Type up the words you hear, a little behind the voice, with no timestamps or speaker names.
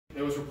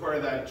it was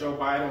reported that Joe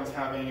Biden was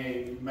having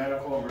a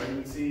medical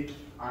emergency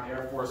on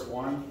Air Force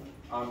One.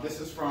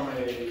 This is from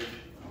a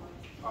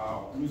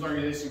news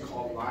organization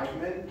called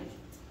Liveman,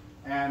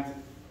 and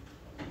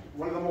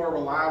one of the more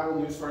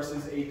reliable news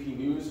sources, AP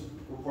News,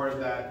 reported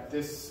that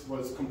this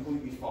was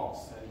completely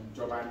false, and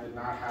Joe Biden did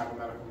not have a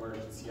medical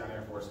emergency on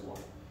Air Force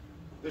One.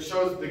 This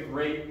shows the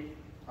great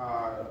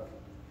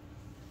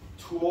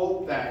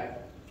tool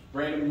that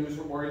random news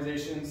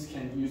organizations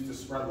can use to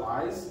spread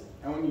lies.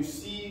 And when you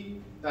see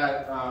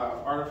that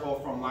article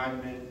from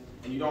Liveman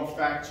and you don't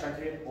fact check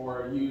it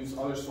or use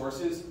other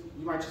sources,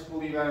 you might just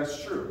believe that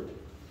it's true.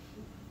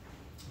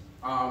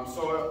 An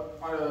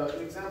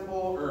example,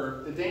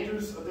 or the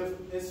dangers of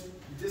this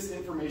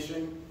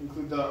disinformation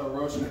include the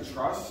erosion of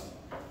trust.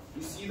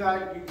 You see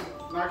that you're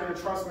not going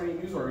to trust many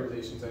news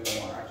organizations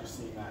anymore after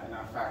seeing that and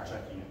not fact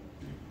checking it.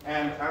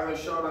 And as I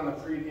showed on the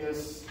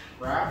previous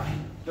graph,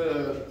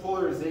 the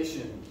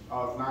polarization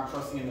of not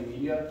trusting in the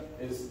media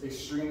is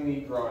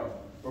extremely growing.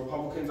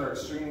 Republicans are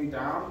extremely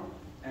down,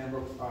 and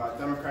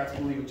Democrats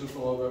believe it just a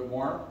little bit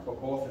more,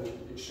 but both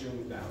are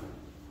extremely down.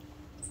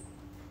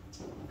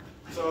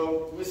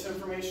 So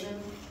misinformation,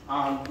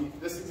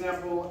 this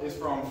example is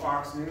from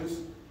Fox News,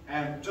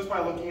 and just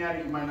by looking at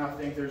it, you might not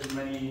think there's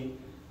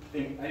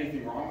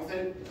anything wrong with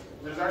it.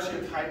 There's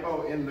actually a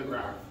typo in the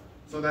graph.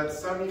 So that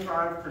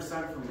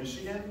 75% from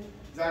Michigan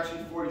is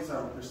actually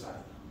 47%.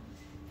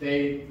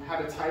 They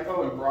had a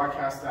typo and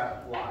broadcast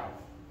that live.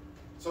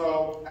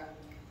 So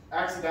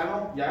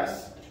accidental,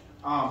 yes,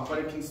 but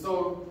it can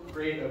still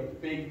create a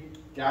big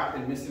gap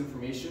in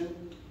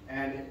misinformation.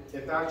 And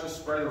if that just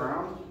spread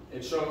around,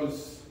 it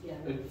shows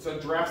it's a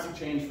drastic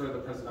change for the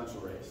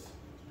presidential race.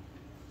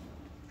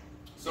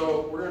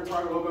 So we're going to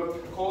talk a little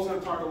bit, Nicole's going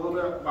to talk a little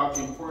bit about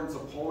the importance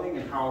of polling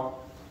and how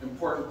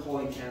important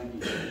polling can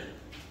be.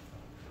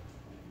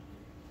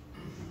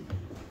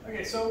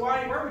 Okay, so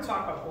why are we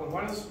talking about polling?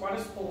 Why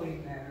does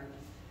polling matter?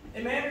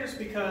 It matters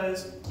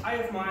because I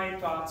have my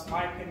thoughts,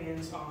 my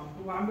opinions on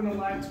who I'm going to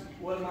elect,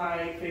 what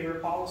my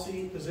favorite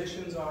policy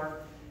positions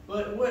are,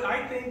 but what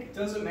I think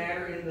doesn't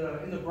matter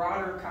in the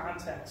broader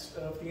context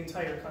of the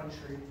entire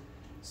country.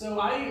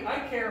 So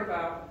I care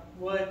about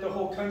what the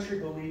whole country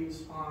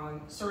believes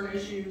on certain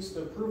issues,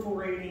 the approval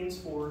ratings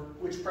for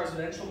which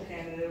presidential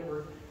candidate,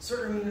 or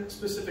certain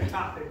specific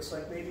topics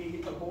like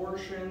maybe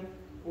abortion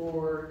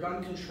or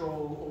gun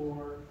control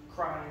or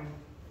crime.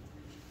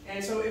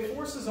 And so it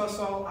forces us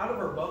all out of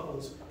our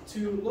bubbles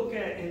to look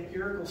at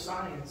empirical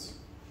science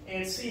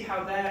and see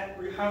how that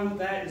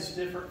is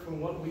different from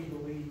what we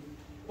believe.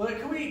 But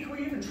can we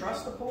even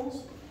trust the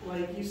polls?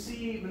 Like you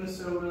see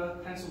Minnesota,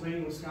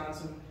 Pennsylvania,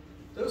 Wisconsin,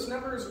 those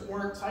numbers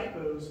weren't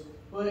typos,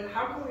 but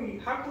how can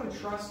we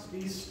trust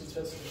these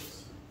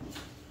statistics?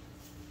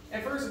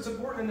 At first, it's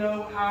important to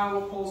know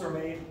how polls are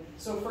made.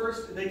 So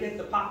first, they get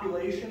the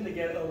population, they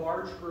get a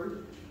large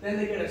group, then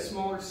they get a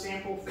smaller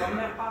sample from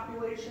that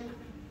population,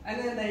 and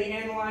then they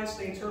analyze,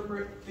 they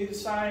interpret, they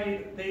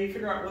decide, they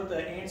figure out what the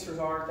answers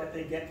are that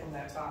they get from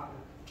that topic,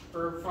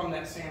 or from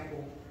that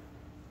sample.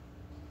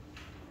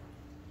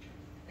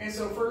 And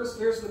so first,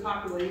 there's the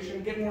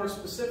population. Get more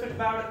specific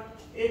about it.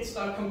 It's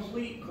a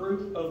complete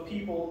group of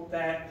people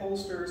that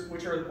pollsters,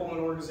 which are the polling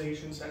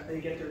organizations, that they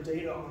get their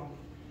data on.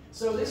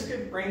 So this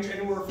could range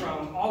anywhere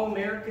from all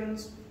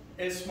Americans,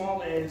 as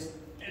small as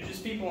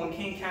just people in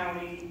King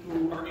County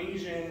who are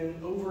Asian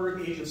over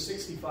the age of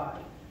 65.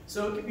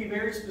 So it could be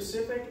very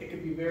specific, it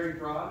could be very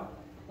broad.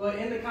 But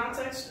in the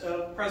context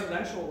of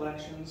presidential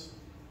elections,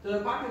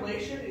 the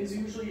population is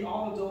usually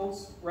all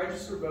adults,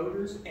 registered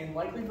voters, and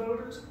likely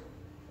voters.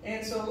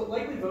 And so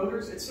likely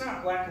voters, it's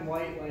not black and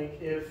white,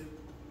 like if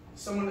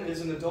someone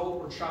is an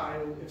adult or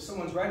child, if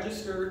someone's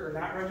registered or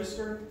not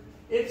registered.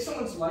 If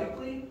someone's a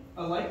likely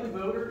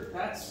voter,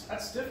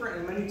 that's different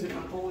in many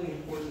different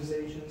polling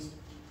organizations.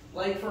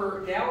 Like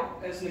for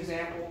Gallup, as an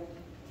example,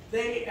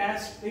 they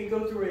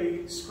go through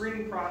a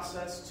screening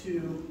process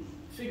to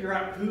figure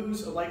out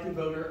who's a likely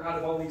voter out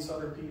of all these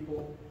other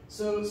people.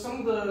 So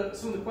some of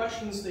the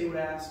questions they would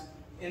ask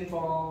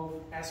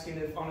involve asking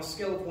if on a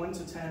scale of 1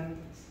 to 10,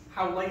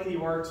 how likely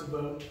you are to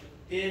vote.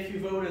 If you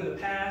voted in the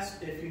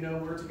past, if you know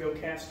where to go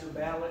cast your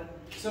ballot.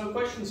 So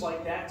questions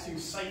like that to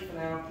siphon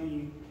out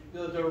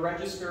the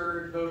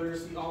registered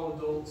voters, the all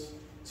adults,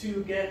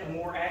 to get a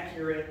more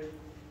accurate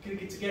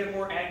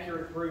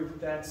group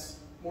that's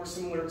more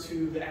similar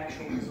to the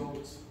actual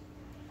results.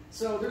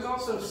 So there's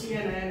also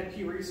CNN and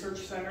Pew Research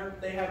Center.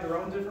 They have their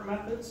own different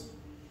methods.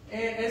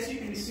 And as you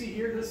can see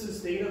here, this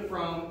is data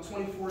from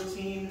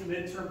 2014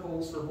 midterm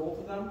polls for both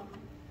of them.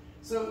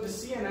 So the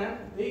CNN,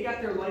 they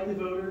got their likely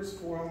voters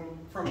from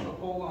a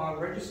poll on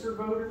registered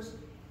voters,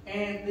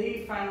 and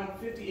they found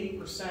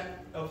 58%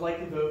 of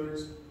likely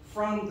voters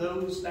from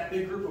that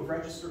big group of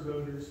registered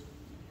voters.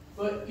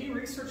 But Pew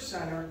Research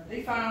Center,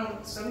 they found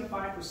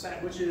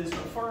 75%, which is a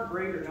far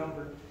greater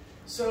number.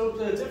 So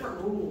the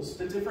different rules,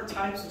 the different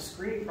types of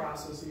screening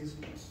processes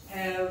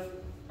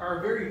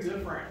are very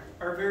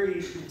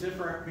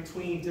different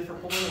between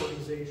different polling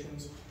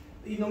organizations.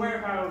 No matter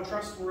how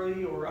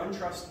trustworthy or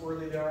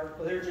untrustworthy they are,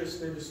 they're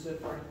just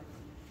different.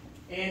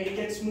 and it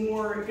gets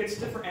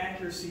different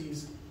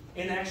accuracies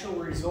in actual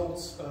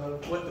results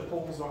of what the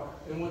polls are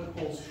and what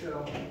the polls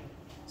show.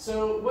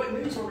 So what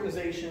news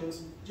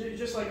organizations,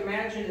 just like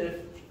imagine if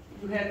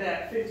you had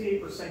that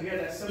 58%, you had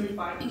that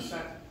 75%,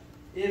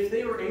 if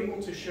they were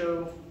able to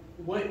show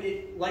what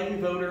likely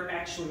voter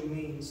actually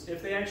means,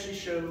 if they actually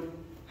showed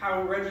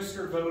how a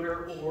registered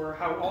voter or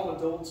how all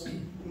adults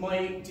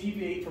might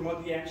deviate from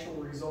what the actual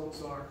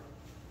results are.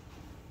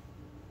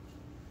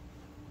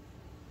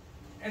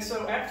 And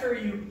so after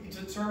you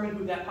determine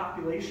who that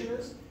population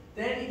is,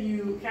 then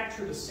you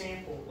capture the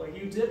sample. Like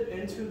you dip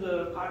into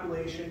the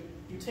population,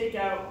 you take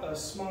out a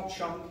small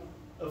chunk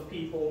of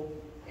people,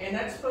 and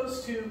that's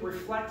supposed to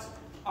reflect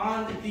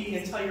on the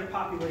entire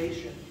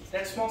population.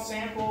 That small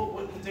sample,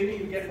 what the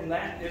data you get from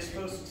that is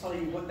supposed to tell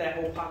you what that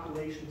whole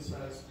population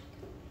says.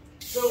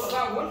 So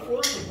about 1/4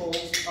 of the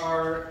polls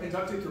are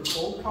conducted through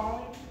cold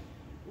calling,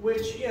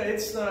 which, yeah,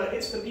 it's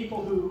the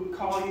people who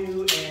call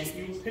you and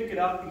you pick it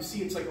up, you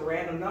see it's like a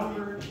random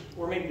number,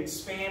 or maybe it's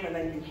spam, and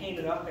then you hang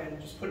it up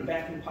and just put it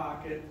back in your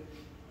pocket.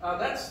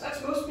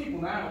 That's most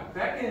people now.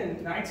 Back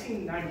in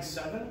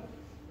 1997,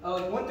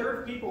 like 1/3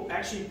 of people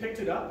actually picked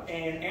it up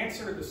and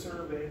answered the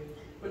survey,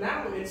 but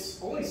now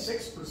it's only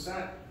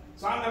 6%.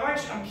 So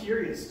I'm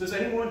curious. Does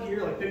anyone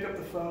here like pick up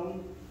the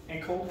phone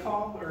and cold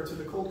call, or to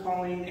the cold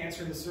calling,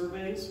 answering the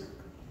surveys?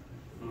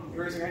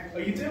 You raise your hand. Oh,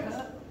 you do?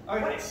 Oh,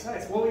 nice,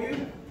 nice. Well,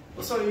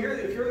 so if you're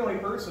the only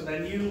person,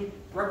 then you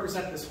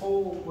represent this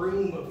whole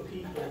room of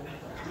people.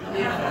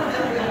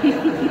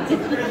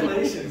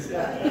 Congratulations.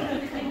 Yeah.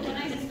 And can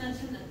I just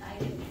mention that I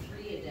get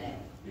 3 a day?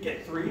 You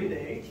get 3 a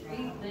day?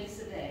 3 links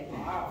a day.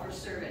 Wow. For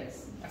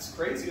surveys. That's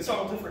crazy. It's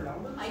all different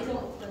numbers? I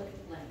don't click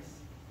links.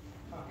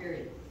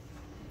 Period.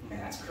 Man,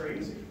 that's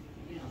crazy.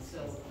 You know, so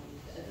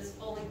this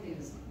polling thing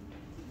is.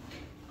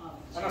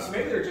 I know, so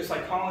maybe they're just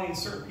like calling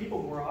certain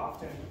people more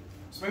often.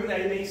 So maybe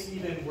that makes it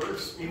even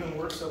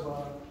worse of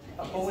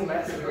a polling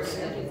method or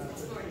sample method.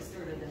 It's more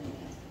distorted than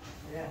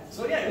yeah.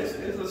 So yeah, that's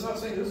what I'm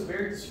saying. This is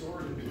very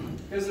distorted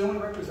because it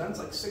only represents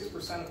like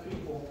 6% of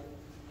people.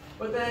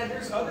 But then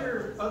there's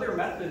other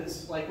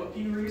methods, like what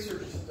Pew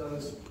Research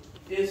does,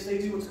 is they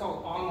do what's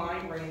called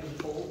online random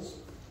polls,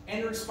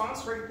 and the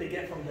response rate they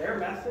get from their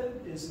method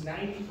is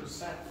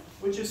 90%,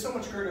 which is so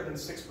much greater than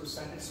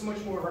 6%. It's so much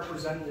more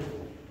representative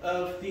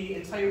of the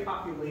entire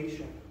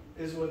population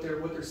is what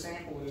their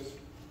sample is.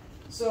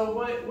 So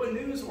what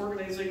news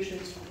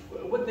organizations,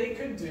 what they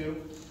could do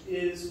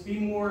is be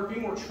more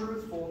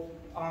truthful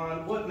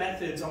on what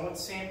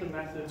sampling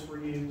methods were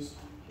used.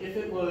 If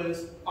it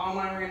was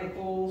online random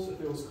polls, if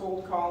it was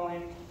cold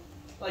calling,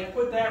 like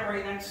put that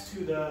right next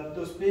to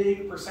those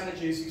big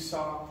percentages you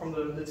saw from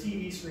the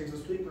TV screens,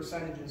 those big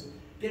percentages.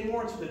 Get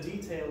more into the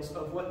details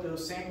of what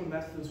those sampling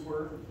methods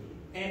were,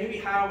 and maybe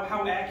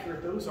how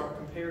accurate those are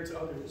compared to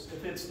others.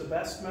 If it's the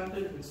best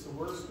method, if it's the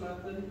worst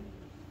method.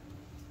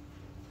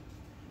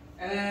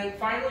 And then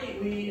finally,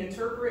 we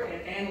interpret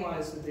and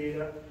analyze the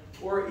data,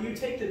 or you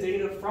take the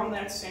data from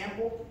that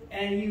sample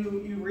and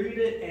you read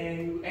it and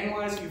you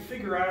analyze it, you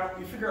figure out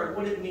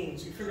what it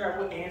means, you figure out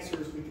what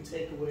answers we can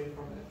take away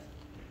from it.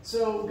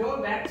 So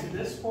going back to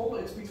this poll,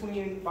 it's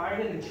between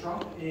Biden and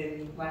Trump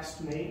in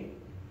last May.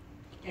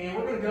 And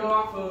we're going to go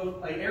off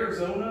of like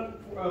Arizona.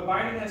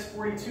 Biden has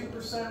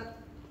 42%,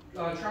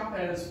 Trump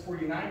has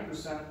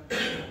 49%.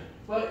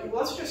 But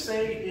let's just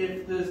say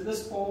if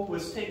this poll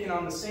was taken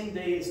on the same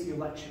day as the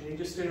election, they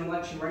just did an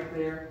election right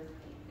there,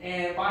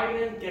 and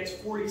Biden gets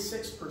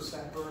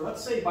 46%, or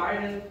let's say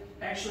Biden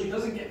actually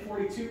doesn't get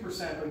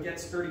 42%, but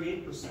gets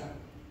 38%.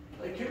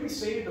 Like, can we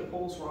say the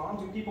poll's wrong?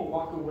 Do people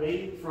walk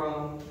away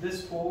from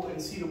this poll and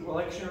see the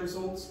election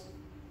results?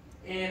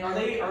 And are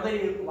they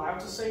allowed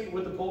to say,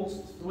 would the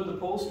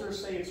pollsters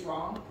say it's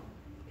wrong?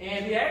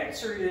 And the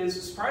answer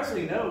is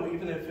surprisingly no,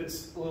 even if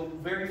it's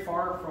very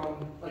far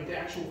from like the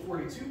actual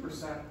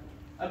 42%,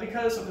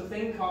 because of a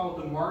thing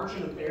called the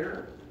margin of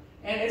error.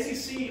 And as you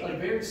see, like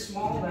very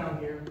small down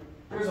here,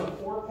 there's a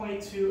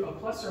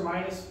plus or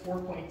minus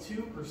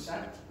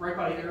 4.2% right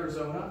by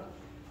Arizona.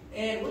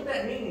 And what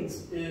that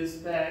means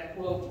is that,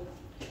 well,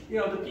 you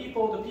know, the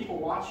people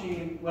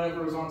watching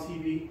whatever is on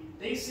TV,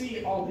 they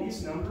see all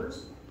these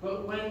numbers,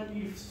 but when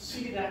you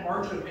see that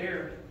margin of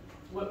error,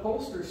 what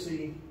pollsters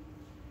see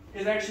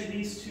is actually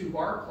these two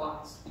bar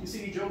plots. You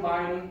see Joe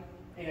Biden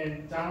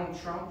and Donald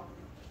Trump.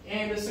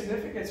 And the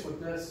significance with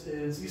this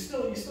is you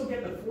still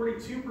get the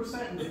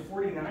 42% and the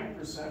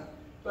 49%,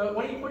 but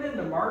when you put in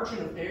the margin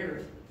of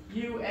error,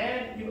 you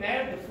add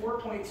the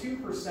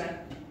 4.2%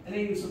 and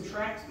then you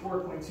subtract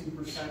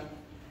 4.2%.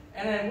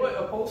 And then what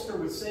a pollster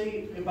would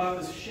say about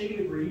this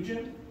shaded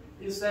region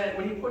is that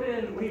when you put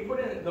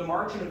in the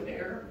margin of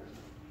error,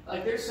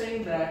 like they're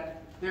saying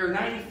that they're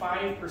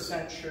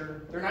 95%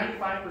 sure, they're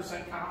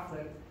 95%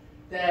 confident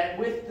that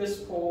with this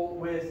poll,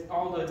 with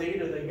all the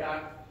data they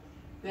got,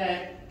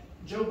 that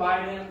Joe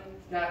Biden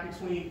got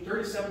between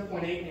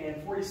 37.8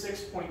 and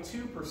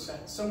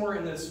 46.2%, somewhere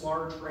in this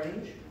large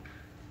range.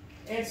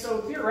 And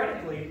so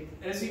theoretically,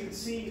 as you can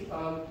see,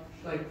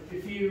 like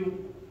if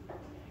you,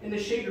 in the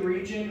shaded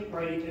region,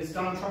 right, as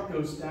Donald Trump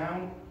goes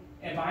down,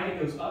 and Biden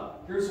goes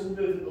up, there's a little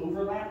bit of an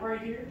overlap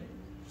right here.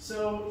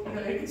 So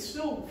it could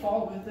still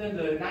fall within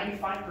the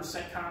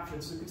 95%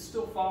 confidence. It could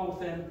still fall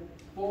within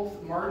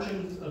both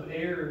margins of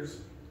errors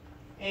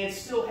and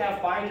still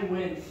have Biden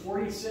win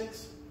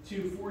 46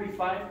 to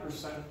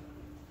 45%.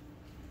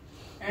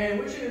 And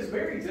which is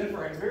very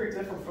different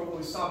from what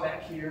we saw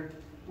back here,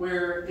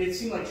 where it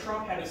seemed like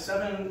Trump had a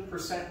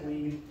 7%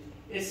 lead.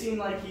 It seemed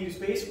like he was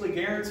basically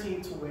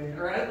guaranteed to win,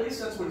 or at least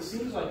that's what it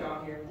seems like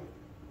on here.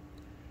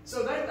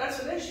 So that's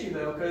an issue,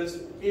 though,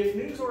 because if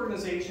news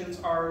organizations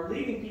are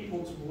leading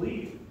people to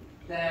believe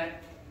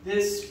that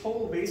this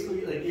poll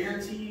basically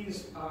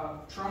guarantees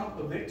Trump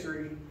a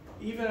victory,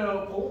 even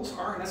though polls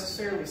aren't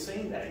necessarily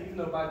saying that, even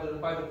though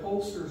by the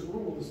pollsters'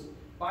 rules,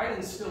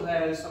 Biden still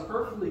has a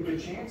perfectly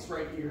good chance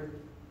right here.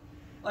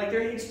 Like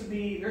there needs to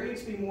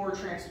be more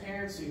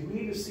transparency.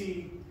 We need to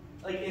see,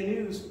 like in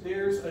news,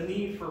 there's a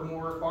need for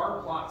more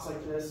bar plots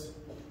like this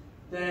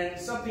than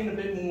something a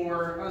bit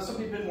more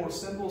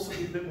simple,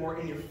 something a bit more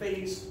in your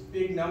face,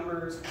 big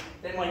numbers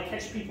that might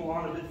catch people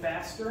on a bit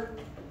faster,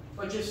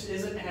 but just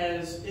isn't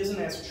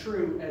as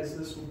true as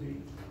this would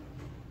be.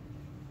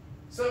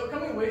 So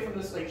coming away from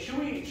this, like, should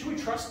we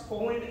trust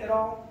polling at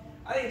all?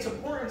 I think it's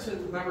important to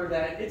remember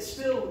that it's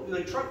still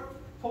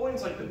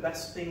polling's like the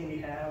best thing we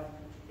have.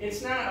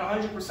 It's not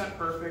 100%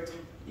 perfect.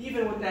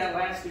 Even with that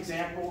last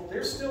example,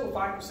 there's still a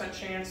 5%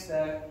 chance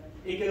that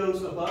it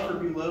goes above or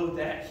below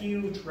that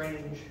huge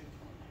range.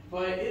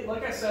 But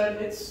like I said,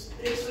 it's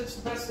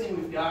the best thing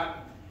we've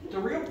got. The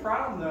real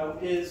problem, though,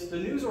 is the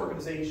news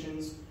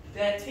organizations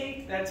that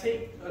take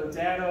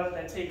data,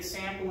 that take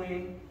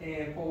sampling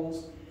and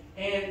polls,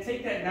 and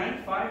take that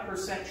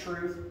 95%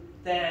 truth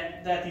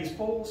that these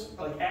polls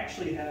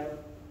actually have,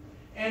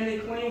 and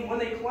when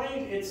they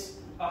claim it's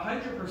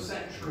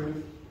 100%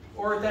 truth,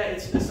 or that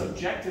it's this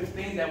objective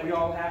thing that we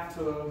all have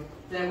to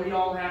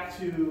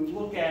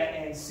look at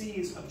and see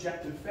as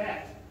objective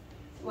fact.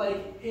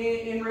 Like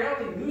in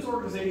reality, news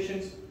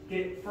organizations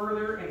get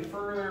further and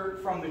further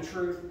from the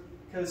truth,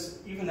 because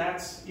even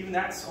that's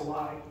a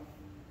lie.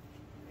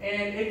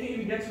 And it can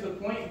even get to the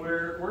point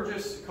where we're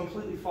just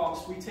completely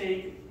false. We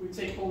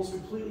take polls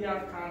completely out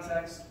of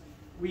context.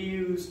 We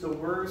use the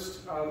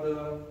worst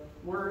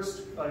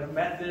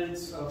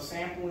methods of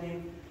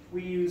sampling.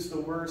 We use the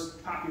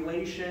worst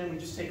population. We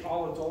just take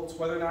all adults,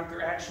 whether or not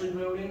they're actually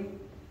voting,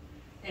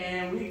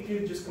 and we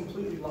could just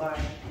completely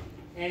lie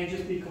and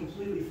just be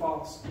completely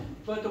false.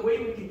 But the way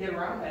we can get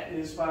around that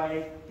is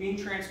by being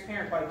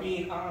transparent, by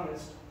being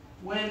honest.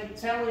 When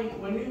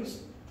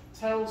news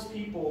tells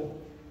people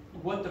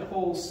what the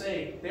polls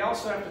say, they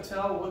also have to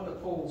tell what the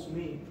polls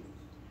mean.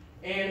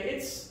 And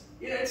it's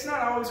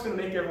not always going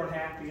to make everyone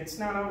happy. It's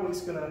not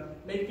always going to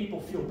make people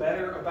feel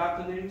better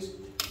about the news,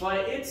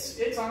 but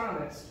it's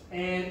honest.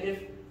 And if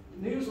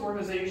news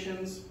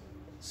organizations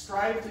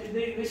strive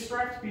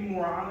to be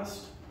more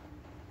honest,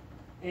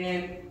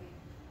 and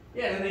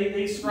yeah,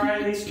 they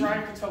strive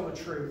to tell the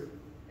truth.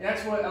 And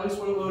that's at least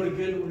what a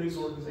good news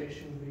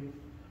organization would be.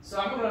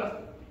 So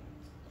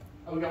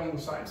we got one more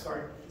slide,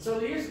 sorry. So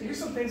here's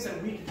some things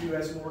that we could do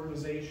as an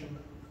organization.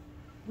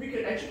 We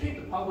could educate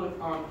the public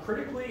on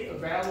critically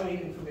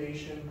evaluating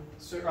information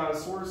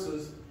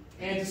sources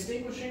and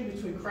distinguishing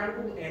between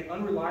credible and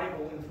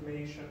unreliable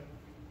information.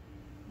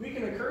 We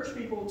can encourage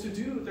people to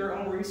do their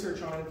own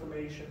research on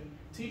information,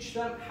 teach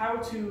them how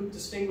to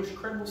distinguish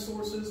credible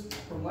sources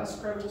from less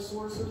credible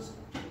sources,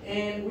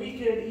 and we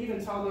could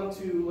even tell them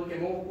to look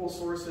at multiple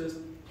sources,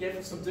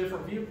 get some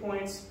different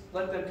viewpoints,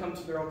 let them come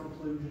to their own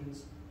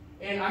conclusions.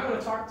 And I'm going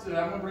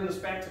to bring this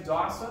back to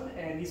Dawson,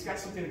 and he's got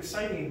something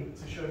exciting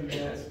to show you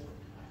guys.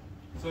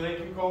 So thank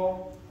you,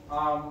 Cole.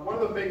 One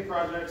of the big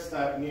projects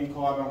that me and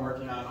Cole have been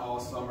working on all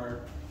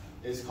summer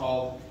is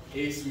called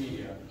ACE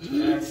Media.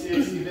 And at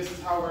CAC, this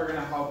is how we're going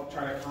to help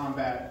try to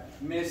combat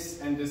mis-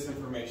 and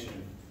disinformation.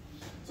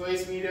 So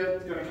ACE Media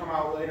is going to come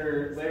out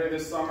later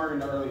this summer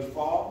into early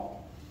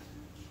fall.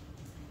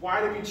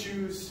 Why did we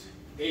choose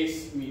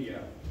ACE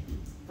Media?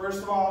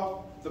 First of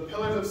all, the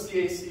pillars of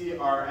CAC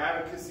are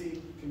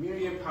advocacy,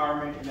 community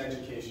empowerment, and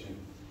education.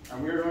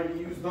 And we are going to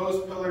use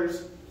those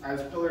pillars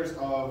as pillars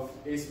of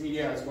ACE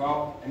Media as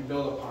well and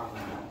build upon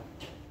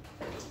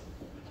them.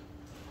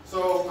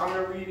 So I'm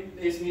going to read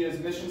ACE Media's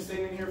mission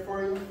statement here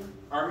for you.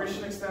 Our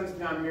mission extends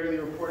beyond merely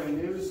reporting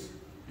news.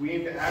 We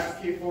aim to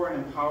advocate for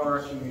and empower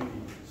our community.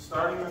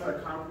 Starting with our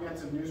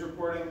comprehensive news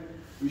reporting,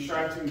 we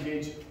strive to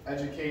engage,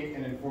 educate,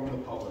 and inform the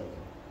public.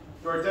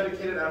 Through our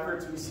dedicated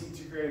efforts, we seek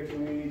to create a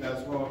community that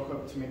is well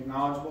equipped to make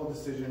knowledgeable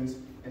decisions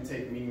and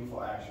take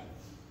meaningful action.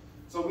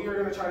 So we are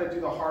going to try to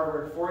do the hard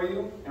work for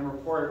you and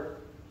report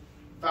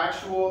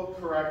factual,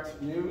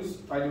 correct news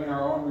by doing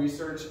our own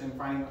research and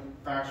finding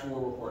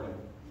factual reporting.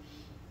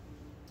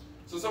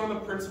 So some of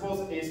the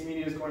principles ACE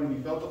Media is going to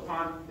be built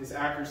upon is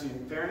accuracy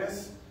and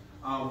fairness.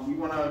 We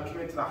want to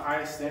commit to the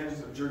highest standards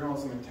of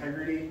journalism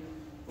integrity,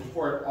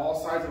 report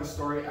all sides of a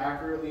story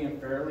accurately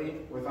and fairly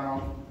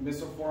without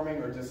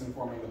misinforming or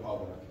disinforming the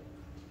public.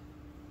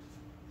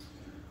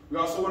 We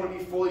also want to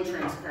be fully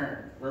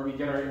transparent where we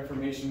get our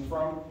information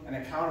from and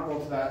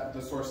accountable to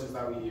the sources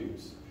that we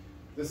use.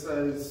 This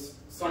is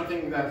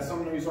something that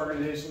some news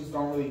organizations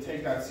don't really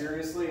take that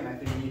seriously, and I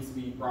think needs to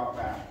be brought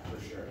back for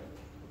sure.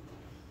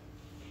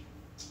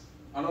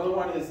 Another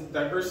one is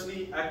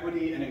diversity,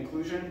 equity, and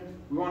inclusion.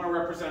 We want to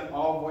represent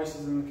all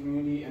voices in the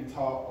community and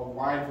tell a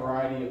wide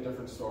variety of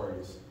different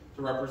stories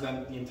to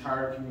represent the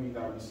entire community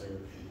that we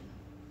serve.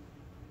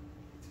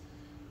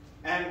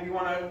 And we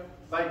want to,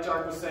 like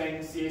Jack was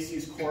saying,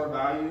 CAC's core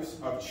values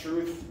of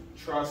truth,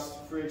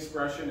 trust, free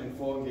expression, and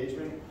full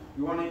engagement.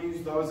 We want to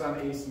use those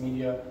on ACE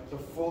Media to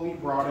fully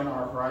broaden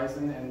our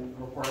horizon and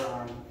report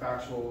on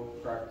factual,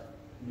 correct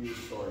news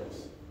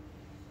stories.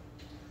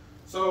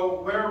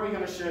 So where are we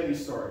going to share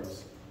these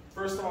stories?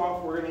 First of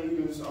all, we're going to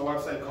use a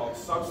website called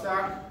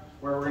Substack,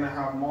 where we're going to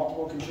have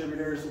multiple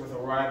contributors with a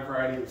wide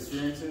variety of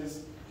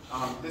experiences.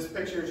 This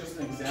picture is just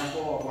an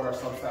example of what our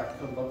Substack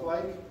could look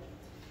like.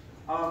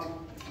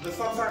 The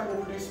Substack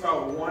will produce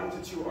about 1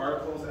 to 2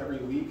 articles every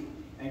week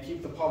and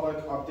keep the public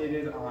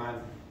updated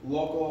on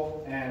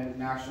local and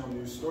national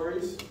news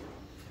stories.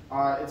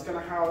 It's going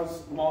to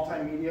house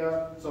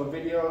multimedia, so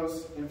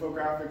videos,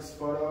 infographics,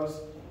 photos,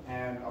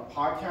 and a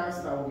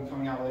podcast that will be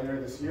coming out later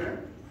this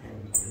year.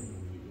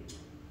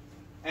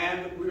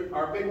 And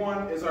our big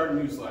one is our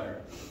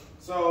newsletter.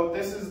 So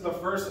this is the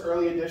first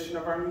early edition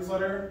of our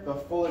newsletter. The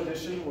full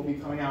edition will be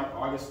coming out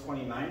August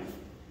 29th.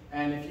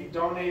 And if you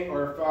donate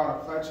or fill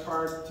out a pledge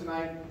card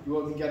tonight, you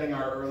will be getting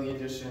our early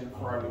edition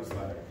for our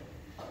newsletter.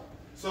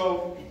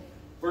 So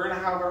we're going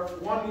to have our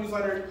one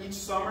newsletter each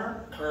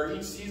summer, or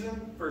each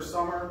season, for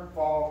summer,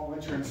 fall,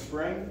 winter, and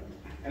spring.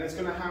 And it's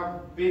going to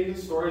have big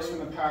stories from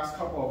the past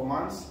couple of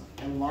months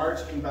and large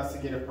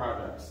investigative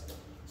projects.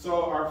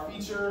 So our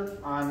feature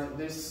on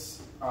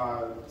this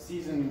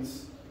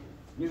season's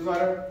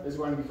newsletter is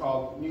going to be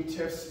called New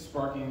TIFs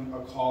Sparking a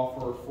Call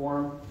for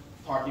Reform,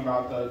 talking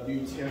about the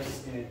new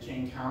TIFs in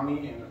King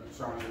County and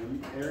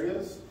surrounding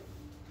areas.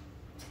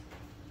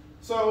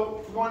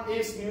 So we want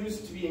ACE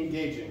News to be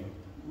engaging.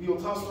 We will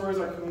tell stories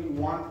our community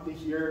wants to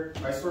hear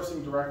by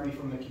sourcing directly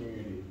from the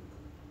community.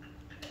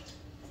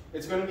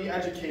 It's going to be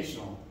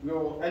educational. We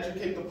will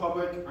educate the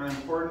public on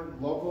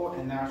important local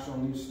and national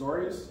news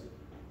stories.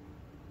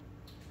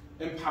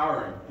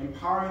 Empowering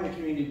the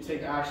community to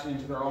take action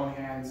into their own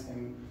hands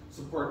and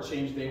support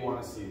change they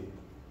want to see.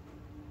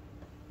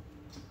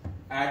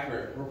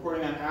 Accurate,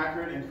 reporting on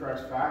accurate and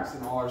correct facts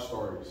in all our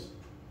stories.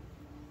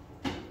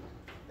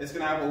 It's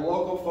going to have a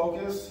local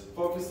focus,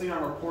 focusing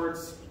on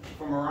reports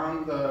from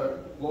around the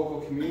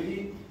local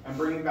community and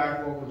bringing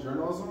back local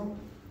journalism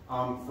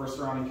for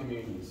surrounding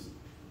communities.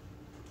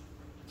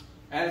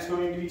 And it's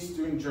going to be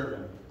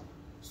student-driven.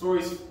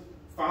 Stories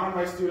found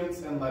by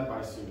students and led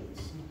by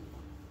students.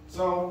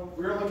 So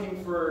we're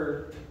looking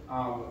for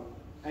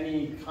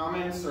any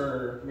comments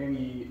or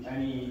maybe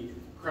any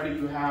credit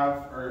you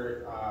have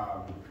or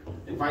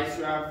advice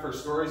you have for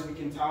stories we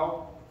can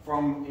tell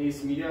from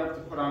ACE Media to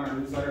put on our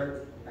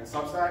newsletter and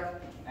Substack.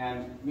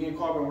 And me and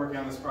Cole have been working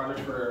on this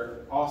project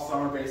for all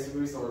summer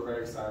basically, so we're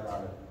very excited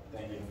about it.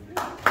 Thank you.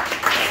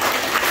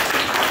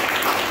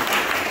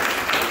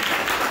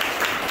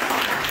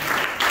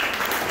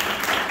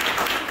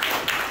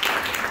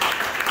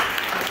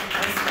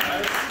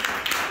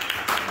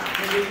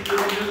 Did you do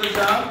a good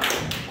job?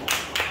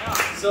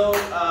 So,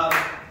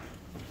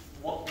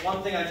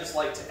 one thing I'd just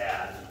like to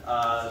add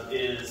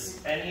is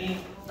any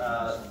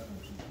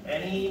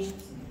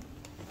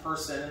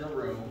person in the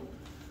room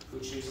who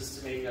chooses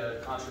to make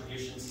a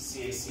contribution to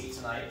CAC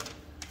tonight,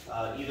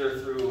 either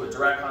through a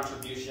direct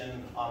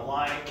contribution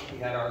online, we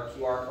had our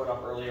QR code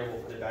up earlier,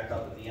 we'll put it back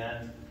up at the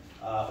end,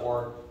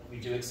 or we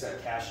do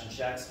accept cash and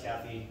checks.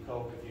 Kathy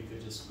Cope, if you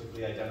could just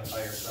quickly identify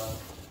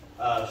yourself.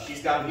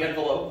 She's got the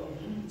envelope.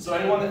 So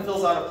anyone that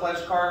fills out a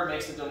pledge card or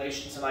makes a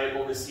donation tonight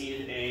will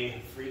receive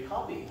a free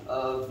copy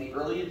of the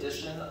early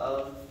edition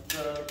of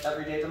the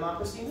Everyday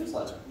Democracy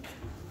newsletter.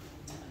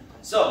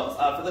 So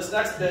for this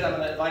next bit, I'm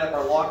going to invite up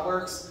our law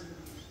clerks.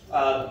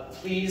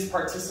 Please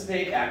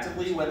participate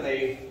actively when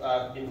they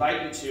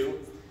invite you to.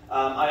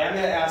 I am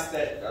going to ask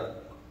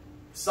that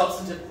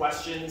substantive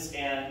questions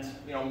and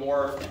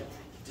more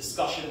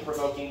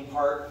discussion-provoking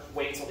part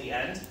wait till the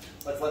end.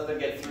 Let's let them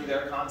get through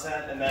their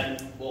content, and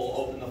then we'll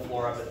open the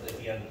floor up at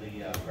the end of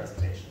the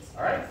presentations.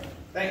 All right?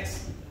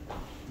 Thanks.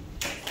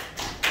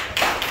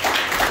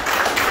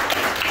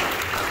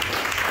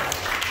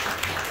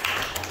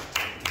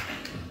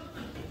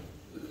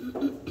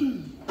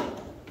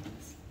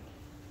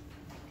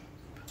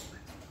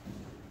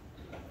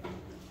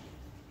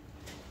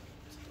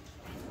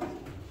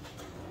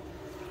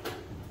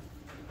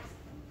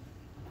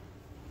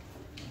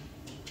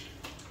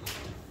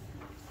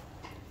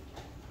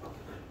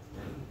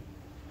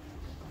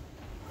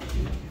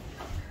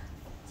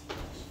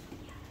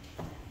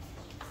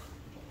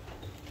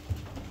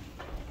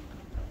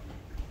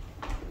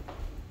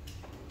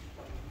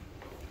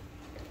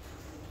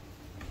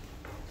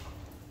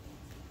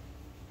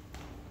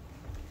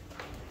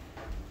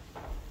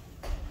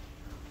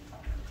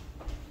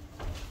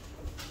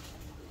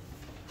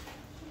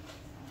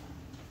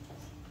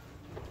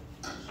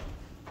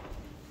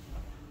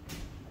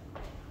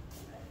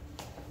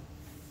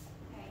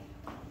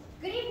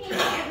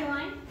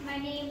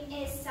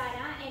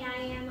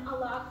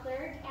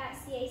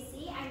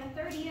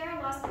 third-year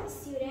law school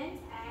student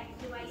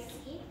at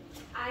UIC.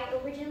 I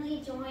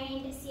originally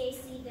joined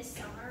CAC this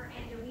summer,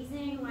 and the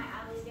reason why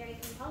I was very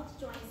compelled to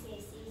join CAC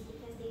is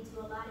because they do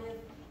a lot of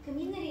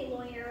community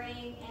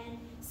lawyering and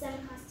some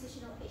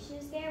constitutional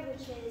issues there,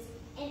 which is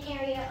an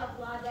area of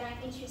law that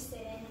I'm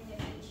interested in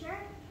the future.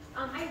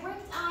 I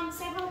worked on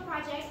several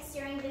projects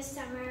during this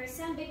summer,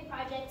 some big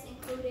projects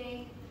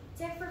including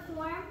TIF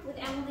reform with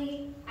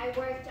Emily. I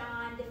worked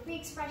on the free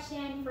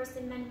expression First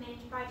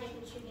Amendment project,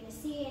 which you're going to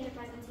see in the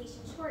presentation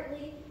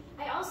shortly.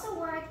 I also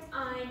worked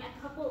on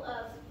a couple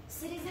of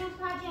citizen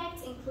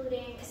projects,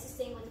 including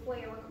assisting with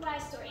FOIA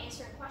requests or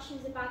answering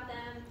questions about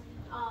them,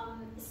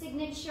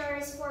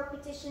 signatures for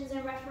petitions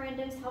and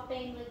referendums,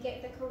 helping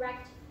get the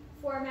correct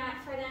format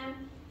for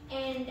them.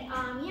 And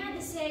yeah,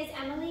 this is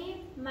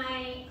Emily,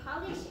 my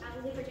colleague.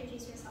 I'll leave her to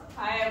introduce herself.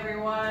 Hi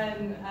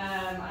everyone,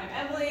 I'm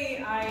Emily.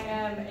 I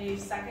am a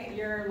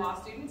second-year law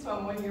student, so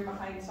I'm 1 year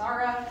behind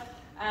Sarah.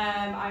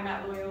 I'm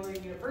at Loyola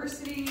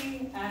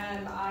University.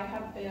 I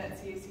have been at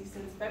CAC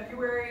since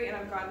February, and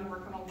I've gotten to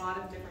work on a lot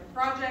of different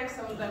projects,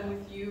 some of them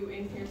with you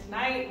in here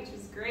tonight, which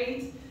is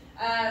great.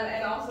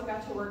 And also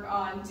got to work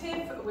on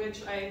TIF,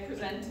 which I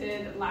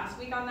presented last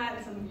week on that,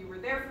 and some of you were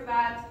there for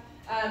that.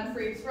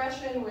 Free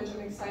expression, which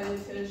I'm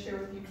excited to share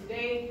with you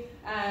today.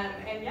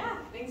 And yeah,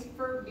 thanks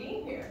for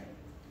being here.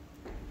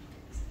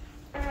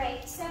 All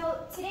right,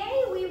 so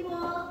today we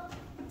will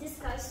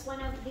discuss one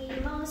of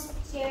the most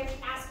cherished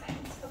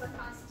aspects of our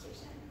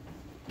Constitution,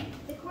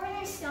 the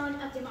cornerstone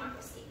of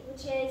democracy,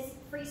 which is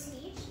free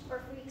speech or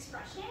free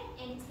expression,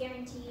 and it's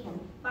guaranteed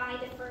by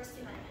the First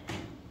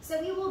Amendment. So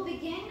we will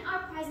begin our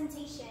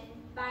presentation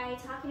by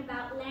talking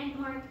about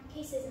landmark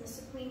cases in the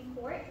Supreme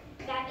Court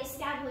that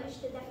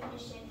established the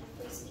definition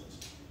of free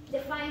speech,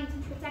 defined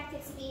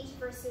protected speech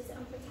versus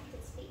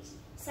unprotected speech,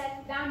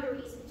 set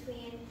boundaries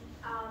between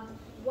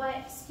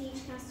what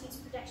speech constitutes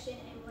protection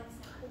and what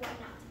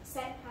not,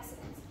 set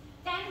precedents.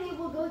 Then we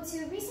will go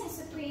to recent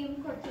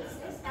Supreme Court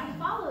cases that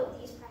followed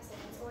these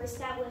precedents or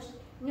established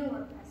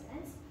newer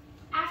precedents.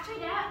 After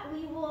that,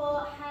 we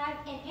will have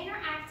an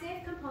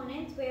interactive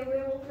component where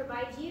we will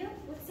provide you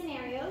with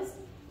scenarios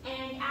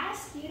and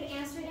ask you to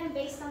answer them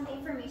based on the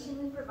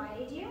information we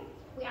provided you.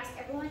 We ask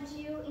everyone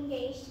to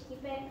engage,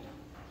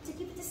 to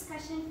keep the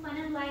discussion fun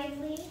and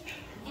lively.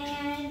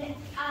 And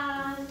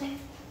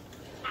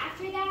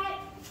after that,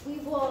 I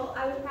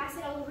will pass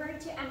it over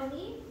to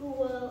Emily, who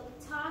will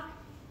talk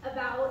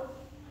about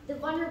the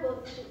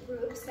vulnerable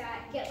groups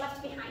that get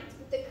left behind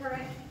with the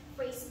current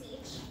free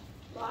speech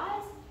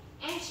laws.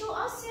 And she'll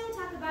also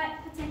talk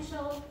about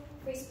potential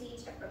free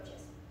speech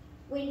approaches.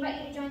 We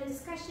invite you to join the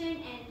discussion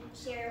and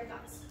share your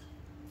thoughts.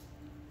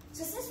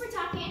 So since we're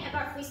talking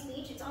about free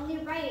speech, it's only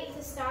right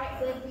to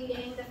start with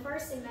reading the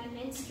First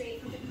Amendment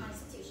straight from the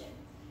Constitution.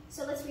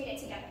 So let's read it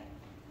together.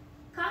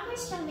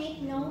 Congress shall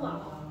make no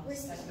law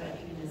restricting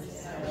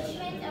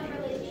of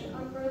religion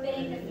or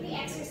prohibiting the free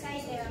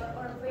exercise thereof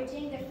or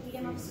abridging the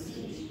freedom of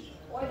speech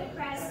or the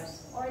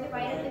press or the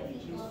right of the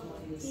people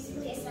to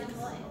peacefully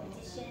assemble and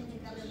petition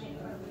the government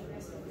for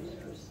redress of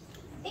grievances.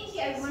 Thank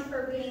you everyone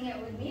for reading it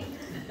with me.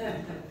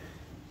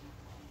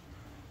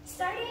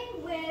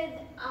 Starting with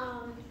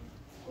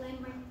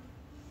landmark,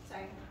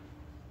 sorry.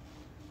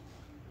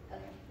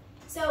 Okay.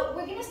 So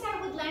we're gonna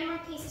start with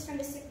landmark cases from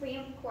the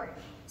Supreme Court.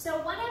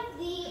 So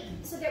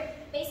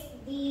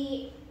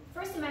the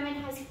First Amendment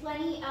has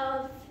plenty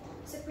of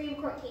Supreme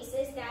Court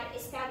cases that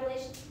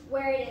establish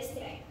where it is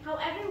today.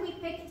 However, we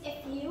picked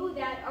a few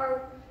that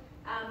are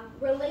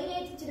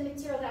related to the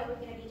material that we're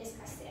going to be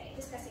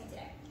discussing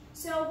today.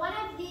 So one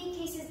of the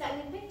cases that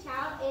we picked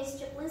out is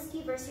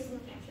Chaplinsky versus New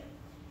Hampshire.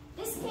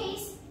 This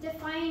case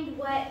defined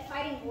what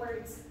fighting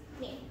words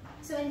mean.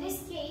 So in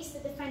this case, the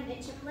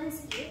defendant,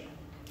 Chaplinsky,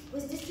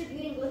 was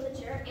distributing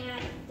literature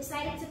and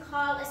decided to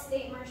call a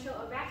state marshal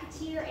a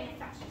racketeer and a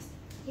fascist.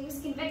 He was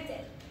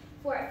convicted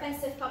for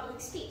offensive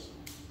public speech.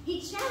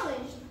 He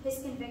challenged his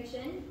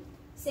conviction,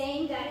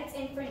 saying that it's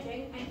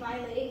infringing and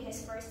violating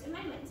his First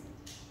Amendment.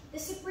 The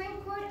Supreme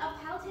Court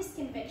upheld his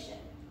conviction,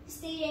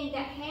 stating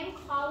that him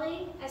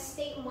calling a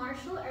state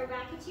marshal a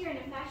racketeer and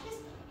a fascist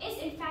is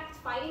in fact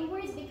fighting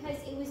words because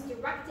it was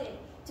directed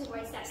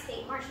towards that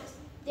state marshal.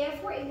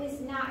 Therefore, it was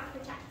not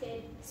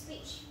protected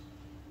speech.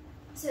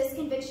 So his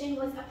conviction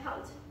was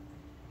upheld.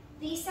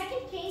 The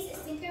second case is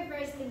Sinker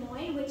versus Des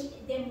Moines,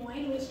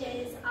 which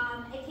is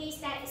a case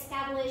that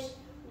established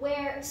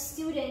where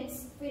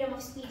students' freedom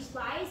of speech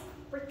lies,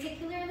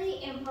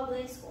 particularly in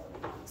public school.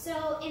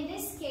 So in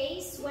this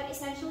case, what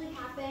essentially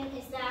happened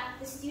is that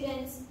the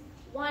students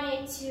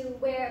wanted to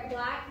wear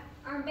black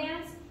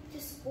armbands to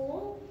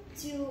school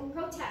to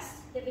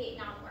protest the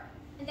Vietnam War,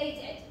 and they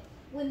did.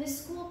 When the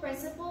school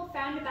principal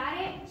found about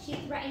it, she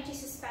threatened to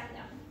suspend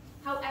them.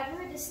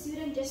 However, the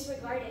student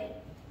disregarded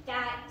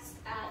that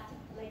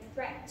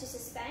threat to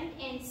suspend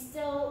and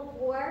still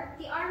wore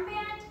the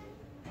armband,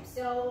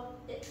 so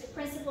the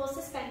principal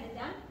suspended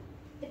them.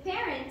 The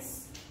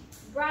parents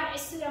brought a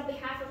suit on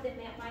behalf of the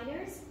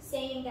minors,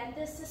 saying that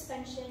this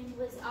suspension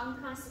was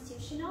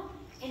unconstitutional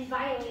and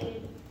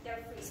violated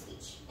their free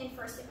speech and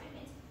First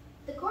Amendment.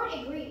 The court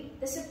agreed.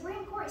 The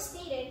Supreme Court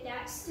stated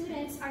that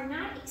students are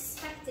not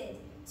expected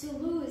to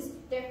lose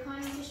their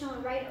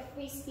constitutional right of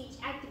free speech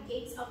at the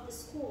gates of the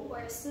school or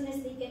as soon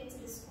as they get to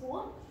the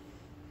school.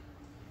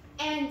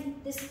 And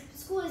the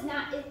school is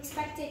not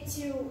expected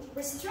to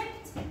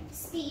restrict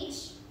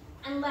speech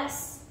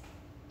unless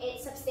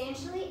it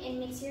substantially and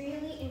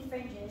materially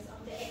infringes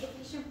on the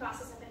education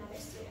process of another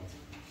student.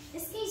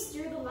 This case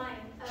drew the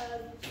line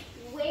of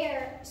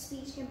where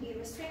speech can be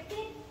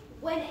restricted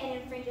when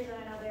it infringes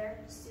on another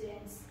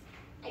student's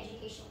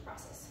educational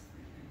process.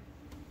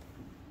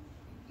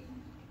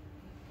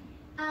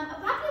 A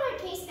popular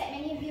case that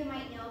many of you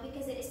might know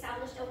because it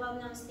established a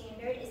well-known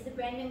standard is the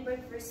Brandenburg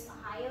versus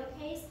Ohio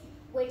case,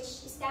 which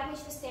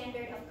established the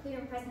standard of clear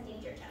and present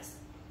danger test.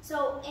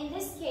 So in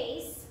this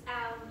case,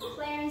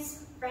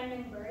 Clarence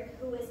Brandenburg,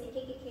 who was a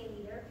KKK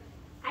leader,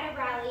 at a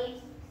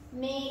rally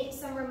made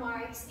some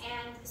remarks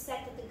and said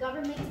that the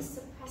government is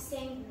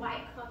suppressing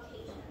white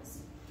Caucasians,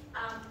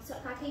 so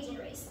Caucasian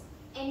race.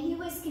 And he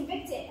was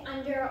convicted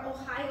under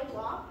Ohio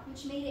law,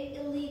 which made it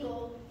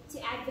illegal to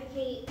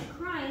advocate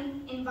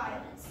crime and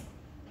violence.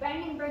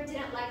 Brandenburg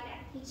didn't like that.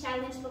 He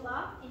challenged the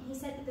law, and he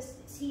said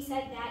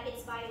that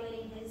it's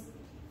violating his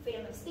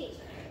freedom of speech.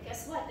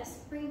 Guess what? The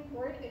Supreme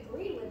Court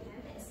agreed with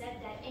him and said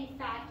that, in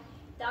fact,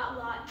 that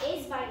law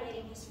is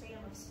violating his freedom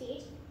of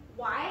speech.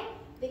 Why?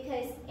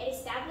 Because it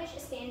established a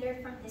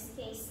standard from this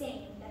case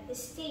saying that the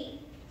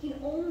state can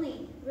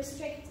only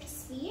restrict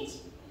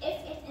speech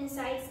if it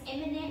incites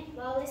imminent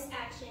lawless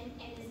action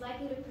and is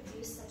likely to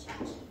produce such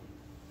action.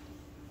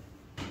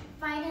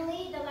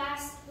 Finally, the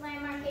last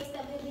landmark case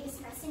that we'll be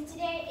discussing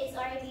today is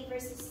R.A.B.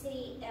 versus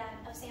City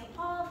of St.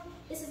 Paul.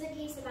 This is a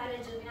case about a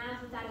juvenile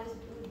who thought it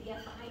would be a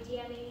fun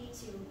idea maybe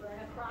to burn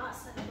a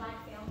cross on a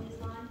black family's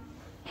lawn,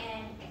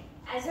 and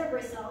as a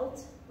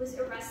result was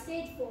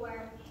arrested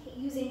for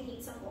using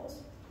hate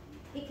symbols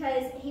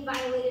because he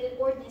violated an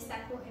ordinance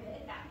that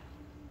prohibited that.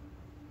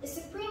 The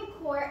Supreme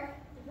Court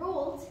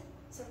ruled,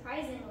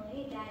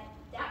 surprisingly, that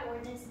that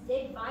ordinance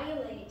did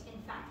violate,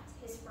 in fact,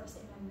 his First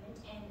Amendment,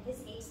 and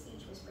his hate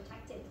speech was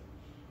protected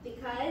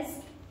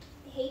because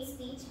hate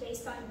speech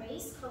based on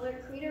race,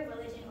 color, creed, or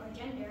religion, or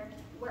gender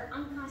were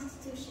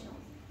unconstitutional,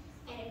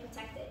 and it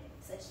protected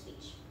such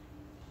speech.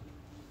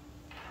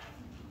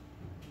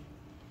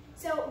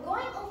 So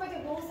going over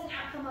the rules and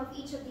outcome of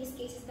each of these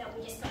cases that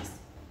we discussed,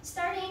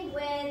 starting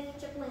with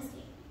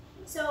Chaplinsky.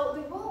 So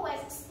the rule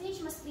was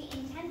speech must be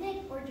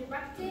intended or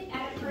directed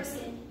at a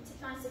person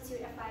to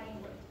constitute a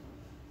fighting word.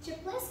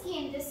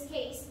 Chaplinsky in this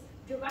case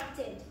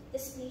directed the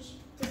speech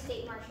to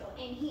State Marshal,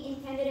 and he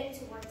intended it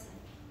towards him.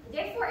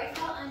 Therefore, it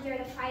fell under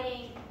the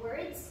fighting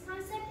words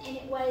concept, and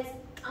it was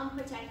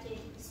unprotected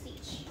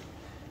speech.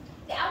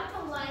 The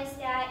outcome was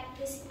that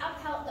the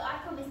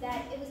outcome is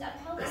that it was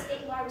upheld a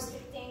state law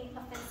restricting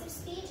offensive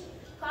speech.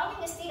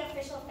 Calling a state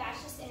official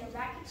fascist and a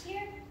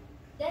racketeer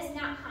does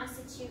not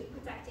constitute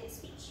protected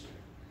speech.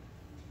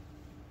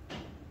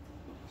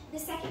 The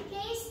second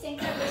case,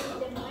 Tinker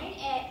versus Des Moines,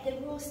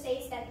 the rule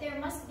states that there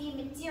must be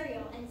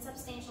material and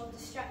substantial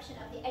destruction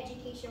of the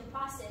education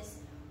process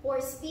or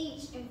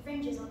speech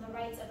infringes on the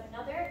rights of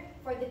another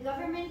for the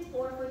government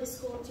or for the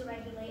school to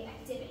regulate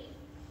activity.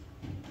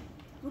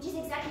 Which is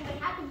exactly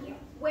what happened here.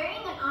 Wearing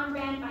an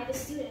armband by the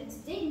students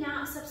did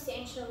not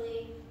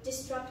substantially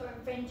disrupt or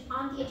infringe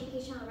on the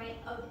educational right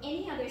of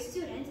any other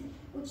student,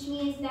 which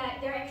means that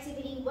their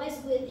activity was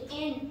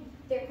within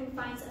their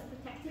confines of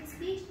protected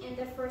speech and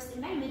the First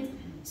Amendment,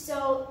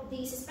 so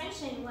the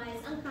suspension was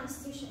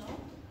unconstitutional,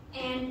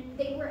 and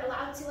they were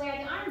allowed to wear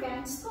the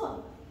armband to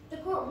school. The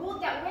court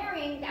ruled that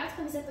the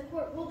outcome is that the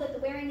court ruled that the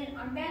wearing an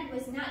armband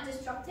was not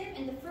disruptive,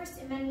 and the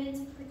First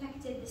Amendment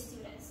protected the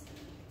students.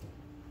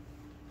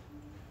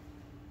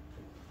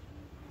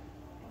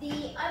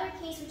 The other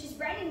case, which is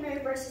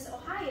Brandenburg versus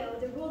Ohio,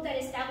 the rule that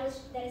is established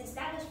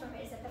from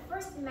it is that the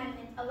First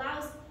Amendment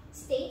allows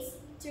states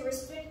to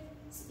restrict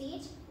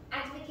speech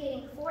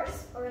advocating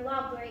force or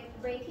law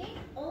breaking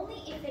only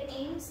if it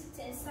aims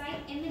to incite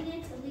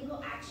imminent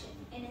illegal action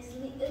and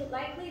is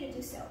likely to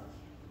do so.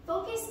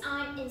 Focus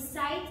on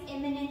incite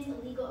imminent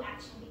illegal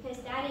action because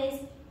that is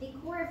the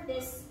core of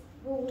this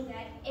rule,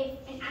 that if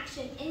an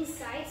action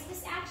incites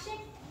this action,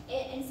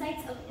 it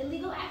incites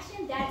illegal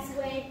action, that's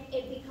when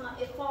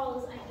it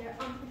falls under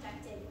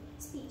unprotected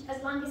speech.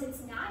 As long as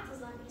it's not,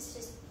 as long as it's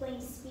just plain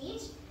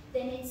speech,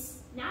 then it's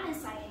not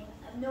inciting,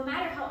 no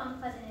matter how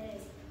unpleasant it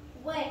is.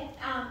 What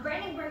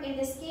Brandenburg in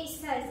this case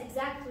says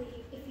exactly,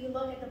 if you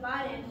look at the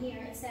bottom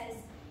here, it says,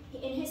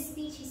 in his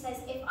speech, he says,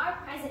 if our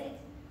president,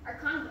 our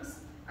Congress,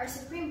 our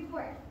Supreme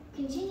Court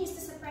continues to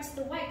suppress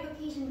the white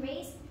Caucasian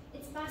race,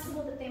 it's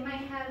possible that there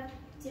might have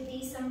to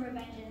be some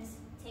revengeance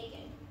taken.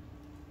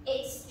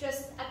 It's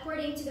just,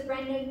 according to the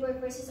Brandenburg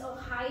versus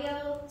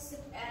Ohio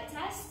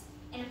test,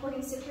 and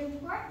according to the Supreme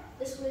Court,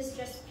 this was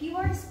just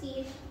pure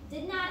speech,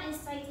 did not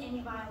incite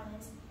any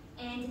violence,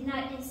 and did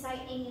not incite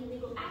any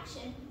legal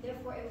action,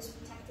 therefore it was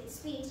protected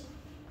speech.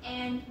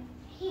 And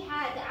the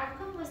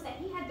outcome was that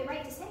he had the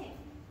right to say it.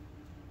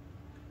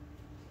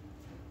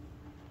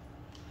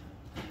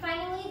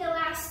 Finally, the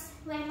last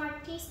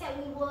landmark case that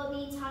we will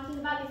be talking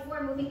about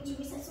before moving to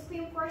recent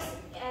Supreme Court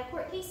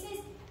cases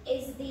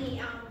is the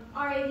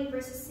RAV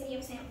versus City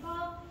of St.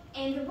 Paul.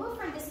 And the rule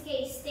from this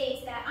case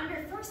states that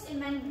under First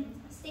Amendment,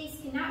 states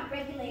cannot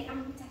regulate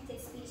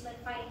unprotected speech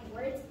like fighting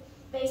words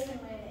based on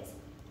what it is.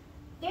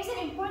 There's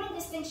an important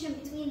distinction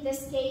between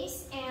this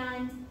case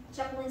and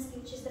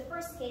Chaplinsky, which is the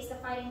first case, the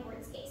fighting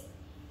words case.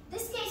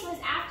 This case was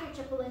after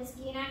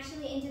Chaplinsky, and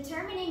actually in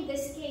determining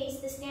this case,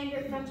 the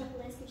standard from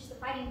Chaplinsky, which is the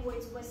fighting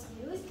words, was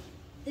used.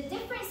 The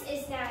difference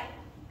is that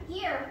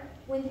here,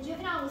 when the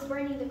juvenile was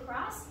burning the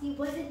cross, he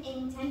wasn't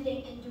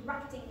intending and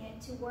directing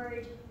it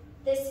toward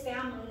this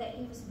family that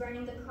he was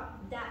burning the cross,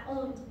 that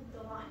owned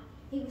the lawn.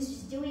 He was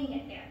just doing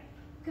it there.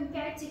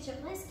 Compared to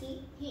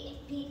Chaplinsky,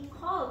 he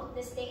called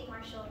the state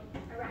marshal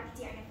a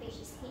racketeer and a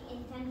fascist. He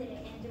intended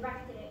it and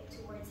directed it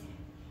towards him.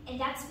 And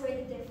that's where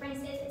the difference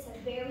is. It's a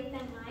very thin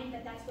line,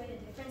 but that's where the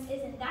difference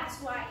is. And that's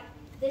why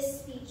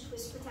this speech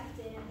was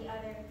protected and the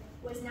other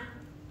was not.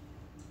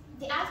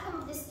 The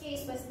outcome of this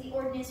case was the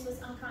ordinance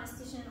was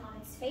unconstitutional on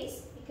its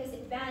face because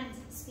it banned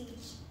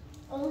speech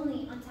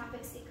only on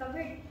topics it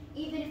covered,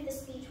 even if the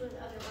speech was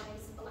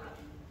otherwise allowed.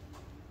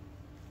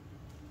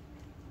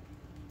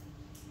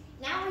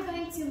 Now we're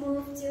going to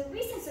move to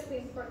recent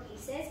Supreme Court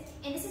cases,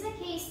 and this is a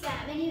case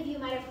that many of you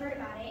might have heard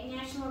about it,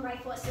 National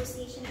Rifle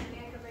Association of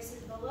America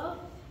versus Volo.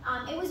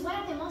 It was one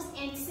of the most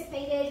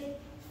anticipated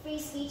free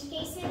speech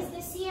cases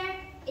this year.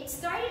 It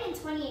started in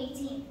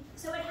 2018.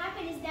 So what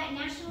happened is that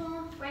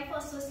National Rifle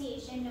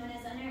Association, known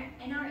as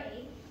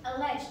NRA,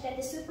 alleged that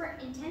the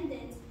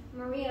superintendent,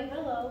 Maria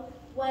Volo,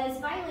 was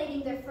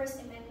violating their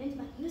First Amendment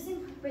by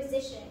using her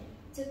position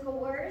to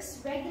coerce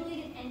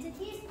regulated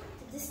entities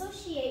to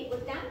dissociate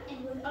with them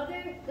and with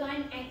other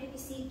gun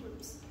advocacy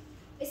groups.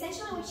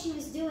 Essentially what she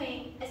was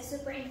doing as a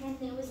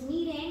superintendent was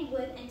meeting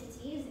with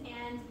entities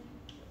and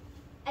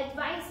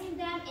advising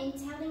them and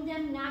telling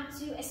them not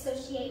to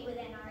associate with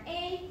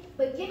NRA,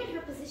 but given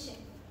her position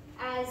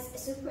as a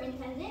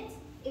superintendent,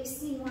 it was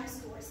seen more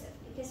as coercive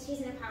because she's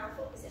in a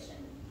powerful position.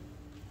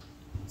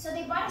 So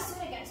they brought a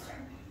suit against her.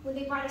 When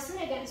they brought a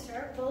suit against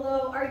her,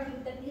 Volo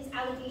argued that these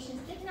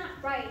allegations did not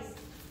rise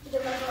to the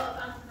level of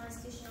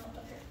unconstitutional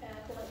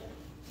coercion.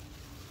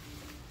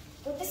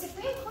 What the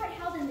Supreme Court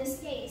held in this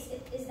case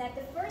is that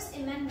the First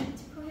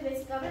Amendment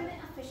prohibits government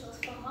officials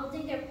from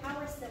holding their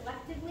power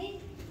selectively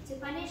to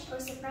punish or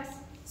suppress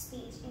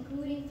speech,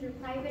 including through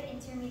private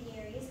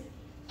intermediaries,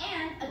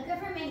 and a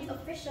government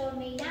official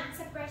may not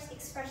suppress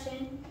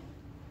expression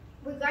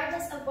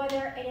regardless of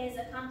whether it is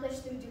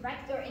accomplished through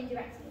direct or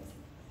indirect means.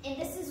 And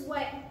this is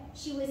what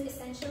she was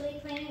essentially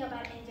claiming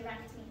about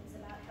indirect means,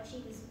 about how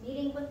she was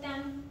meeting with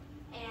them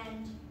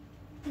and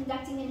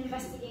conducting an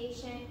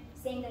investigation,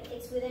 saying that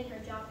it's within her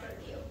job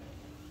purview.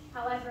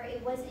 However,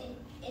 it was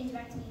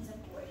indirect means of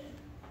coercion,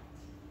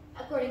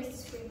 according to the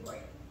Supreme Court.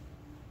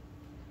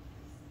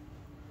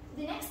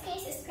 The next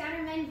case is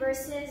Counterman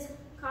versus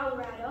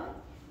Colorado.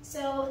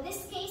 So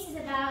this case is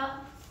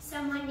about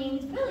someone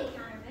named Billy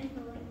Counterman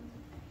who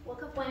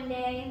woke up one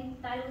day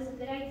and thought it was a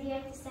good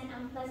idea to send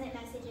unpleasant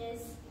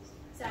messages.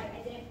 Sorry,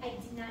 I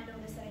did not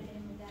notice that I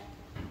didn't move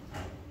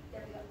that.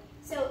 There we go.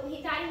 So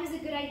he thought it was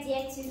a good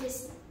idea to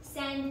just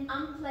send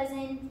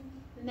unpleasant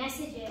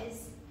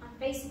messages on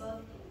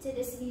Facebook to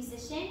this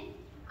musician.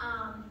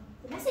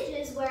 The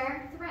messages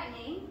were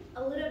threatening,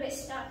 a little bit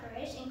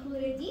stalkerish,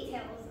 included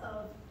details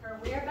of her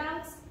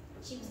whereabouts,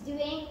 what she was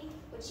doing,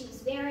 what she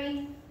was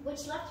wearing,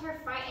 which left her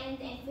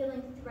frightened and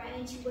feeling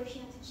threatened to where she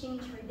had to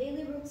change her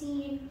daily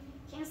routine,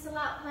 cancel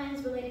out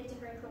plans related to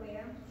her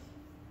career.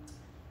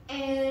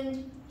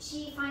 And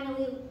she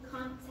finally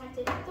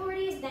contacted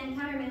authorities. Then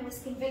Counterman was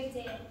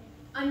convicted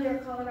under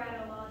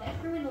Colorado law that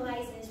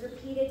criminalizes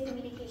repeated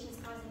communications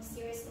causing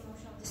serious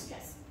emotional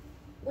distress.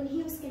 When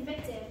he was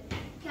convicted,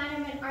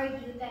 Counterman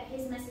argued that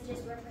his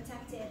messages were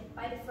protected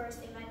by the First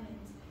Amendment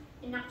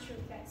and not true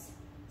threats,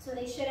 so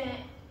they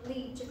shouldn't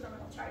lead to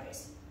criminal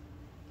charges.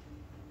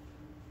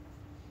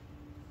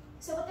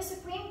 So what the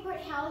Supreme Court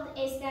held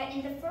is that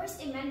in the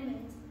First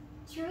Amendment,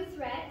 true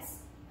threats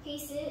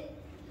cases,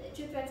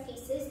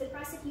 the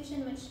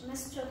prosecution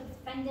must show the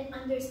defendant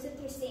understood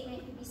their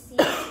statement to be seen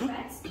as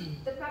threats.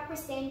 The proper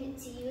standard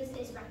to use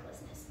is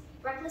recklessness.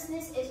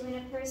 Recklessness is when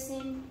a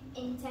person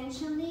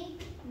intentionally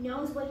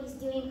knows what he's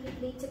doing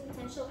could lead to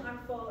potential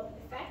harmful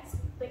effects,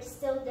 but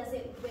still does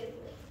it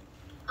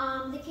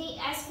willfully.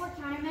 As for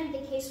Counterman,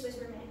 the case was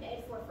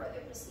remanded for further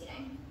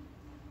proceeding.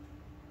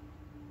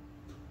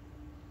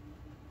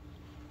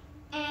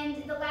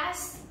 And the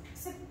last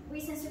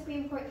recent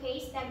Supreme Court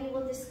case that we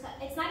will discuss,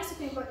 it's not a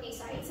Supreme Court case,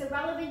 sorry, it's a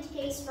relevant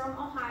case from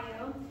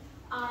Ohio.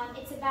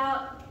 It's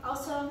about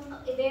also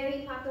a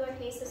very popular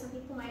case, so some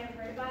people might have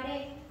heard about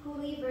it,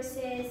 Cooley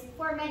versus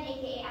Foreman,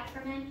 aka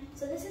Ackerman.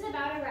 So this is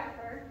about a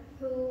rapper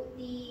who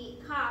the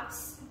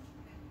cops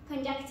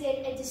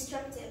conducted a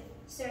destructive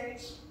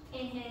search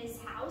in his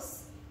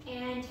house,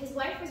 and his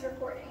wife was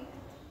recording.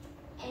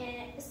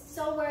 And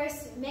so were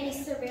many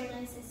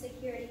surveillance and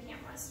security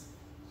cameras.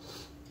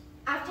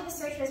 After the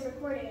search was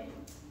recorded,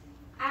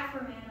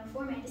 Ackerman or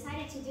Foreman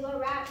decided to do a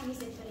rap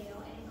music video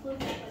and include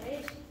that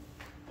footage.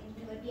 And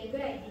it would be a good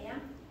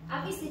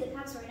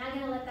not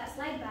going to let that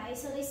slide by,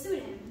 so they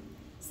sued him,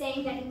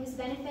 saying that he was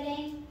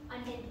benefiting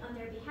on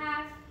their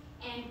behalf,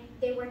 and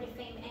they were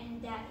defaming,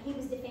 and that he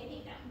was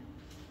defaming them.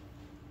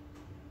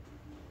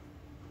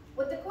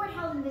 What the court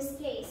held in this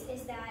case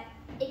is that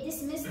it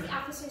dismissed the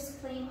officer's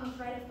claim of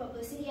right of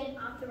publicity and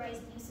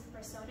authorized use of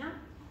persona.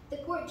 The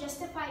court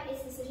justified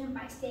its decision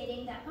by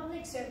stating that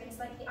public servants,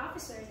 like the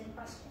officers in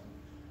question,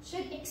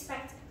 should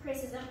expect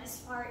criticism as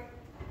part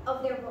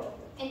of their role.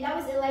 And that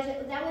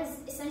was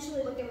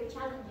essentially what they were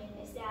challenging,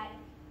 is that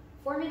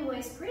Foreman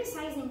was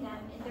criticizing them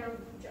in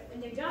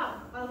their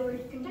job while they were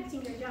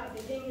conducting their job.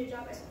 They're doing their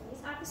job as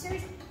police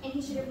officers, and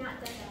he should have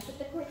not done that. But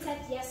the court said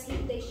yes,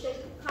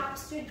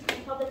 cops should,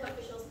 and public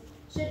officials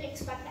should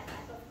expect that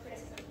type of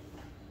criticism.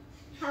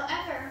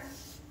 However,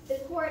 the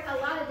court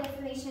allowed a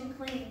defamation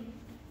claim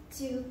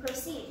to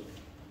proceed,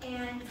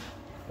 and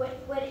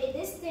what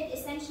this did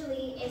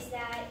essentially is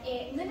that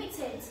it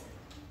limited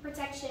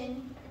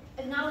protection,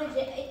 it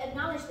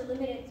acknowledged the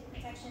limited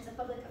protections that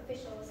public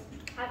officials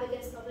have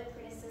against public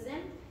criticism.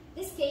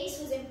 This case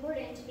was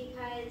important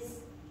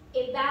because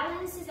it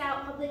balances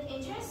out public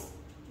interest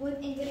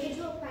with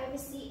individual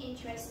privacy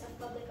interests of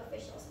public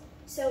officials.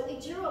 So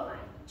it drew a line.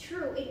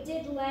 True, it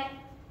did let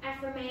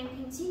Afroman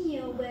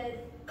continue with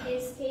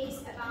his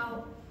case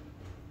about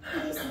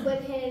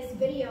with his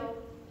video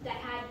that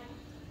had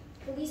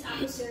police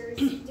officers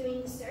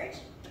doing the search,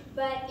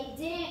 but it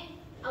didn't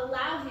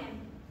allow him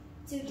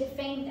to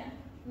defame them,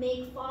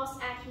 make false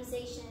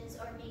accusations,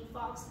 or make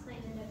false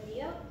claims in the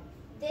video.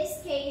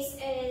 This case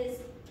is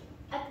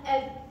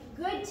a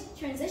good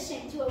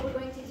transition to what we're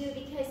going to do,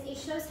 because it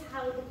shows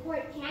how the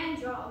court can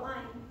draw a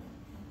line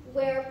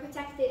where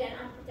protected and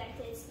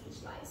unprotected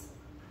speech lies.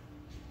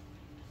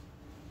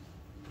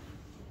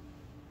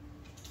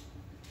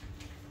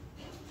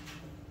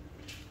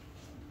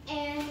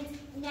 And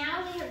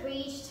now we have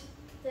reached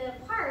the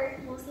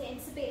part mostly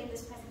anticipated in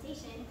this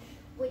presentation,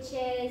 which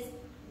is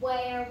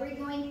where we're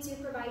going to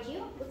provide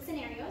you with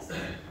scenarios.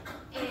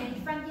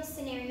 And from these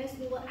scenarios,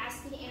 we will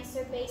ask you to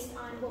answer based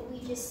on what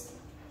we just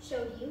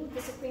showed you,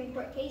 the Supreme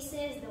Court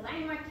cases, the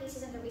landmark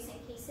cases, and the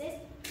recent cases,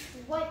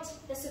 what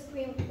the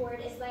Supreme Court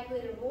is likely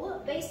to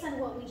rule based on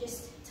what we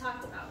just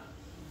talked about.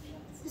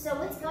 So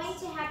what's going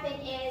to happen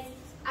is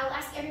I'll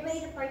ask everybody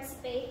to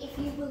participate. If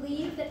you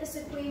believe that the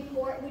Supreme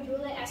Court would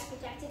rule it as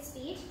protected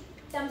speech,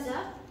 thumbs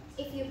up.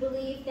 If you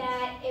believe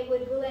that it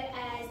would rule it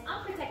as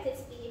unprotected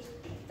speech,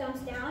 thumbs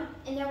down.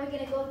 And then we're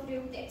going to go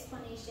through the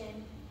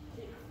explanation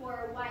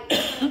for why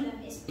each one of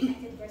them is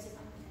protected versus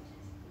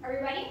unprotected. Are we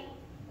ready?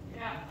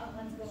 Yeah. Oh,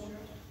 let's go.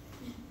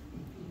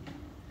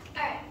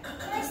 Alright,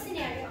 first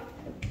scenario.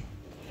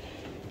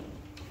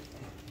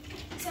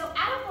 So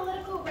at a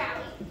political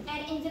rally,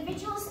 an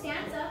individual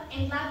stands up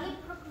and loudly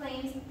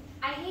proclaims,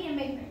 "I hate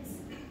immigrants.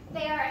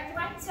 They are a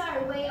threat to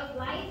our way of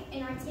life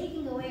and are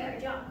taking away our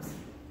jobs."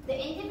 The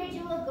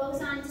individual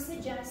goes on to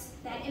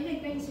suggest that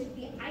immigrants should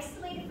be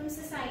isolated from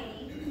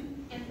society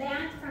and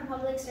banned from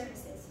public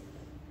services.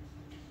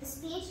 The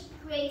speech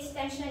creates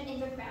tension in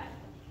the crowd.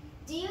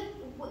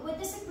 Would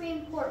the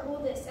Supreme Court rule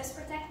this as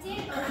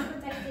protected or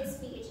unprotected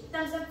speech?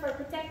 Thumbs up for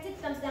protected,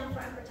 thumbs down for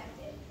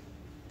unprotected.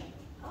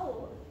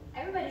 Oh,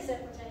 everybody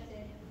said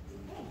protected.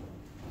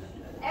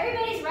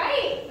 Everybody's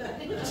right.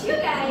 Look at you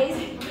guys.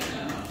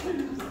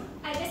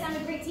 I guess I'm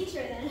a great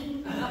teacher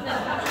then.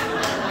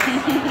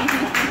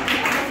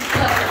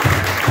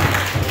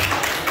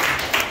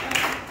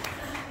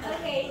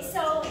 Okay,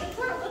 so the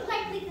court would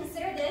likely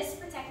consider this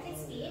protected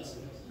speech,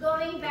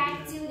 going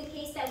back to the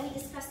case that we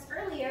discussed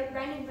earlier,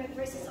 Brandenburg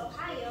versus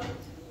Ohio,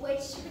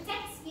 which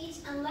protects speech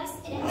unless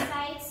it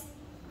incites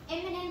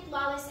imminent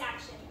lawless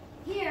action.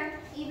 Here,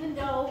 even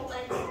though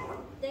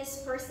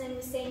this person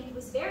was saying it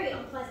was very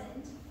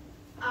unpleasant,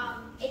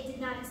 it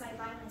did not incite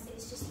violence, it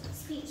was just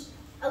speech.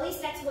 At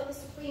least that's what the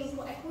Supreme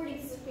Court, according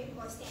to the Supreme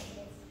Court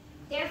standard is.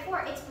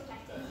 Therefore, it's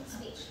protected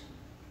speech.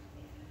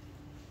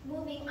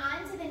 Moving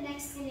on to the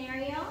next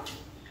scenario.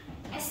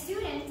 A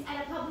student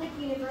at a public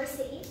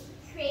university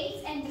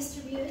creates and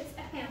distributes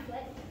a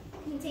pamphlet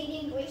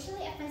containing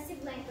racially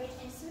offensive language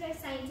and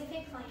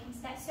pseudoscientific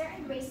claims that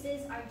certain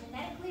races are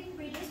genetically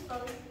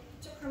predisposed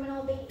to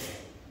criminal behavior.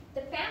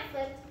 The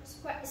pamphlet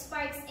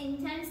sparks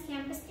intense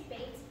campus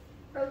debate,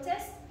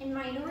 protests, and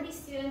minority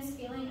students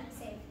feeling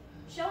unsafe.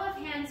 Show of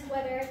hands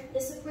whether the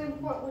Supreme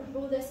Court would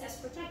rule this as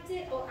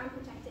protected or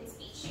unprotected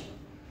speech.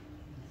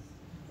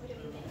 What do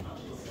we think?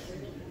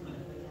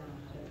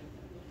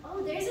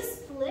 Oh, there's a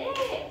split.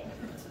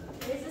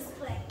 There's a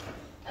split.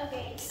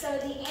 Okay, so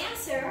the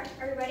answer,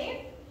 are you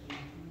ready?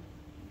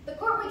 The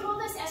court would rule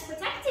this as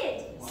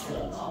protected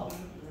speech.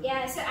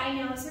 Yeah, so I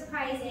know,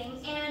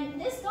 surprising. And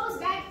this goes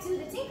back to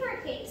the Tinker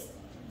case.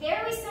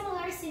 Very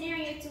similar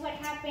scenario to what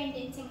happened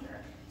in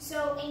Tinker.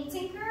 So in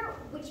Tinker,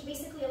 which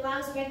basically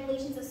allows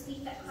regulations of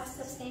speech that cause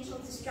substantial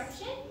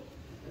disruption,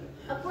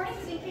 according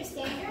to Tinker's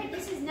standard,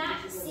 this is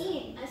not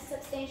seen as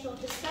substantial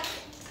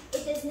disruption.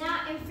 It does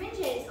not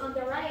infringe on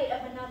the right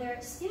of another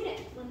student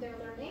when they're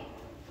learning.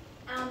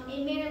 And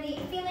merely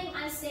feeling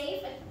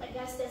unsafe, I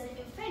guess, doesn't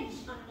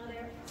infringe on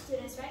another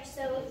student's right.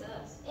 So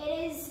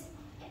it is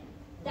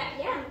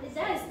Yeah, it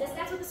does.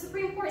 That's what the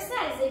Supreme Court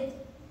says.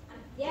 It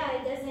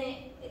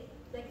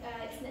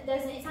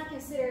doesn't. It's not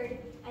considered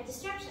a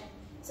distraction.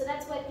 So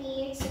that's what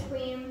the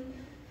Supreme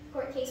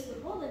Court case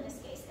would hold in this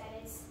case, that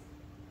it's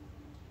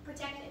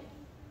protected.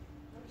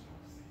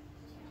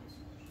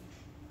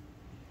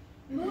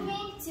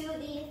 Moving to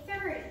the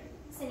third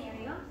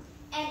scenario,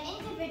 an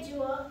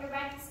individual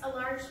erects a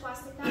large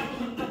swastika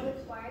in a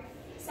public park,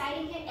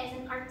 citing it as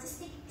an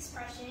artistic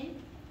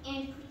expression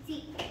and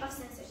critique of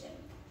censorship.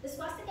 The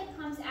swastika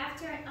comes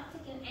after an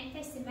uptick in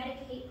anti-Semitic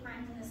hate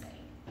crimes in the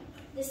city.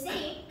 The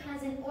city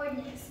has an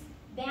ordinance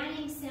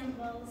banning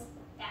symbols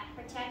that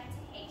protect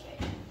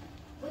hatred.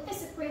 Would the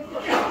Supreme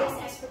Court view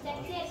this as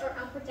protected or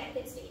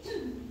unprotected speech?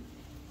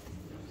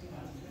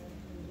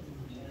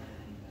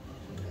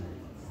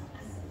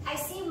 I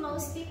see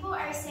most people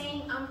are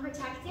saying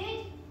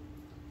unprotected.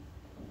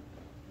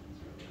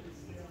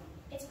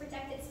 It's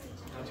protected speech.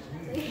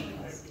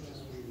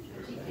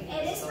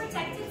 It is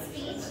protected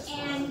speech,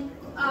 and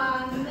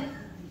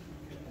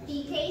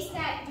the case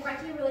that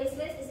directly relates to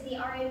this is the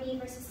RIV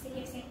versus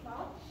City of St.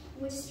 Paul,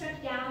 which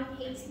struck down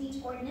hate speech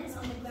ordinance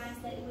on the grounds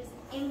that it was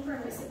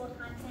impermissible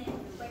content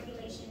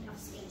regulation of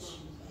speech.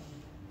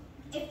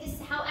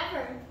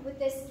 However, with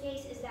this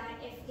case is that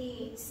if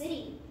the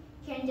city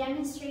can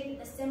demonstrate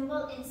that the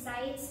symbol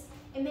incites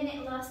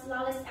imminent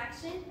lawless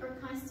action or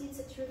constitutes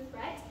a true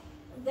threat,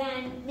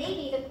 then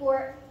maybe the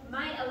court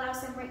might allow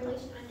some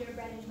regulation under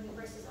Brandenburg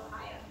versus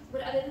Ohio.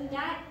 But other than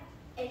that,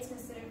 it's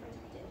considered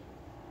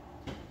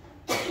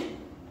protected.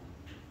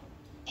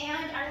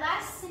 And our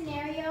last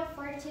scenario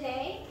for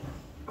today,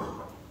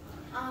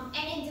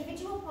 an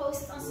individual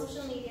posts on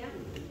social media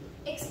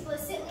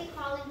explicitly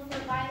calling for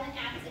violent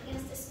acts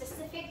against a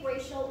specific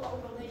racial or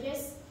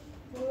religious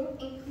group,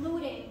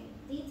 including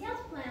detailed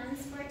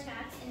plans for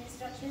attacks and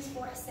instructions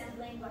for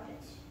assembling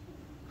weapons.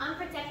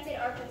 Unprotected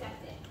or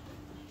protected?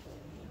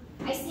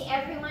 I see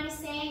everyone is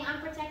saying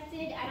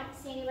unprotected. I don't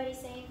see anybody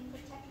saying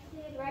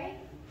protected, right?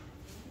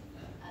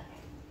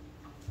 Okay.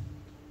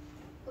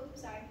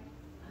 Oops, sorry.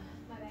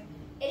 My bad.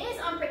 It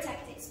is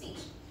unprotected speech.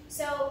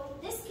 So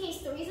this case,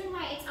 the reason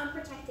why it's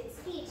unprotected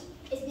speech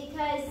is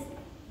because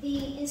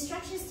the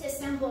instructions to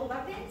assemble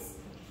weapons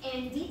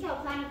and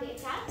detailed plan of the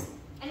attacks,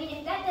 I mean,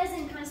 if that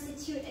doesn't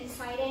constitute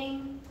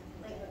inciting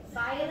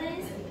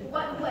violence,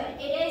 what would?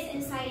 It is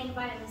inciting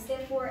violence,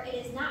 therefore it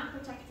is not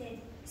protected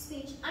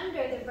speech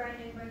under the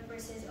Brandenburg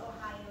versus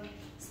Ohio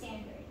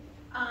standard.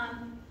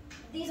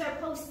 These are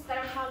posts that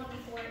are calling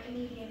for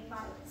immediate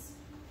violence.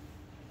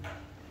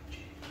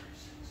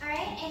 All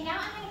right, and now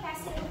I'm going to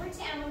pass it over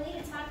to Emily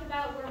to talk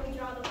about where we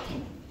draw the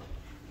line.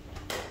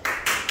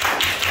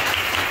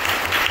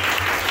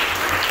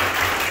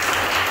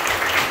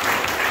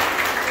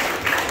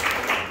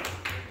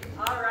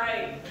 All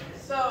right,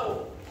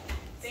 so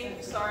thank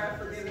you, Sarah,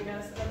 for giving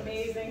us an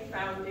amazing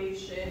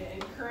foundation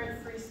in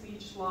current free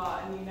speech law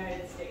in the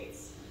United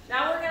States.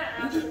 Now we're going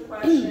to ask the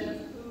question of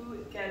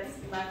who gets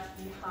left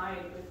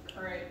behind with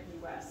current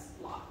U.S.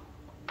 law.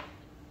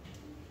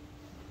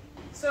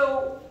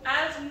 So,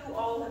 as you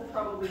all have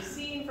probably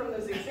seen from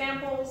those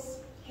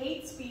examples,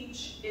 hate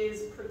speech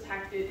is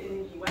protected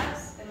in the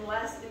U.S.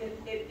 unless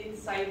it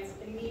incites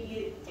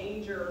immediate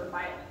danger or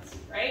violence,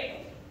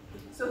 right?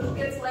 So who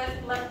gets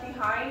left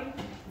behind?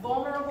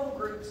 Vulnerable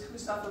groups who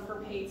suffer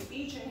from hate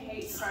speech and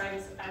hate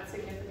crimes at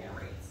significant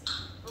rates.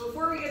 But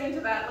before we get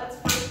into that, let's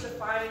first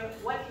define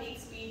what hate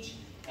speech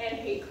and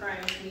hate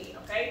crimes mean,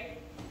 okay?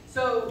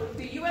 So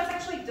the U.S.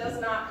 actually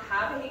does not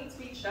have a hate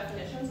speech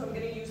definition, so I'm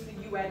going to use the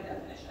UN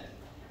definition.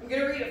 I'm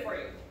going to read it for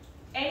you.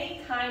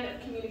 Any kind of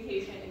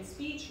communication in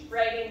speech,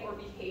 writing, or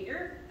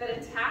behavior that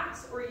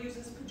attacks or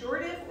uses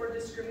pejorative or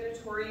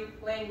discriminatory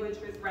language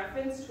with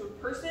reference to a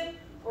person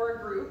or a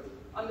group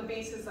on the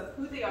basis of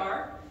who they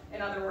are,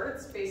 in other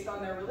words, based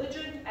on their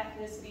religion,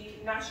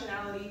 ethnicity,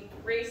 nationality,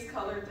 race,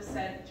 color,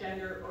 descent,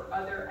 gender, or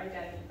other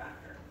identity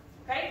factor.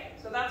 Okay?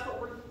 So that's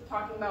what we're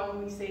talking about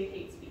when we say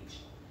hate speech.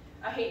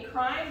 A hate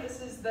crime,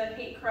 this is the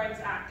Hate Crimes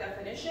Act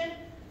definition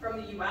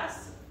from the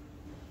US.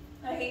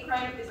 A hate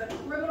crime is a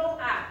criminal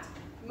act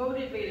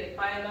motivated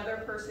by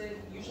another person,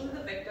 usually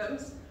the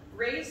victim's,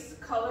 race,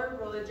 color,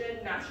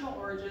 religion, national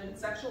origin,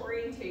 sexual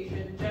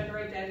orientation, gender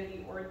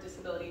identity, or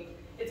disability.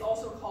 It's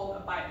also called a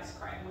bias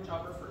crime, which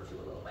I'll refer to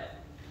a little bit.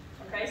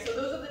 Okay, so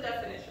those are the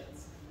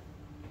definitions.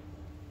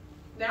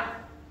 Now,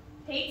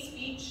 hate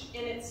speech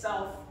in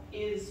itself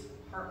is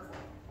harmful.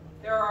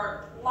 There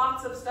are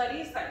lots of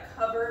studies that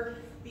cover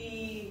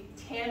the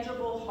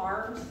tangible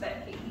harms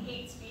that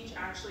hate speech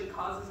actually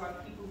causes on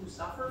people who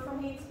suffer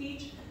from hate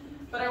speech.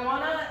 But I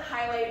want to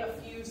highlight a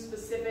few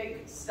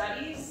specific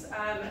studies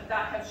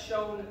that have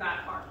shown that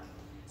harm.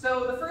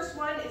 So the first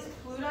one is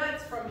Pluta.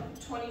 It's from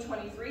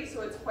 2023,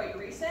 so it's quite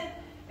recent.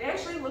 They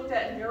actually looked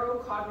at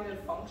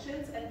neurocognitive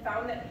functions and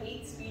found that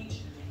hate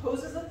speech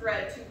poses a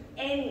threat to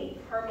any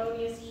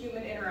harmonious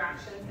human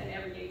interactions and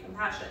everyday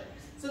compassion.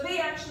 So they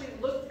actually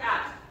looked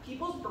at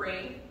people's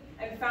brain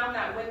and found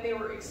that when they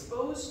were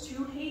exposed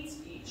to hate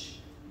speech,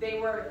 they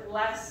were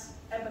less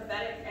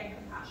empathetic and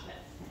compassionate,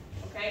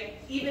 okay?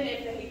 Even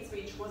if the hate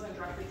speech wasn't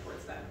directed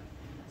towards them.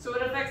 So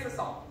it affects us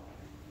all.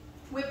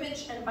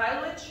 Whippich and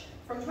Bilich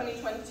from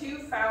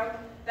 2022 found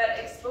that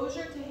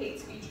exposure to hate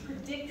speech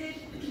predicted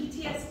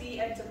PTSD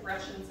and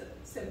depression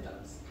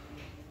symptoms,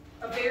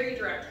 a very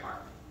direct harm.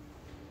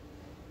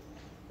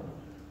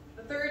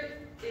 The third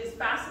is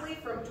Vasily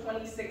from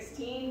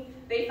 2016.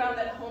 They found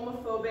that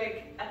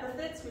homophobic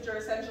epithets, which are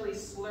essentially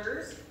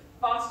slurs,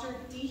 fostered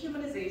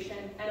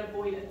dehumanization and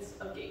avoidance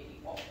of gay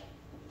people.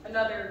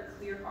 Another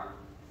clear harm.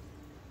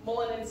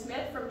 Mullen and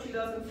Smith from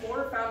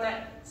 2004 found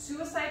that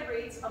suicide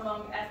rates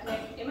among ethnic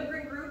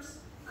immigrant groups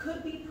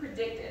could be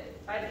predicted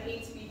by the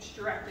hate speech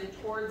directed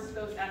towards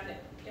those ethnic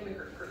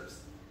immigrant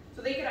groups.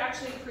 So they could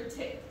actually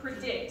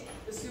predict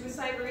the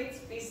suicide rates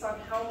based on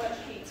how much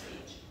hate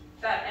speech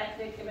that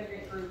ethnic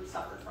immigrant group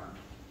suffered from.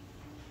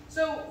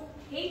 So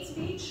hate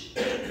speech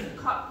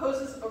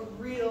poses a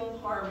real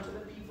harm to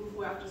the people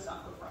who have to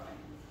suffer from it,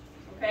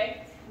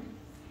 okay?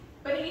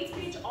 But hate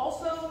speech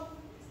also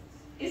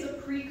is a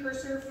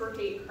precursor for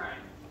hate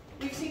crime.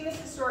 We've seen this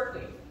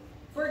historically.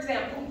 For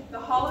example, the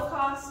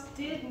Holocaust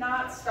did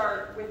not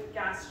start with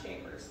gas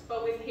chambers,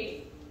 but with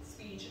hate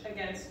speech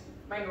against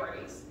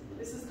minorities.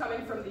 This is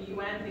coming from the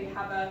UN. They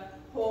have a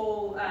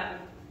whole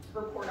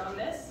report on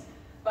this.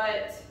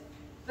 But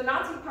the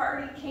Nazi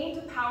Party came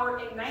to power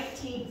in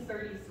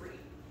 1933.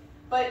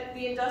 But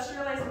the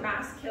industrialized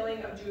mass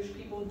killing of Jewish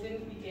people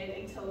didn't begin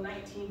until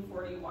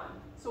 1941.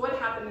 So what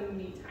happened in the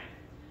meantime?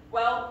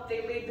 Well,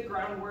 they laid the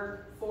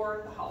groundwork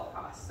for the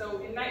Holocaust. So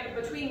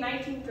between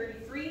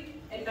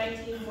 1933 and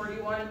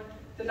 1941,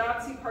 the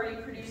Nazi Party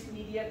produced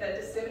media that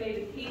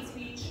disseminated hate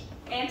speech,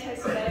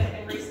 anti-Semitic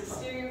and racist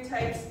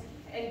stereotypes,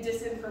 and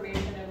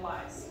disinformation and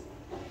lies.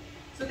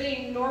 So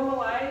they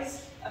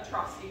normalized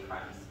atrocity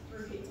crimes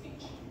through hate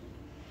speech.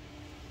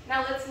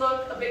 Now let's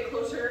look a bit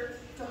closer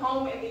to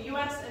home in the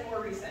US and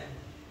more recent.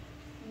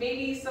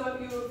 Maybe some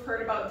of you have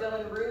heard about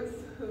Dylan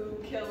Roof, who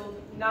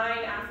killed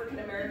 9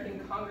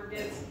 African-American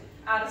congregants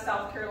at a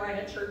South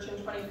Carolina church in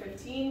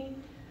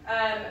 2015.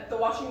 The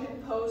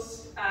Washington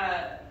Post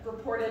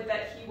reported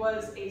that he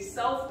was a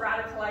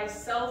self-radicalized,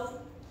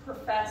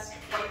 self-professed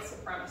white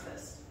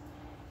supremacist.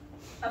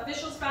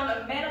 Officials found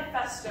a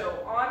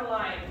manifesto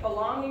online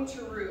belonging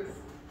to Roof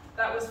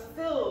that was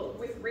filled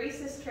with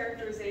racist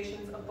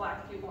characterizations of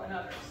black people and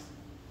others.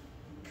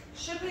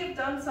 Should we have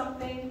done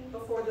something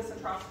before this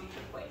atrocity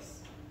took place?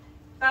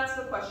 That's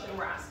the question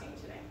we're asking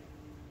today.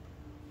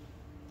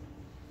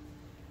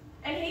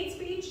 And hate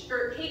speech,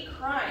 or hate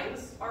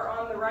crimes, are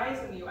on the rise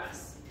in the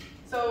US.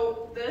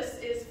 So this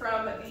is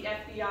from the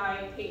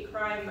FBI hate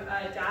crime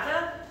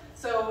data.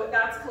 So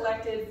that's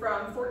collected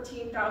from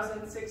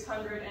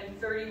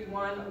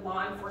 14,631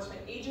 law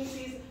enforcement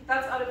agencies.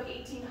 That's out of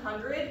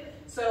 1,800.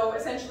 So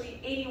essentially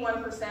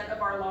 81%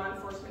 of our law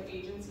enforcement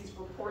agencies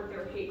report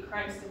their hate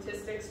crime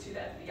statistics to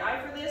the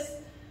FBI for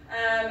this.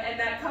 And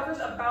that covers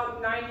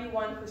about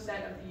 91%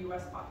 of the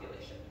US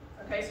population.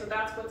 Okay, so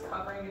that's what's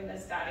covering in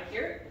this data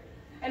here.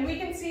 And we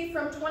can see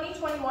from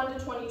 2021 to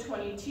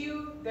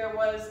 2022, there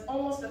was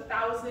almost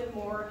 1,000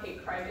 more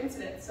hate crime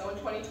incidents. So in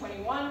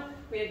 2021,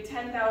 we had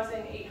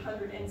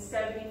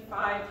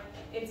 10,875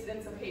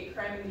 incidents of hate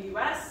crime in the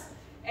US.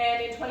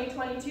 And in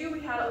 2022,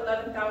 we had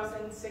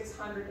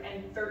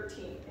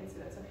 11,613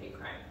 incidents of hate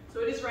crime.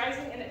 So it is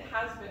rising, and it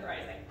has been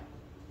rising.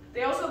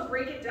 They also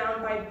break it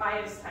down by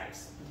bias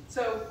types.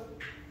 So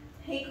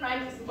hate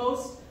crime is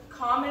most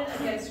common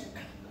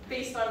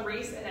based on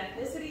race and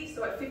ethnicity.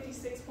 So at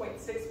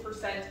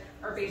 56.6%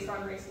 are based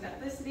on race and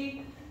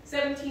ethnicity.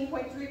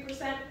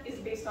 17.3% is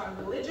based on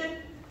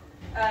religion.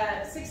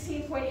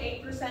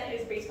 16.8%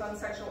 is based on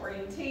sexual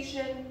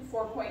orientation.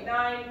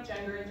 4.9%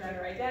 gender and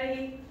gender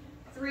identity.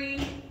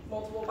 3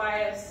 multiple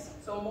bias,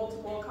 so a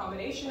multiple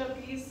combination of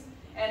these.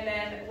 And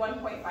then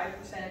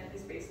 1.5%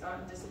 is based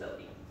on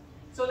disability.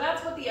 So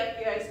that's what the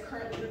FBI is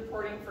currently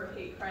reporting for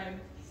hate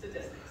crime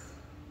statistics.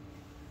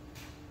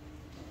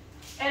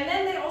 And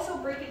then they also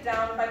break it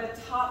down by the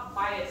top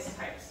bias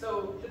types,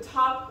 so the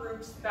top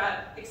groups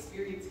that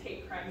experience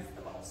hate crimes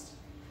the most.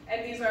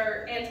 And these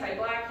are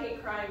anti-black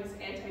hate crimes,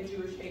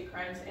 anti-Jewish hate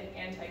crimes, and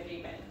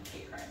anti-gay men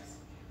hate crimes.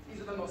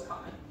 These are the most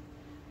common.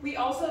 We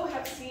also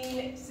have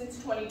seen, since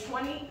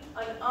 2020,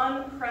 an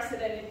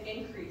unprecedented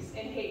increase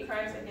in hate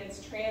crimes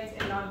against trans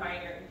and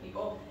non-binary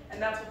people, and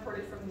that's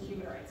reported from the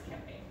Human Rights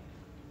Campaign.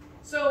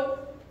 So,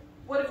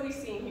 what have we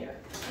seen here?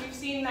 We've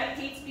seen that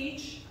hate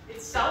speech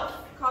itself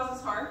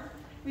causes harm.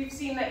 We've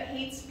seen that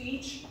hate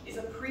speech is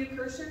a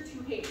precursor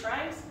to hate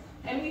crimes,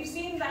 and we've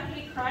seen that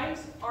hate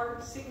crimes are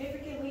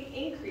significantly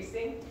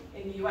increasing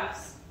in the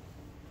US.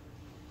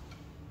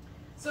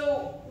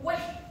 So what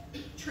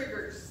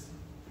triggers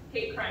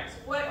hate crimes?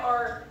 What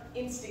are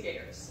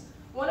instigators?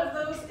 One of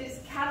those is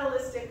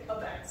catalytic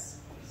events.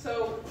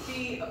 So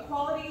the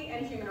Equality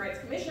and Human Rights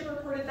Commission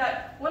reported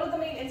that one of the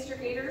main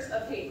instigators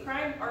of hate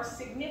crime are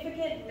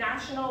significant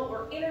national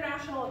or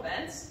international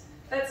events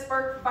that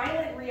spark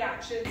violent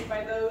reactions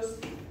by those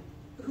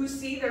who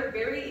see their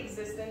very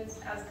existence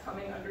as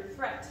coming under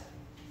threat.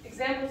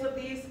 Examples of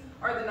these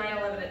are the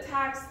 9/11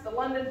 attacks, the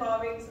London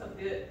bombings of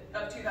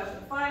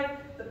 2005,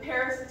 the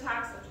Paris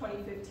attacks of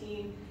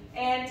 2015,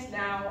 and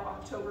now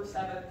October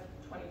 7th,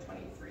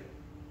 2023.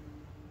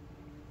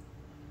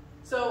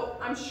 So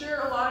I'm sure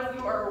a lot of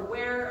you are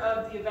aware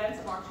of the events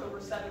of October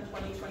 7th,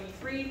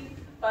 2023,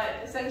 but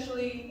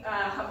essentially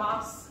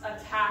Hamas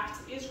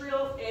attacked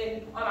Israel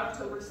on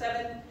October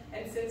 7th,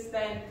 and since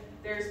then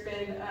there's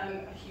been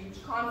a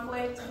huge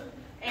conflict.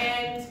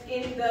 And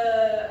in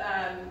the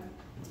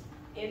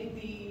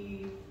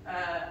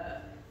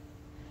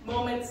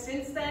moment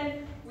since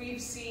then,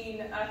 we've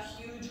seen a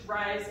huge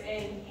rise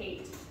in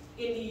hate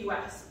in the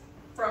US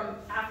from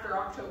after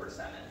October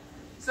 7th.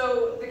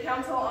 So the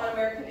Council on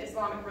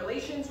American-Islamic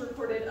Relations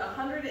reported a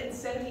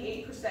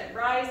 178%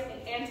 rise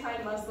in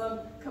anti-Muslim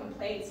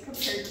complaints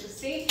compared to the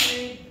same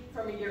period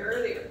from a year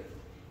earlier.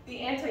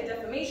 The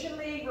Anti-Defamation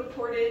League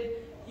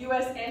reported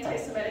US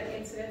anti-Semitic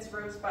incidents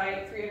rose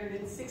by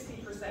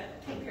 360%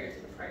 compared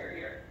to the prior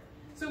year.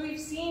 So we've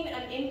seen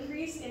an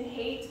increase in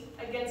hate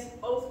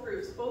against both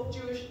groups, both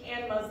Jewish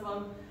and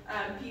Muslim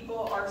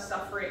people are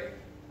suffering,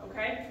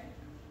 okay?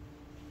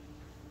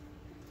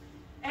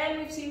 And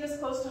we've seen this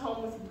close to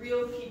home with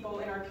real people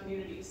in our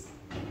communities.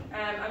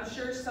 I'm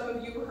sure some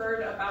of you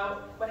heard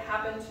about what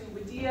happened to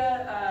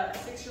Wadia, a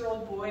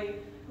 6-year-old boy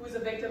who was a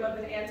victim of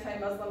an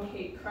anti-Muslim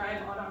hate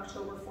crime on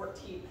October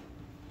 14th.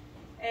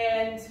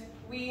 And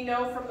we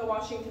know from the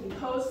Washington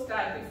Post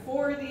that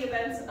before the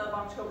events of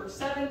October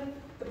 7th,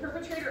 the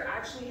perpetrator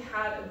actually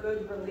had a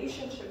good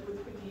relationship with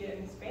Wadia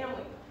and his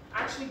family,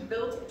 actually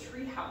built a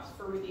treehouse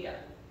for Wadia.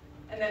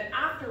 And then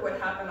after what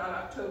happened on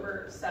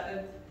October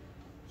 7th,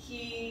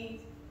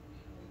 he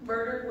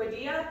murdered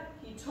Wadia.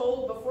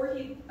 Before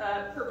he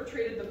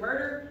perpetrated the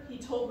murder, he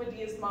told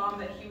Wadia's mom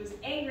that he was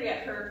angry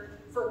at her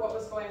for what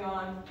was going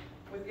on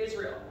with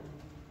Israel.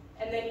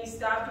 And then he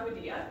stabbed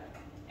Wadia,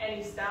 and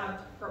he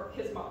stabbed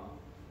his mom.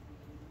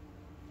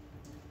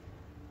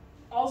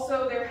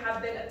 Also, there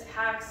have been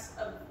attacks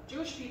of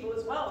Jewish people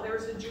as well. There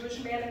was a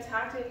Jewish man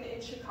attacked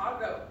in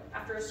Chicago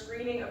after a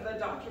screening of the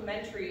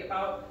documentary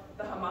about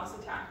the Hamas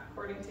attack,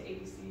 according to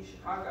ABC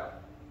Chicago.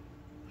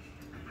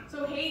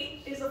 So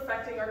hate is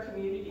affecting our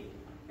community.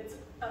 It's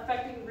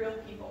affecting real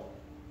people.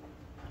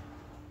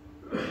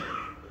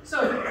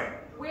 So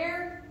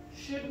where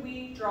should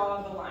we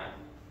draw the line?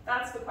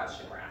 That's the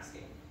question we're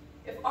asking.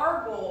 If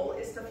our goal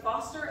is to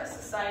foster a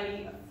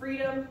society of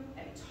freedom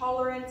and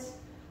tolerance,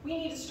 we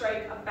need to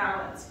strike a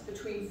balance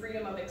between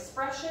freedom of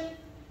expression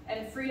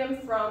and freedom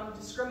from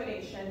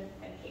discrimination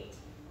and hate.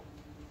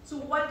 So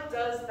what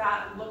does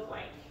that look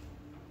like?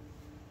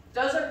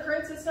 Does our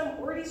current system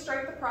already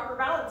strike the proper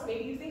balance?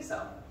 Maybe you think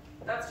so.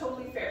 That's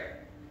totally fair.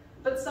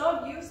 But some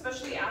of you,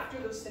 especially after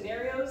those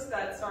scenarios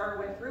that Sarah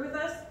went through with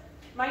us,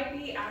 might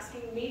be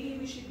asking maybe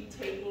we should be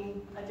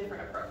taking a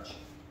different approach.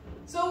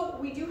 So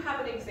we do have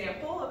an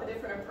example of a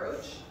different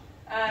approach.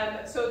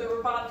 So the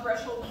Rabat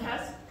threshold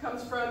test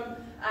comes from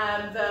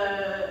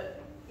the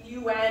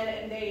UN,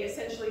 and they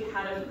essentially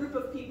had a group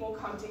of people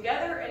come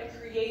together and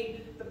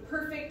create the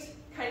perfect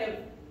kind of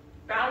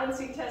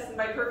balancing test, and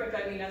by perfect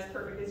I mean as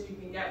perfect as you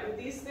can get with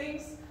these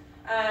things.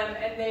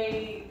 And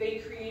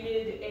they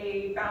created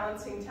a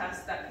balancing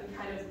test that can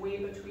kind of weigh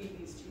between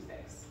these two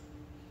things.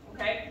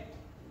 Okay?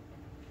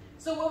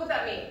 So what would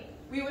that mean?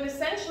 We would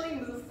essentially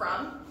move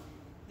from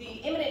the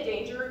imminent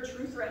danger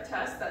true threat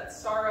test that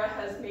Sarah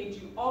has made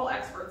you all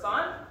experts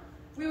on.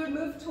 We would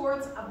move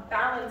towards a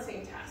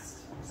balancing test.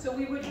 So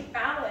we would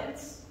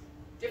balance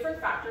different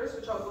factors,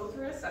 which I'll go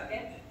through in a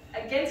second,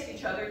 against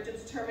each other to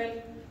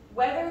determine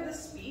whether the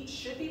speech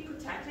should be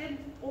protected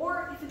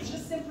or if it's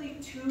just simply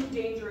too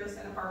dangerous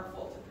and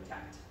harmful to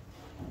protect.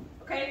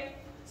 Okay,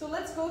 so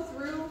let's go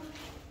through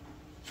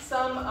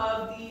some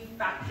of the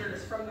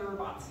factors from the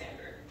Rabat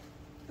standard.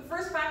 The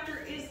first factor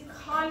is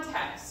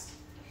context.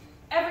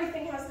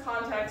 Everything has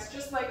context,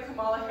 just like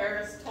Kamala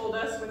Harris told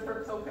us with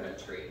her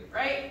coconut tree,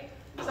 right?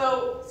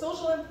 So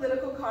social and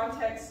political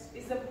context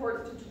is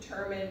important to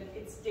determine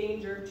its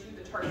danger to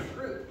the target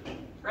group,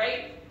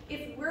 right?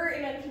 If we're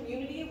in a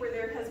community where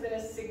there has been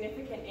a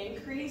significant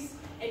increase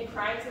in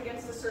crimes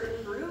against a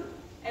certain group,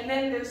 and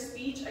then there's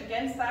speech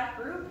against that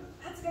group,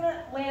 that's going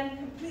to land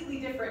completely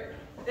different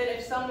than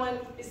if someone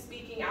is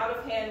speaking out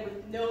of hand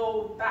with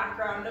no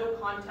background, no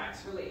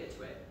context related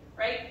to it,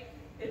 right?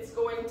 It's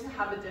going to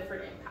have a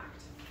different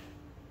impact.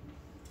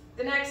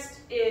 The next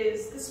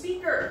is the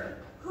speaker.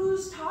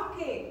 Who's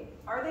talking?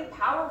 Are they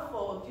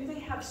powerful? Do they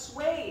have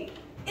sway?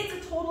 It's a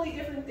totally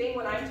different thing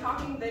when I'm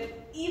talking than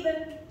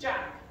even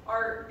Jack,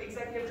 our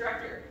executive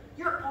director.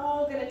 You're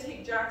all going to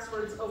take Jack's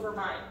words over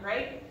mine,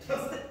 right?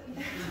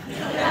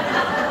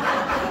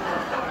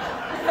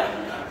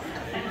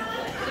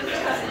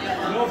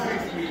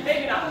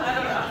 Maybe not, I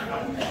don't know.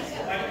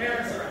 My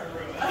parents are in the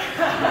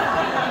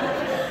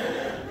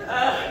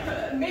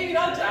room. Maybe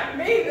not Jack,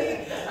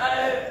 maybe.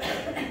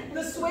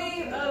 The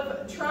sway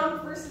of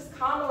Trump versus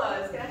Kamala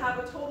is going to have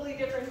a totally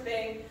different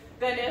thing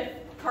than if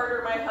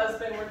Carter, my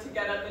husband, were to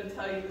get up and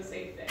tell you the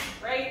same thing,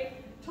 right?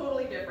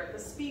 Totally different. The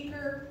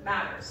speaker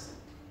matters.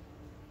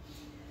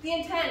 The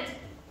intent.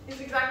 is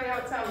exactly how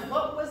it sounds.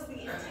 What was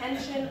the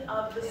intention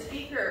of the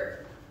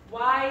speaker?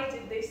 Why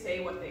did they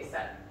say what they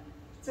said?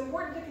 It's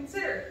important to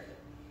consider.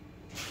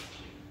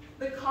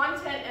 The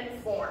content and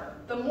form.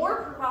 The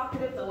more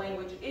provocative the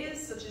language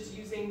is, such as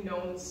using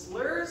known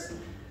slurs,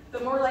 the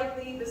more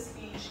likely the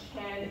speech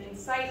can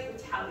incite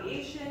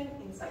retaliation,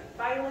 incite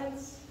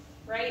violence,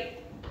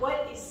 right?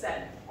 What is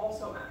said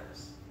also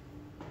matters.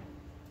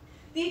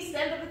 The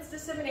extent of its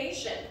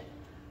dissemination.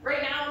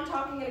 Right now I'm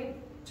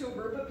talking to a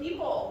group of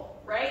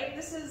people, right?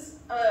 This is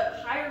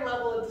a higher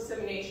level of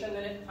dissemination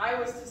than if I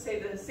was to say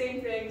the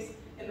same things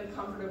in the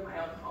comfort of my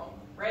own home,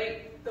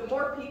 right? The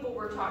more people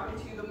we're talking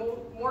to, the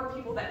more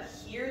people that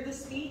hear the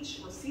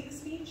speech or see the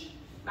speech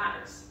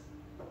matters.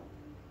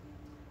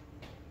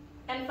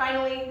 And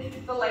finally,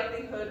 the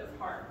likelihood of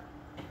harm.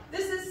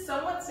 This is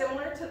somewhat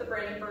similar to the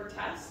Brandenburg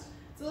test.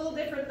 It's a little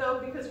different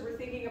though because we're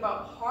thinking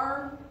about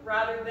harm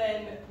rather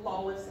than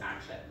lawless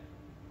action.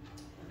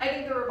 I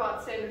think the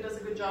Rabat standard does a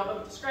good job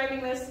of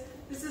describing this.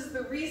 This is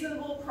the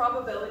reasonable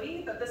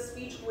probability that the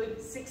speech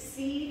would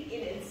succeed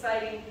in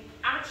inciting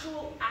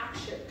actual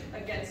action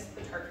against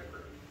the target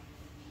group.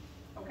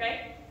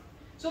 Okay?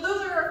 So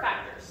those are our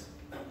factors.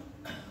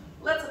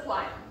 Let's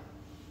apply them.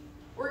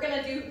 We're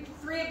going to do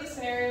 3 of the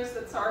scenarios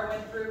that Sarah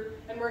went through,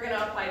 and we're going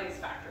to apply these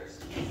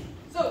factors.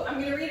 So I'm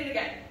going to read it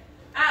again.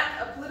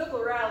 At a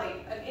political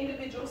rally, an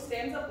individual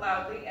stands up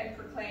loudly and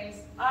proclaims,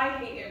 "I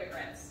hate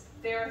immigrants.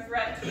 They are a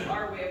threat to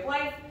our way of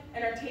life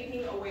and are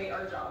taking away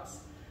our jobs."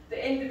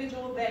 The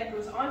individual then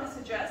goes on to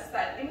suggest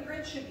that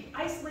immigrants should be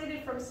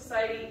isolated from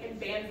society and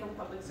banned from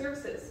public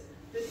services.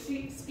 The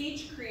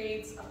speech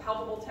creates a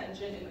palpable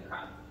tension in the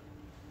crowd.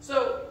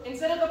 So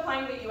instead of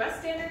applying the US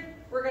standard,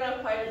 we're going to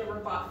apply to the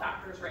Rabat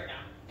factors right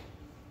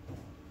now.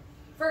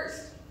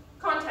 First,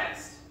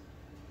 context.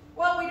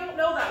 Well, we don't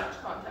know that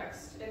much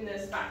context in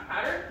this fact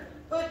pattern,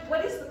 but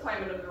what is the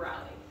climate of the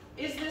rally?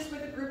 Is this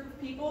with a group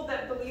of people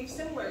that believe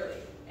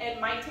similarly and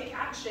might take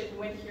action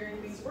when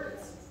hearing these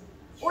words?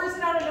 Or is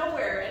it out of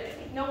nowhere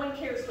and no one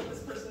cares what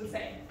this person's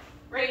saying,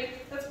 right?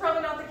 That's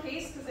probably not the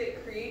case because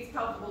it creates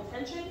palpable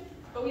tension,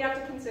 but we have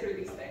to consider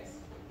these things.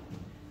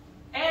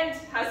 And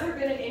has there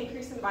been an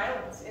increase in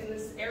violence in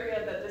this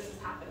area that this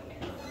is happening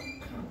in?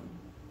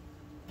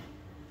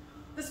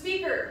 The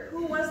speaker,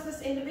 who was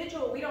this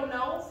individual? We don't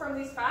know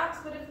from these facts,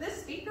 but if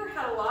this speaker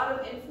had a lot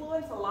of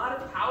influence, a lot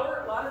of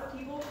power, a lot of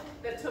people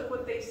that took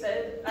what they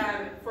said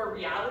for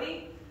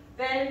reality,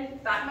 then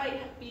that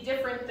might be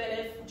different than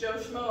if Joe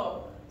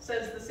Schmo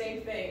says the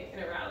same thing in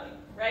a rally,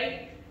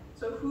 right?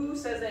 So who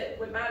says it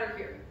would matter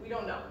here? We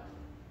don't know.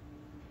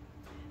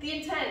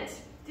 The intent.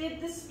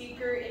 Did the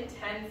speaker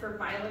intend for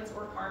violence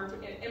or harm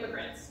to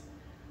immigrants?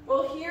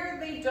 Well, here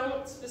they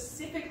don't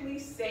specifically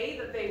say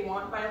that they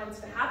want violence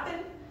to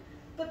happen,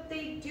 but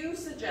they do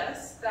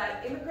suggest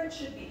that immigrants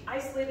should be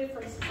isolated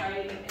from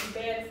society and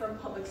banned from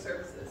public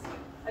services.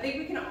 I think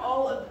we can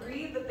all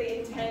agree that they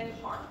intend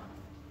harm,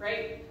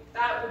 right?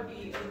 That would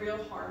be a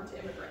real harm to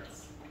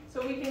immigrants.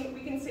 So we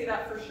can say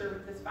that for sure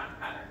with this fact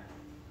pattern.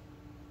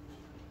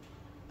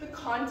 The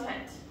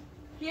content.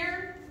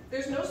 Here,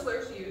 there's no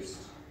slurs used,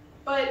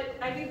 but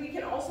I think we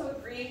can also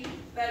agree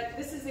that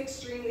this is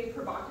extremely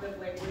provocative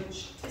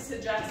language to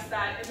suggest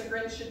that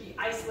immigrants should be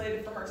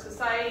isolated from our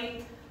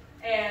society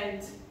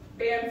and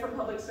banned from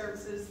public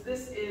services.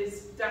 This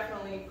is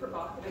definitely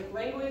provocative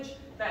language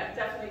that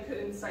definitely could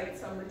incite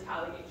some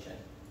retaliation,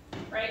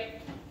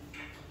 right?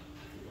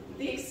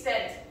 The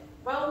extent.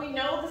 Well, we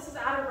know this is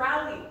at a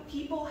rally.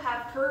 People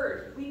have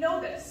heard. We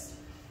know this.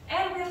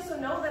 And we also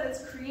know that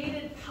it's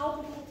created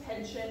palpable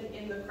tension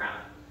in the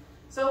crowd.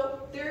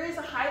 So there is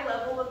a high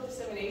level of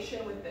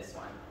dissemination with this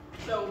one.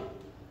 So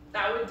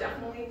that would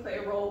definitely play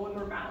a role when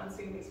we're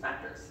balancing these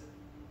factors.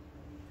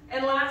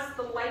 And last,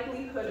 the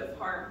likelihood of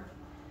harm.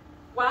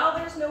 While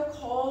there's no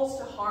calls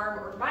to harm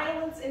or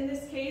violence in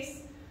this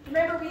case,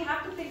 remember we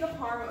have to think of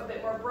harm a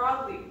bit more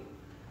broadly.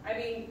 I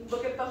mean,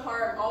 look at the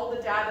harm, all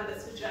the data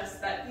that suggests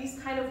that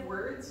these kind of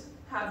words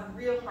have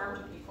real harm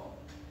to people.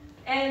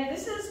 And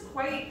this is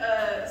quite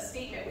a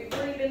statement. We've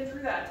already been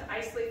through that, to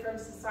isolate from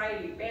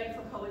society, ban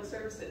from public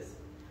services.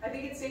 I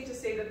think it's safe to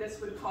say that this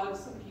would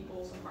cause some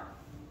people some harm.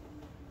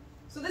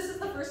 So this is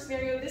the first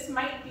scenario. This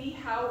might be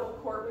how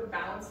a court would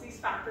balance these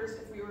factors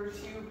if we were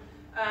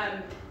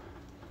to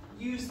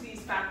use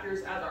these factors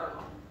as our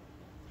law.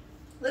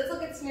 Let's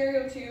look at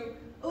scenario 2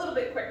 a little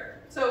bit quicker.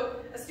 So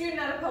a student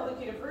at a public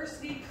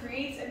university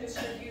creates and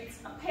distributes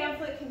a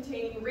pamphlet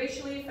containing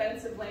racially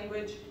offensive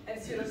language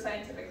and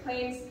pseudoscientific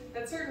claims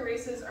that certain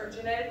races are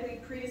genetically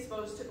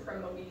predisposed to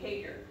criminal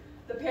behavior.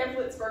 The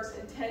pamphlet sparks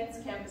intense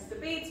campus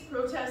debates,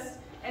 protests,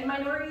 and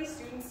minority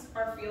students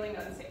are feeling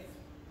unsafe.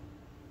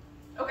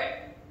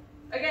 Okay,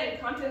 again,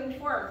 content and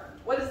form.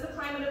 What is the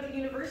climate of the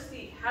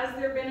university? Has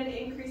there been an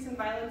increase in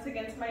violence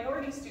against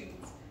minority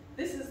students?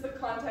 This is the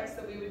context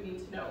that we would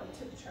need to know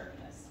to determine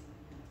this.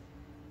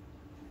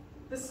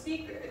 The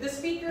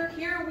speaker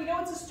here, we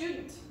know it's a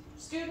student.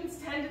 Students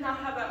tend to not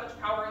have that much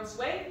power and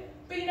sway,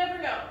 but you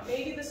never know.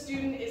 Maybe the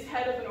student is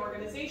head of an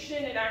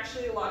organization and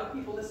actually a lot of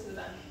people listen to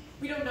them.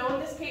 We don't know in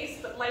this case,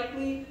 but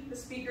likely the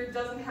speaker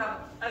doesn't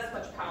have as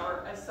much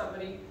power as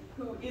somebody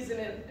who is in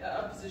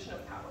a position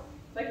of power,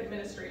 like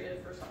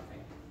administrative or something.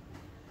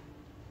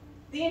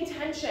 The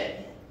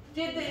intention.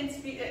 Did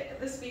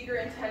the speaker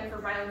intend for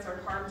violence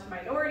or harm to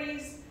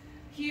minorities?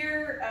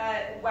 Here,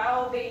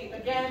 while they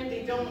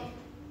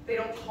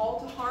don't call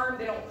to harm,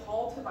 they don't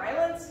call to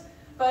violence,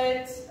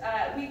 but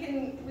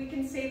we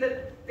can say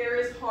that there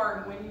is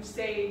harm when you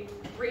say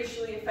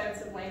racially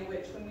offensive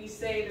language, when we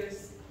say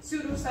there's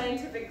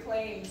pseudoscientific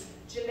claims,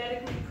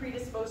 genetically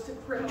predisposed to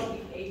criminal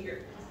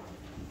behavior.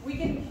 We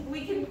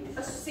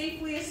can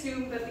safely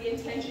assume that the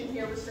intention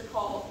here was to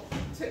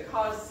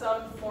cause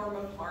some form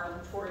of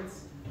harm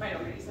towards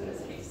minorities in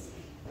this case.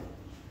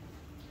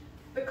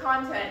 The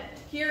content.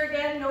 Here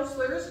again, no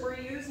slurs were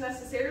used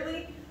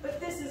necessarily,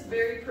 but this is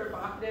very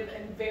provocative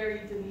and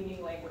very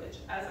demeaning language,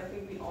 as I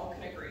think we all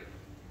can agree.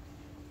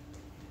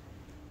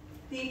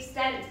 The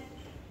extent.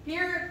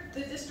 Here,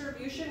 the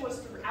distribution was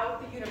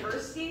throughout the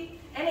university,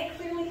 and it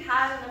clearly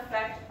had an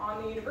effect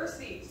on the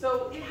university,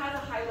 so it had a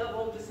high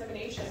level of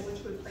dissemination,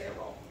 which would play a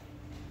role.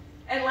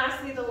 And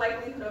lastly, the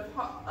likelihood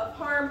of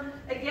harm.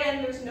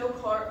 Again, there's no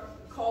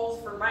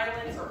calls for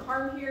violence or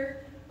harm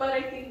here, but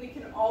I think we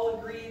can all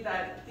agree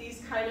that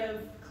these kind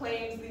of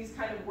claims, these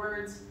kind of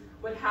words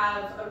would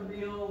have a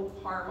real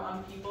harm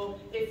on people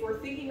if we're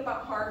thinking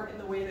about harm in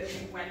the way that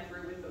we went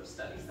through with those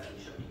studies that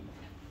we showed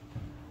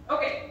you.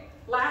 Okay,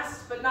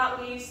 last but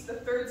not least, the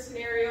third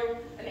scenario,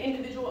 an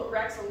individual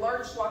erects a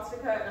large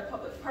swastika in a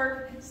public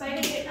park,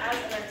 citing it as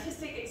an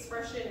artistic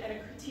expression and a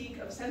critique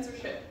of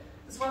censorship.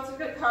 The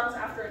swastika comes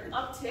after an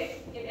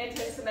uptick in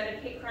anti-Semitic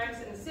hate crimes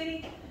in the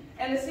city,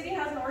 and the city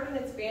has an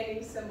ordinance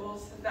banning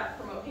symbols that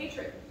promote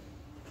hatred.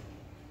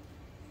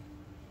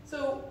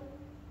 So,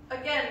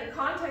 again, the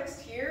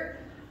context here,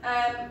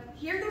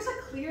 there's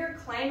a clear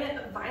climate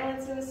of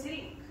violence in the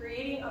city,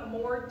 creating a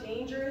more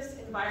dangerous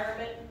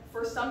environment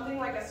for something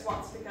like a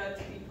swastika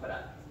to be put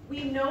up.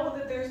 We know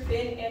that there's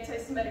been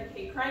anti-Semitic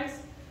hate crimes,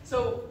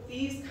 so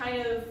these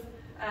kind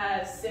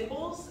of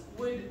symbols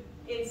would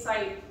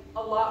incite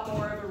a lot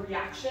more of a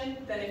reaction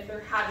than if there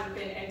hadn't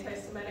been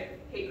anti-Semitic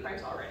hate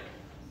crimes already.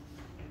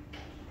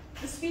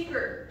 The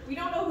speaker, we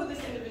don't know who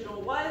this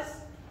individual was.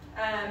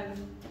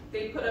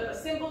 They put up a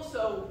symbol,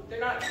 so they're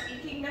not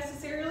speaking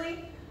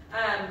necessarily,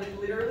 like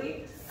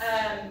literally,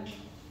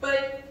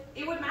 but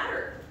it would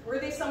matter. Were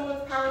they someone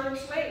with power and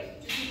sway?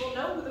 Do people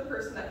know who the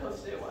person that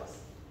posted it was?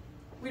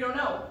 We don't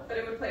know, but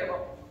it would play a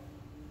role.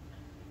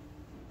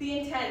 The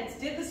intent.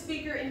 Did the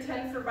speaker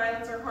intend for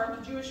violence or harm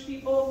to Jewish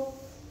people?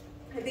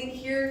 I think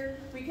here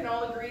we can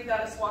all agree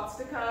that a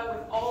swastika,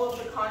 with all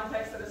of the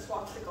context that a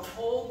swastika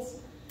holds,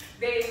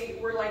 they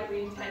were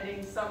likely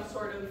intending some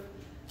sort of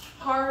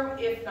harm,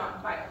 if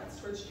not violence,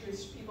 towards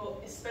Jewish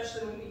people,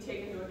 especially when we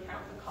take into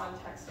account the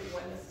context of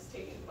when this is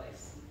taking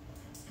place.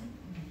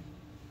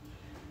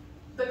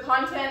 The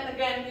content,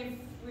 again,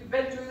 we've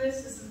been through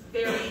this. This is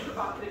very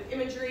provocative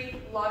imagery,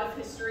 a lot of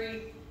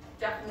history,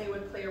 definitely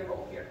would play a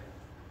role here.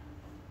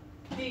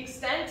 The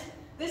extent,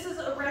 this is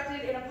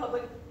erected in a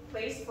public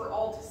place for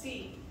all to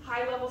see.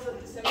 High levels of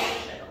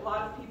dissemination, a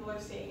lot of people are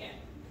seeing it.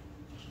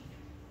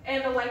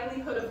 And the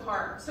likelihood of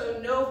harm. So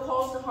no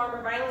calls to harm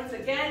or violence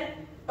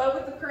again, but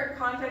with the current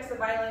context of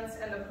violence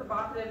and the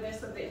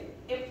provocativeness of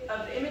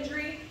the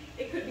imagery,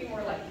 it could be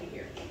more likely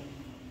here.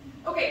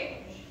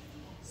 Okay,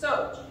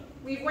 so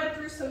we went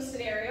through some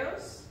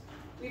scenarios.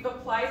 We've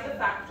applied the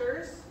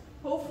factors.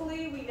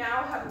 Hopefully we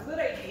now have a good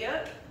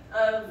idea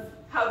of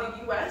how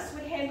the US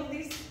would handle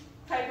these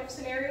type of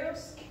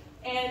scenarios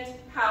and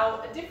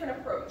how a different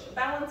approach, a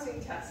balancing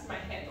test,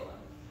 might handle them.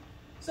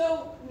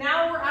 So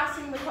now we're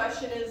asking the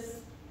question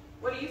is,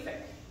 what do you think?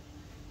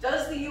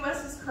 Does the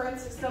US's current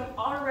system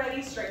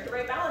already strike the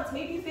right balance?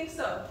 Maybe you think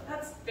so.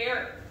 That's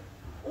fair.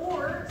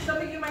 Or some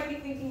of you might be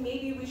thinking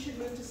maybe we should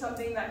move to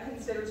something that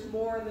considers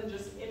more than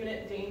just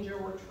imminent danger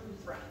or true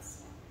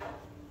threats.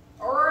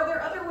 Or are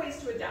there other ways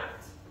to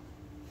adapt?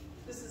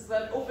 This is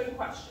an open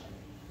question.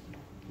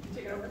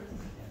 Take it over.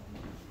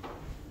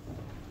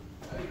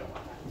 Oh, you don't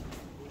want that.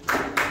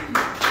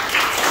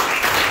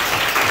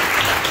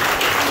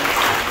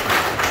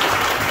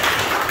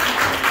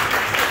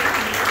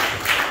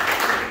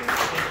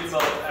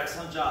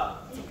 Excellent job.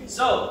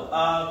 So,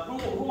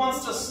 who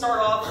wants to start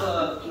off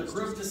the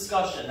group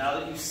discussion now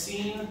that you've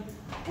seen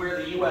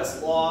where the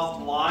U.S. law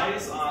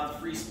lies on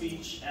free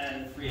speech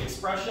and free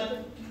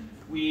expression?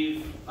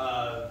 We've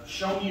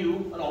shown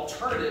you an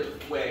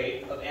alternative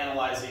way of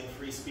analyzing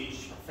free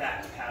speech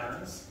fact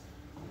patterns.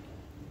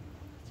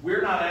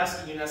 We're not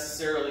asking you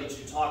necessarily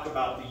to talk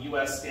about the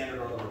U.S. standard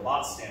or the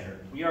Rabat standard.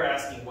 We are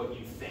asking what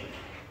you think.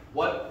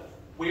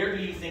 Where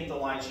do you think the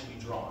line should be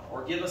drawn?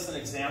 Or give us an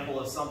example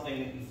of something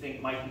that you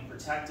think might be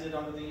protected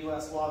under the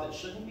U.S. law that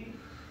shouldn't be,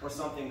 or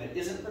something that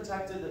isn't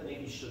protected that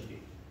maybe should be.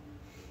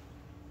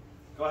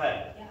 Go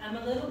ahead. Yeah, I'm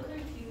a little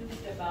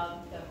confused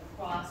about the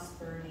cross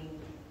burning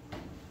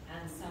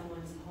on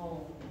someone's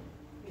home.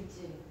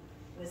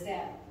 Was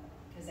that,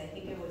 because I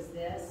think it was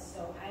this,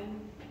 so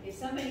if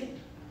somebody,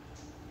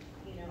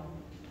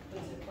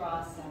 puts a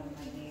cross on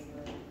my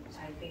neighbor,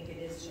 I think it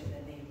is for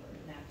the neighbor,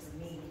 not for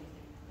me.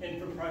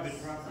 And for private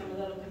So property. I'm a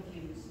little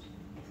confused.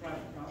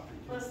 Private property.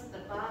 Plus, at the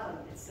bottom,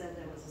 it said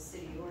there was a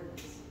city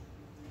ordinance.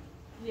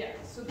 Yeah,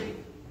 so they,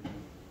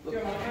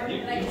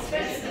 Like,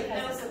 especially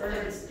That was because the of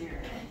birds, first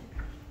year.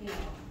 you know.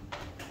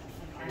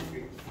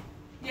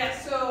 yeah,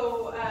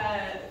 so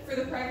for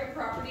the private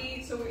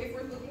property, so if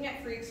we're looking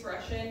at free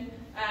expression,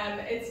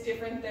 it's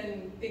different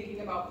than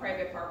thinking about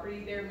private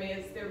property. There may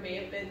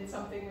have been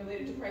something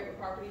related to private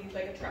property,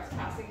 like a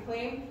trespassing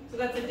claim. So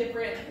that's a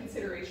different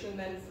consideration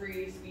than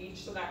free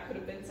speech. So that could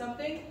have been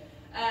something.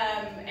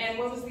 And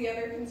what was the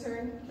other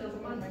concern? The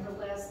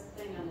last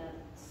thing on that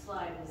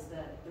slide was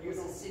that there was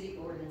a city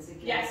ordinance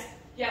against.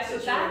 Yes, so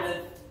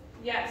that's,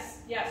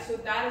 yes, so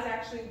that is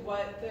actually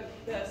what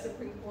the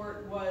Supreme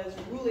Court was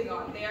ruling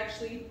on. They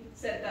actually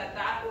said that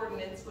that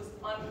ordinance was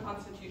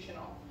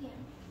unconstitutional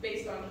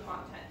based on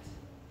content.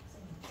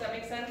 Does that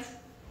make sense?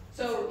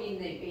 Does it mean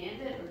they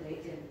banned it or they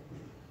didn't?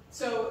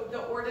 So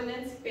the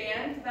ordinance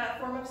banned that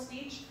form of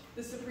speech.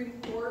 The Supreme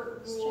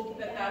Court ruled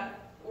that that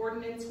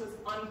ordinance was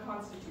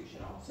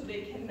unconstitutional. So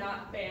they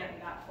cannot ban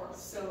that form of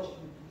speech. So,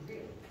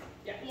 really?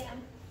 Yeah.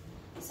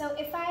 So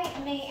if I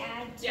may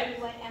add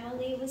to what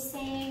Emily was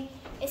saying,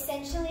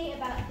 essentially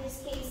about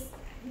this case,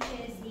 which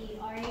is the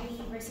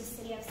RAB versus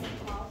City of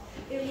St. Paul,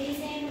 the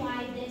reason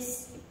why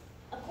this,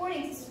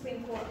 according to the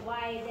Supreme Court,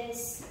 why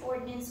this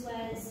ordinance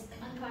was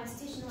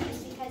unconstitutional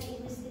is because it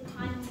was the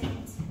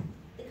content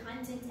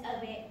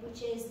of it,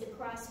 which is the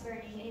cross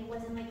burning, and it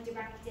wasn't like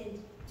directed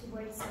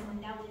towards someone.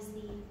 That was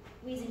the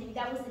reason.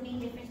 That was the main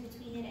difference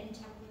between it and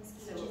Chaplinsky,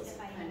 So which it's is the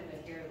kind of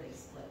a hairly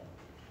split.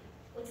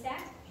 What's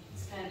that?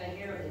 It's kind of a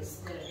hairly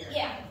split here.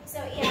 Yeah. So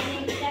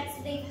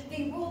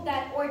they ruled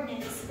that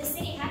ordinance. The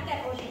city had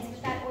that ordinance,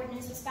 but that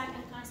ordinance was found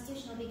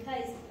unconstitutional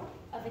because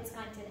of its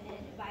content and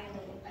it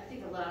violated. I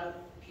think a lot of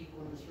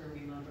people in this room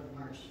remember the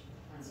March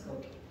on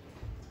Skokie.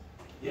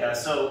 Yeah,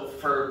 so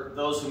for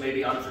those who may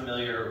be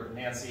unfamiliar,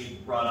 Nancy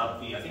brought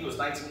up I think it was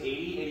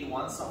 1980,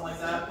 81, something like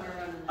that.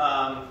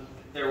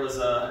 There was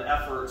an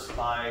effort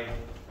by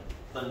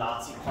the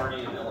Nazi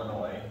Party of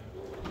Illinois,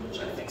 which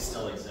I think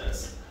still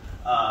exists,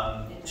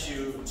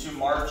 to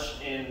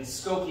march in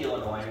Skokie,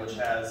 Illinois, which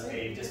has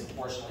a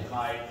disproportionately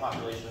high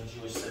population of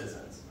Jewish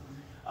citizens.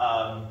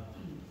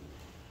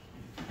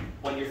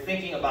 When you're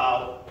thinking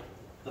about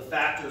the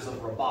factors of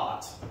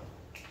Rabat,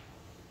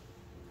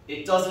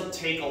 it doesn't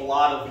take a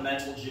lot of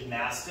mental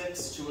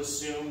gymnastics to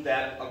assume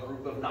that a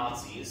group of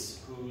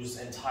Nazis whose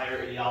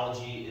entire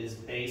ideology is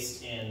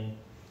based in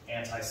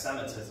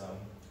anti-Semitism,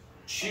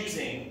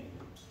 choosing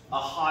a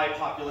high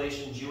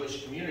population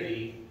Jewish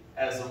community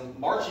as a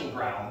marching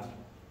ground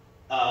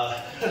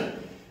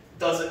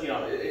doesn't, you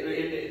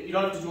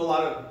don't have to do a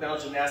lot of mental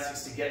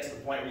gymnastics to get to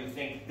the point where you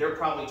think they're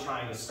probably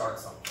trying to start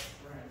something,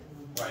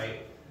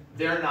 right?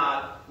 They're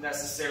not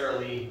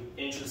necessarily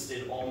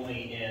interested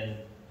only in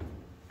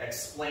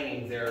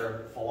explaining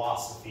their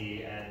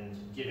philosophy and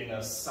giving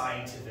us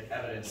scientific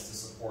evidence to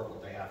support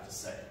what they have to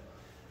say.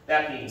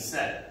 That being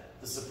said,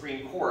 the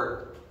Supreme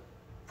Court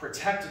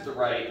protected the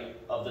right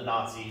of the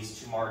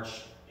Nazis to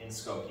march in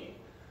Skokie.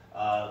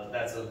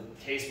 That's a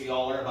case we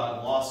all learn about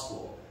in law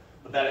school.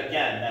 But that,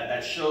 again,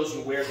 that shows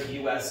you where the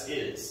U.S.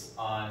 is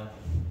on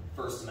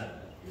First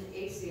Amendment. And the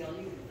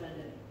ACLU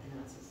defended the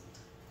Nazis.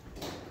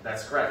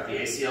 That's correct. The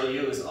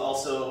ACLU is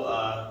also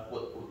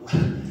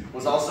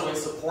was also in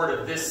support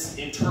of this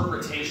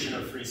interpretation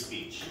of free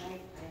speech. I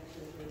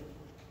actually agree.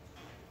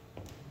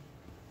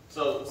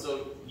 So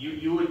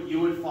you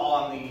would fall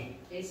on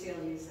the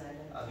ACLU side.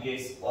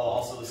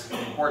 also the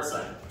Supreme Court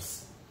side,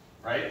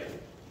 right?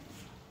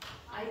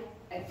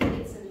 I think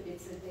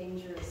it's a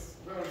dangerous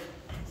road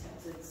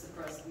to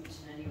suppress speech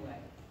in any way,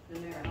 no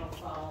matter how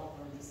foul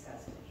or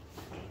disgusting.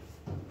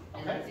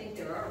 And I think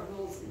there are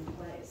rules in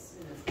place,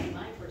 and it's in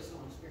my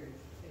personal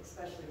experience,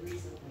 especially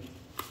recently,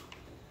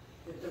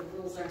 that the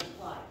rules aren't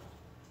applied.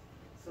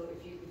 So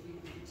if you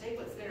take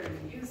what's there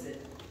and you use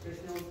it,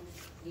 there's no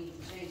need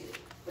to change it.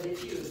 But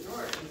if you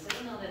ignore it and say,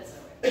 oh, no, that's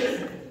all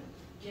right,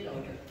 get over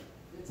it.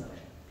 It's all right.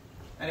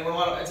 Anyone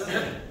want to?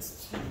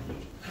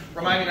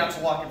 Remind me not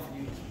to walk in front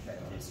of you.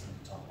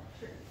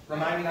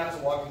 Remind me not to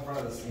walk in front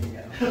of this thing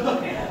again.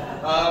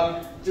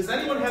 Does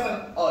anyone have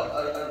an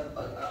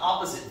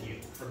opposite view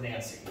from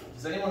Nancy?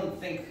 Does anyone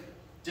think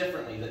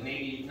differently that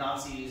maybe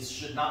Nazis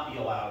should not be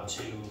allowed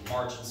to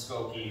march in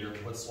Skokie or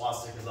put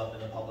swastikas up in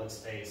the public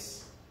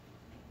space?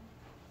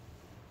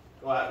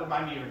 Go ahead.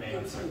 Remind me of your name.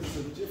 It's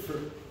a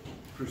different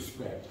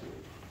perspective.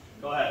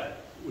 Go ahead.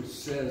 Which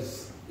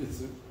says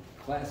it's a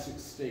classic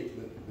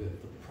statement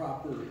that the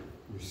proper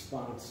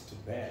response to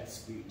bad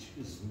speech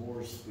is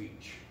more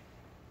speech.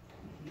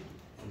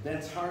 And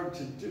that's hard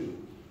to do.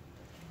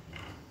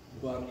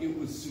 But it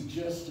was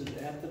suggested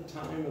at the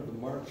time of the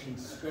march in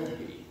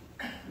Skokie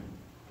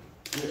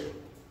that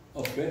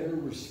a better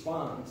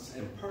response,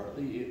 and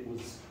partly it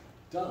was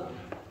done,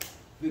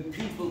 that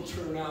people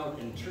turn out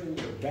and turn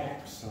their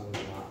backs on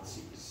the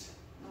Nazis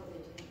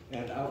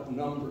and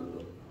outnumber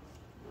them.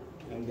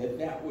 And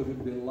that would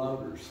have been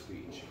louder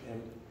speech.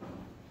 And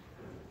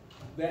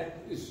that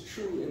is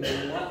true in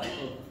a lot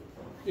of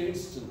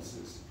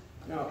instances.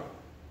 Now,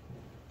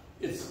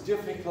 it's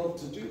difficult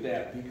to do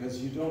that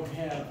because you don't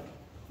have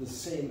the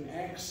same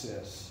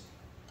access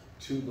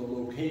to the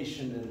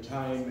location and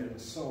time and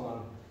so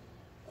on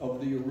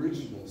of the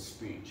original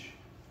speech.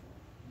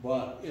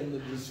 But in the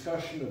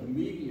discussion of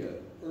media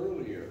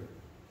earlier,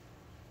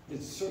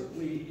 it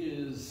certainly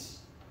is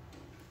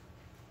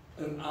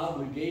an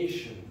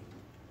obligation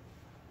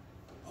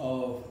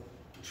of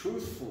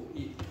truthful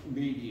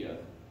media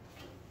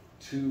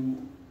to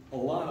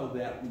allow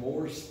that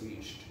more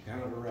speech to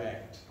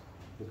counteract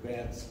the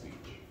bad speech.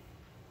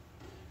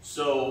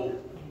 So,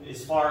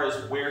 as far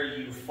as where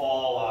you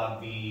fall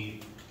on the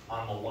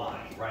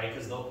line, right?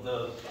 Because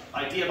the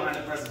idea behind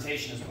the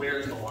presentation is where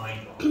is the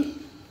line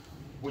drawn?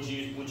 Would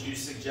you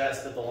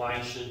suggest that the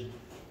line should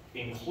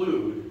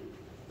include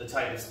the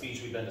type of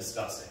speech we've been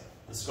discussing,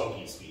 the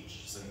Skokie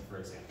speech, for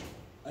example?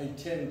 I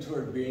tend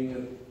toward being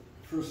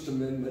a First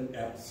Amendment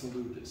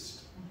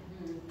absolutist.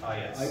 Ah,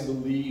 yes. I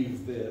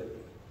believe that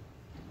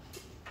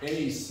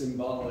any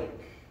symbolic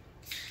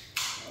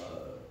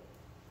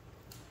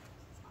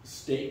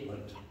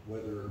statement,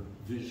 whether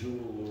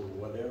visual or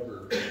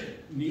whatever,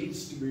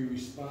 needs to be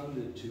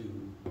responded to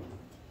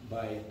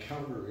by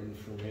counter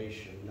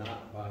information,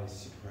 not by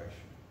suppression.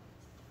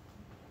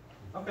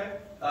 Okay.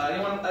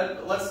 Anyone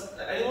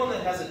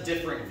that has a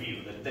different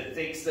view, that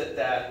thinks that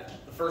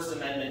the First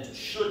Amendment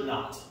should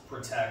not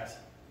protect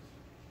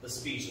the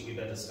speech that we've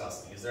been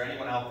discussing? Is there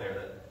anyone out there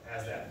that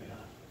has that view?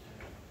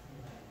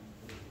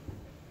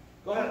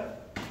 Go ahead.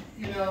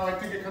 You know, I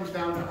think it comes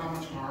down to how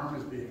much harm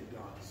is being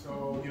done.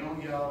 So you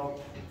don't yell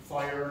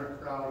fire in a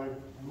crowded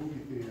movie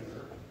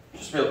theater.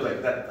 Just real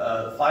quick, that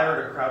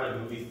fire at a crowded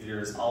movie theater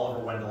is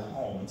Oliver Wendell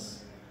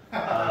Holmes.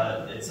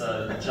 It's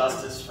a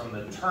justice from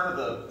the turn of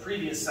the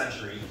previous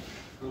century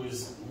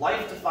whose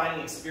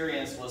life-defining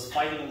experience was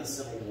fighting in the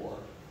Civil War.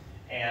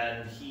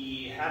 And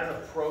he had an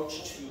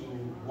approach to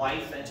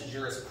life and to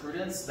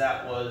jurisprudence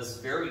that was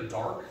very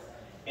dark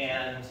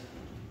and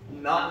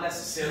not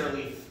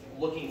necessarily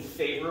looking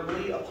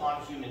favorably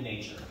upon human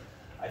nature.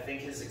 I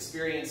think his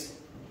experience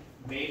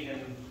made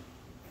him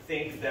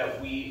think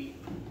that we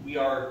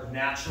are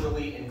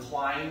naturally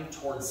inclined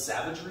towards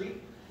savagery,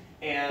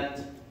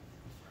 and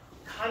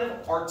kind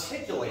of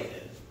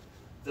articulated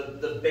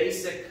the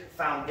basic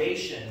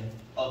foundation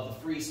of the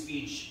free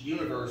speech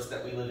universe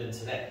that we live in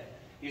today.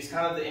 He's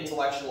kind of the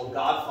intellectual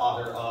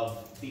godfather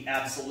of the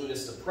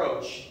absolutist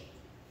approach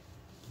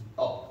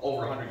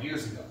over 100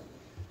 years ago.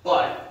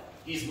 But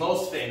he's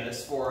most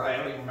famous for, I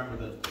don't even remember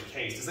the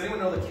case. Does anyone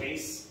know the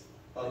case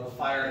of the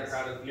fire in a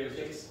crowded theater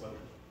case?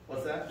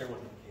 What's that? There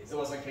wasn't a case. It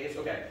wasn't a case?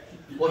 Okay.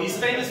 Well, he's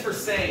famous for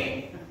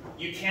saying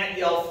you can't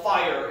yell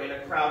fire in a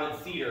crowded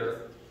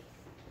theater.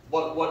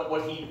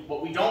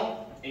 What we don't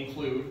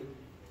include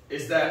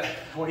is that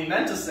what he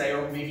meant to say,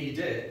 or maybe he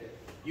did,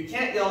 you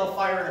can't yell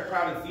fire in a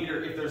crowded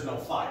theater if there's no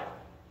fire,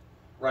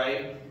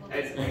 right?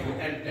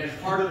 And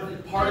part of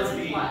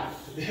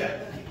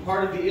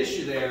the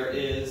issue there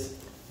is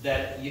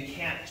that you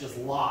can't just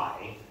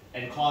lie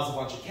and cause a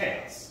bunch of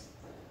chaos.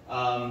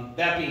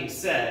 That being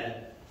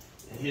said,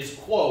 his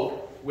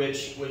quote,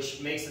 which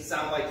makes it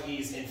sound like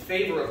he's in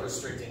favor of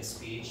restricting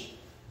speech,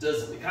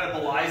 kind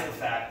of belies the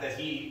fact that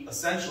he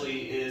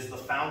essentially is the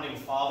founding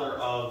father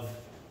of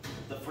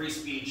the free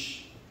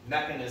speech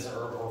mechanism,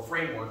 or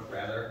framework,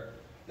 rather,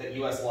 that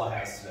U.S. law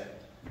has today.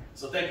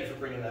 So thank you for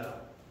bringing that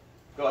up.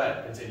 Go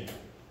ahead, continue.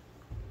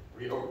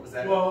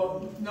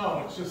 Well,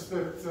 no, it's just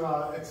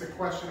that it's a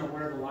question of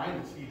where the line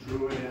is. He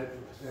drew it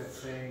at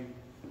saying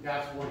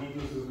that's what he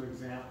uses as an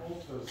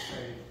example to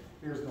say,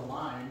 here's the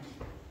line,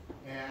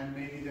 and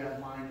maybe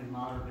that line in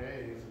modern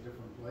day is a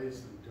different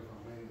place in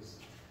different ways.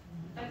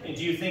 And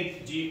do you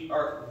think,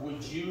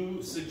 would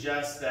you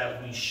suggest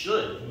that we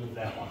should move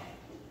that line?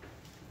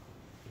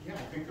 Yeah, I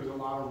think there's a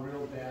lot of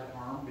real bad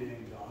harm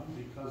being done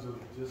because of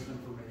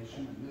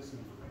disinformation and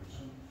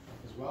misinformation,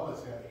 as well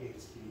as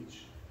hate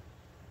speech.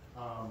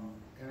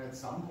 And at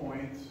some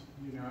point,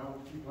 you know,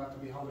 people have to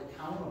be held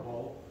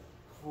accountable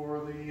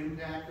for the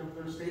impact of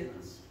their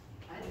statements.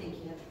 I think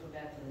you have to go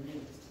back to the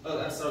news. Oh,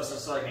 that's so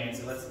sorry,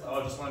 Nancy. I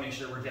just want to make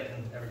sure we're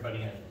getting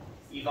everybody in.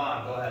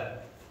 Yvonne, go ahead.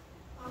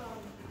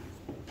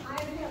 I've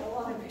had a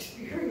lot of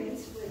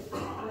experience with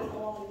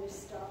all of this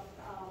stuff.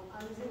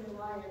 I was in the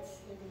riots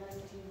in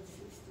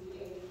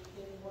 1968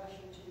 in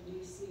Washington,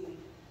 D.C.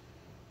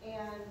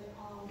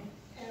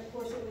 And of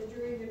course it was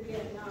during the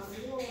Vietnam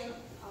War,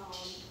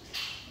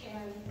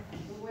 and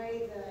the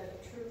way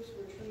the troops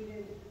were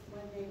treated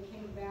when they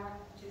came back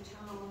to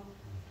town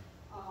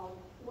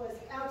was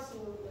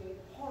absolutely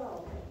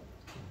horrible.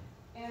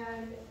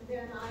 And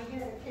then I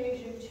had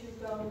occasion to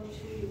go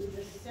to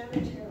the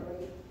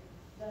cemetery,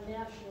 the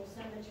National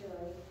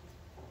Cemetery,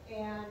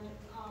 and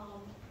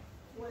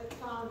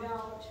found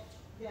out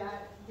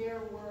that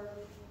there were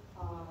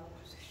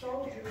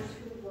soldiers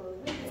who were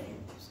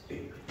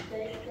Wiccan.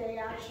 They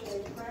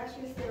actually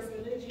practiced their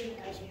religion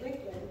as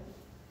Wiccan,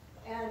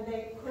 and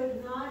they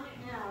could not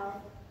have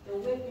the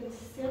Wiccan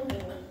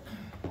symbol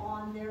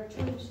on their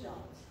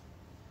tombstones.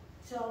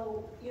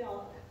 So, you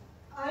know,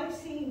 I've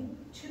seen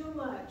too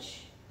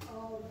much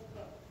of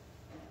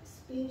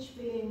speech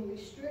being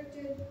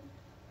restricted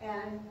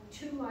and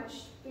too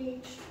much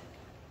speech.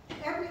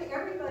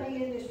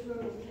 Everybody in this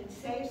room can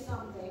say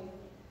something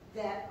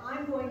that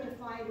I'm going to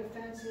find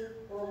offensive,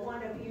 or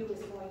one of you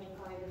is going to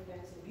find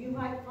offensive. You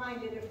might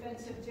find it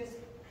offensive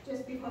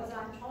just because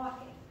I'm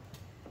talking.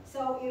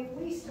 So if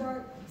we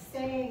start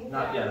saying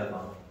Not that yet,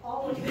 Mom.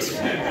 all of this,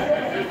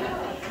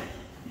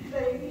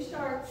 but if you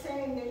start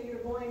saying that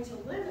you're going to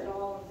limit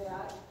all of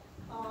that,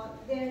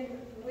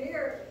 then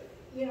we're,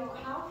 you know,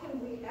 how can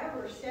we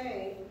ever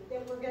say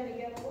that we're going to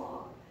get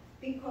along?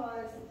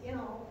 Because, you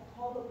know,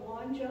 all the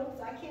blonde jokes,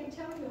 I can't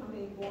tell you how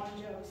many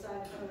blonde jokes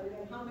I've heard,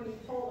 and how many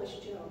Polish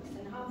jokes,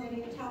 and how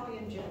many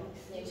Italian jokes.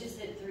 You just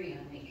did 3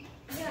 on me.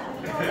 Yeah,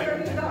 well, there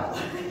you go.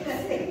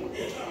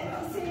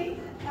 See,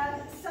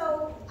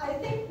 so I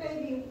think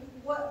maybe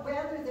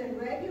rather than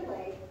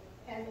regulate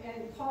and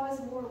cause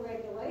more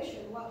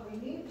regulation, what we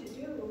need to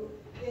do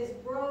is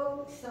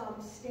grow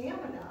some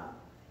stamina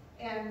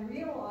and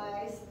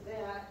realize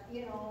that,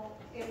 you know,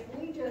 if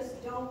we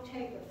just don't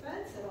take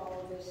offense at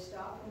all of this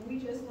stuff, and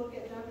we just look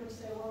at them and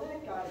say, well,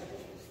 that guy's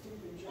just a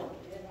stupid joke,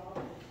 you know,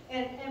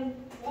 and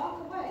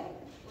walk away.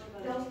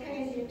 Don't pay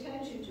any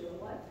attention to it.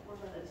 What?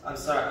 I'm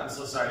sorry. I'm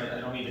so sorry.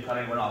 I don't mean to cut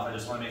anyone off. I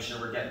just want to make sure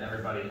we're getting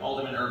everybody.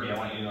 Alderman Irby, I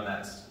want you to go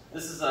next.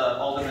 This is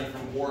Alderman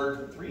from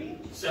Ward 3?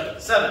 7.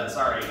 7,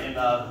 sorry, and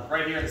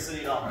right here in the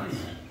city of Elmhurst.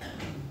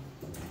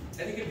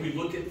 I think if we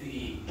look at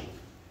the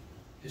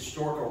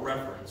historical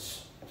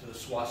reference to the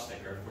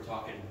swastika, if we're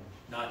talking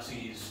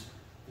Nazis,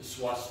 the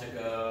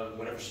swastika,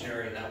 whatever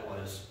scenario that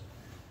was,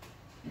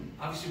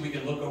 obviously we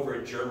can look over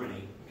at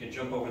Germany. We can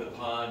jump over the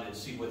pond and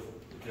see what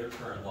their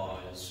current law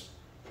is.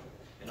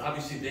 And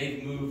obviously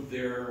they've moved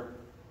their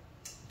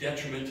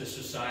detriment to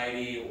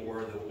society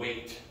or the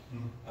weight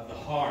of the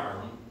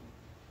harm.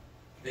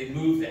 They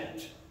moved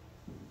that.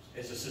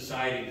 As a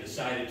society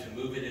decided to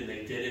move it, and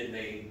they did it, and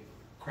they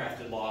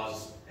crafted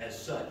laws as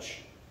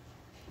such.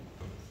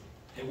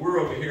 And we're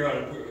over here,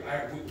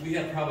 we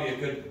have probably a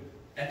good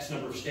X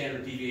number of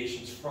standard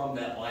deviations from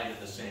that line in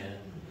the sand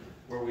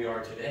where we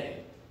are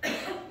today.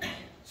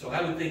 So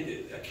I would think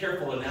that a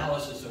careful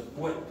analysis of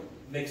what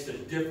makes the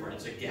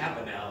difference, a gap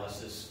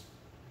analysis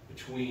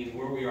between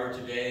where we are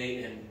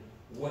today and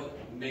what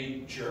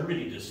made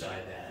Germany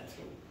decide that,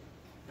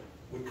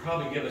 would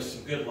probably give us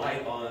some good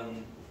light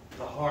on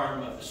the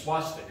harm of the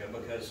swastika,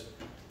 because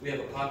we have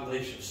a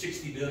population of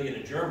 60 million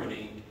in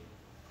Germany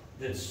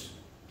that's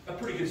a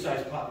pretty good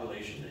sized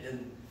population,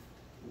 and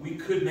we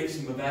could make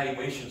some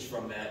evaluations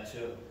from that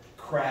to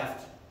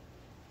craft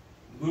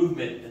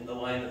movement in the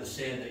line of the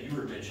sand that you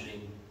were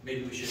mentioning.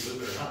 Maybe we should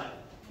move it or not,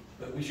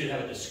 but we should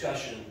have a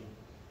discussion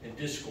and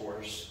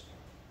discourse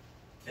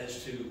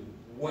as to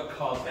what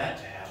caused that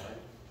to happen.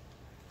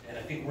 And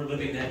I think we're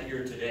living that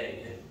here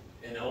today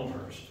in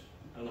Elmhurst.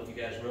 I don't know if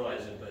you guys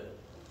realize it, but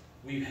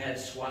we've had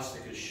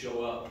swastikas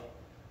show up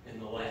in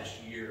the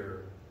last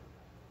year,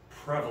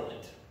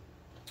 prevalent,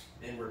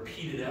 and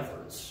repeated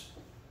efforts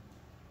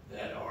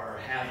that are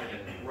happening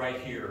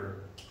right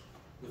here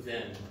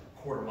within a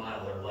quarter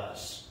mile or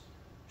less,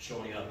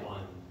 showing up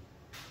on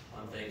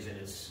things, and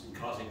it's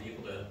causing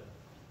people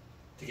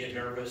to get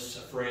nervous,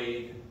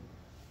 afraid.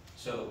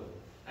 So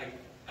I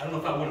don't know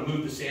if I want to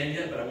move the sand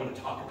yet, but I want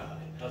to talk about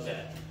it. How's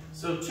that?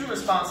 So 2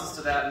 responses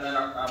to that, and then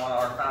I want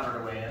our founder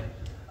to weigh in.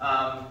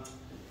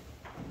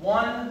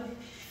 One,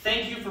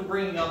 thank you for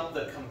bringing up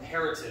the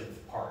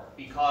comparative part,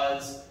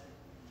 because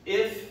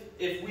if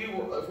we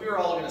were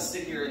all going to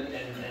sit here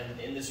and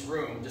in this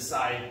room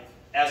decide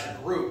as a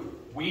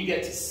group, we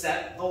get to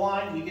set the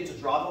line, we get to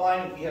draw the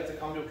line, and we have to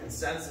come to a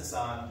consensus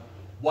on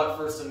what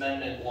First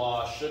Amendment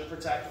law should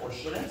protect or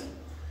shouldn't,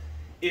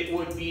 it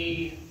would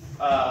be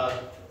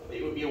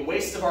a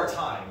waste of our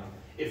time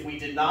if we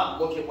did not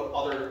look at what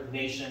other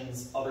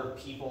nations, other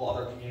people,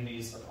 other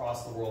communities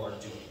across the world are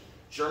doing.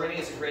 Germany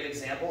is a great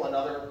example.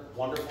 Another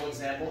wonderful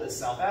example is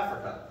South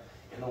Africa.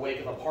 In the wake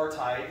of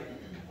apartheid,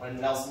 when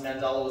Nelson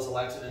Mandela was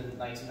elected in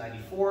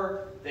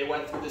 1994, they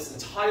went through this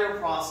entire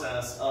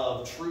process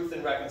of truth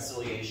and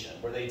reconciliation,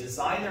 where they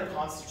designed their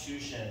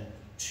constitution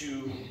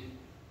to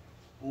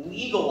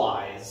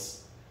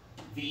legalize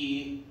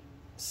the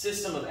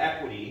system of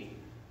equity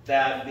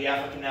that the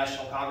African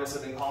National Congress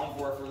had been calling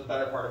for the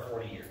better part of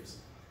 40 years.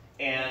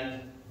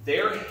 And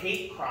their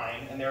hate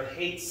crime and their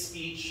hate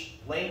speech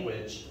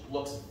language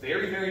looks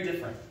very, very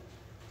different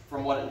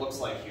from what it looks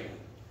like here.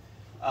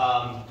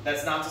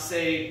 That's not to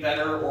say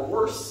better or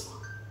worse,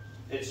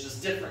 it's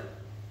just different.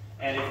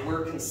 And if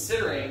we're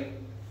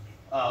considering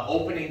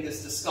opening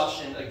this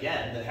discussion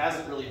again, that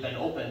hasn't really been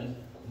opened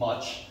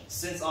much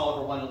since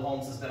Oliver Wendell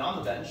Holmes has been on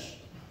the bench,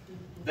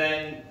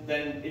 then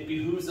it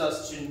behooves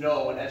us to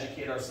know and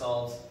educate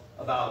ourselves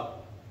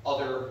about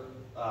other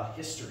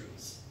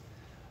histories.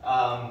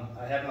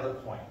 I had another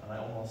point, and I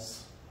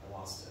almost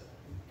lost it.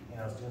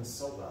 I was doing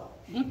so well.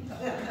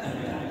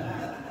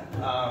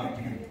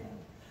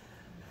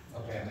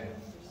 Okay,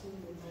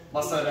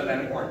 must not have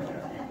been important.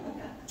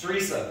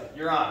 Teresa,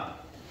 you're on.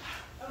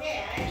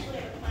 Okay, I actually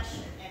have a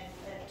question and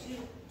 2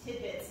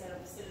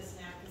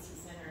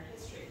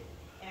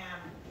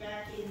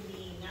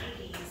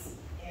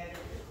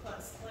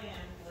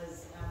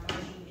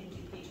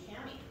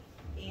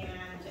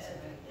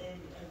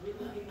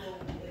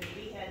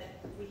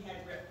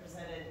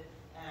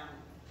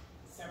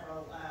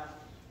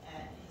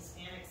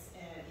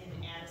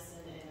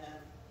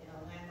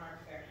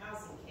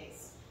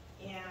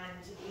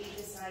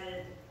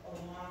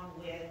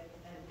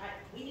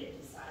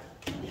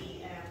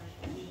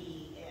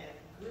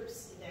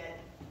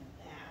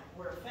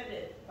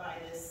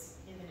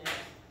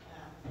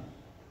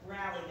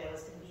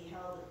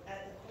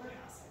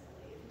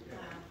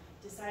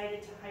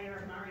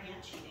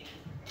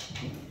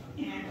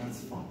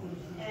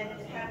 and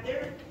have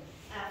their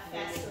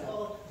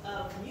festival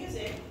of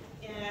music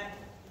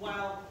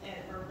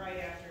or right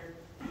after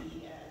the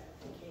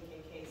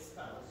KKK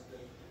spoke.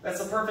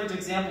 That's a perfect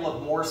example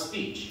of more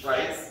speech, right?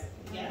 Yes,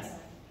 yes.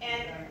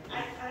 And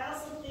I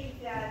also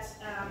think that,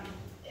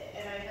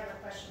 and I have a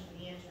question for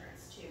the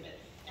interns too, but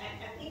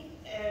I think,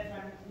 if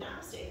I'm not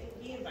mistaken,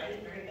 we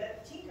invited Mary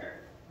Beth Tinker,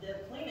 the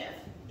plaintiff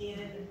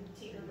in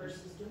Tinker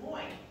versus Des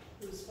Moines,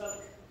 who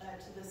spoke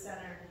to the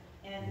center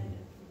and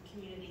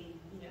community,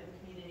 the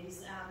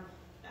communities.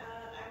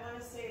 I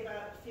want to say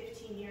about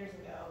 15 years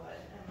ago, but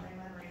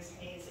my memory is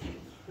hazy.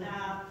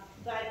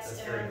 That's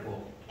very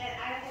cool. And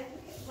I think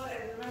what I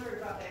remember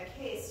about that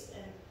case,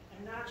 and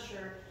I'm not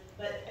sure,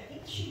 but I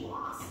think she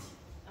lost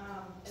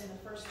in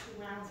the first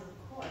 2 rounds of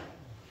court,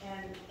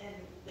 and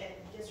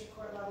at the district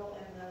court level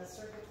and the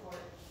circuit court,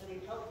 or the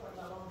appellate court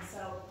level. And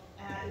so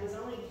it was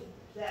only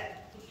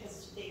that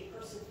because they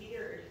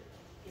persevered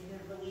in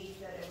their belief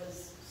that it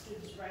was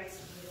students' rights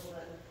to be able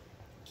to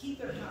keep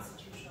their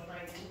constitutional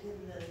rights within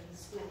the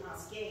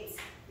schoolhouse gates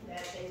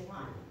that they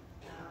won.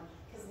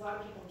 Because a lot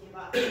of people give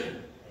up,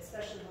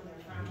 especially when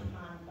they're frowned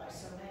upon by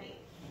so many.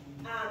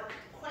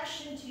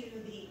 Question to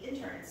the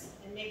interns,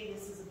 and maybe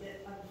this is a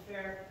bit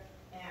unfair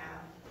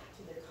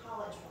to the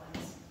college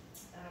ones,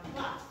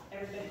 but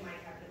everybody might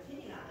have an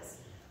opinion on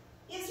this.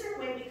 Is there a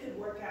way we could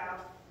work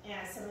out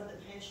some of the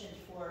penchant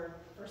for,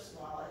 first of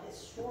all, a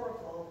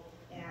historical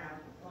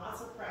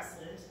lots of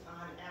precedent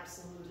on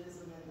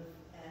absolutism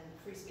and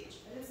free speech?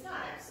 And it's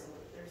not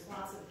absolute. There's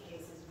lots of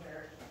cases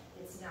where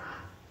it's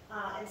not.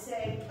 And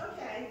say,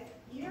 okay,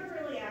 you're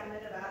really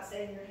adamant about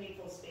saying your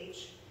hateful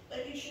speech,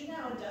 but you should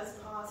know it does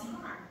cause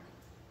harm.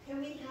 Can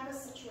we have a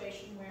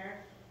situation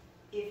where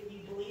if you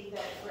believe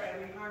that for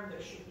every harm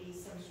there should be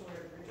some sort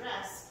of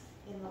redress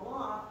in the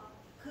law,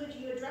 could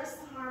you address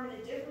the harm in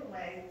a different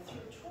way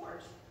through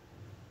tort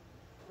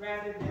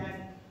rather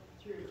than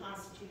through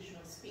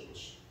constitutional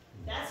speech?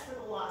 That's for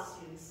the law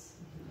students.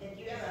 And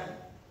you have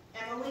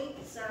Emily,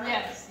 Sarah?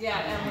 Yes,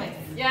 yeah, Emily.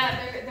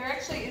 Yeah, there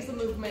actually is a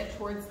movement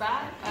towards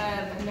that,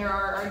 and there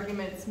are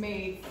arguments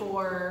made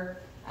for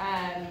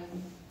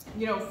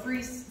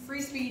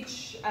free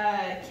speech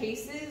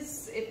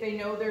cases, if they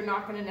know they're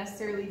not going to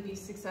necessarily be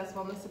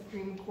successful on the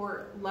Supreme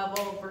Court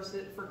level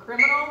versus for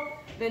criminal,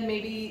 then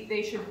maybe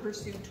they should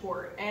pursue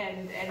tort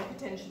and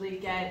potentially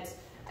get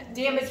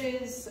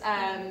damages. Do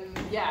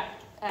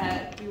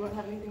you want to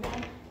have anything to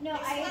add? No,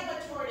 explain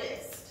what tort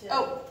is.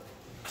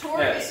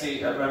 Tort. Yeah,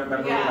 see,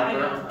 remember,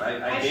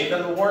 I gave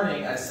them the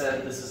warning. I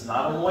said, this is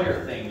not a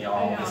lawyer thing,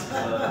 y'all.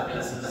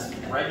 This is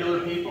regular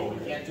people.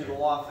 We can't do the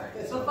law thing.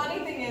 The funny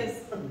thing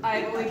is,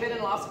 I've only been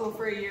in law school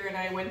for a year, and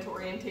I went to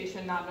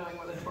orientation not knowing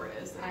what a tort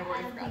is, and I've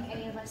already forgotten. I don't think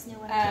any of us know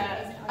what a tort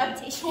is in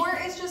orientation. A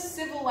tort is just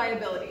civil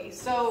liability.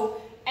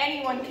 So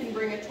anyone can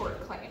bring a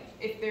tort claim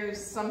if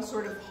there's some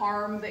sort of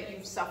harm that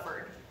you've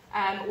suffered.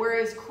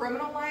 Whereas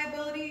criminal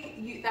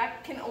liability,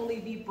 that can only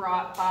be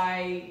brought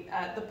by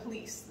the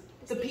police.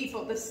 The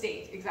people, the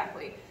state,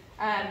 exactly.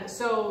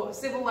 So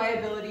civil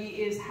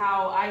liability is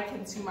how I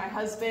can sue my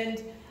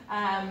husband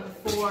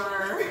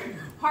for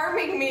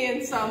harming me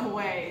in some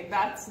way.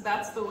 That's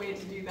the way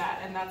to do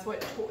that, and that's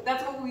what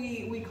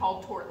we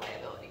call tort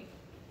liability.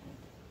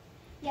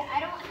 Yeah,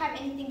 I don't have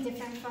anything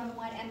different from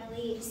what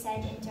Emily said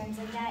in terms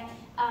of that.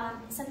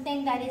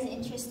 Something that is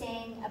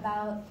interesting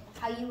about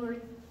how you were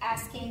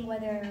asking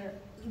whether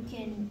you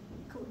can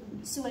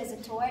sue as a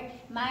tort.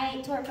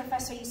 My tort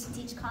professor used to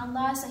teach con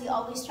law, so he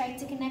always tried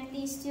to connect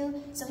these two.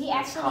 So he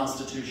actually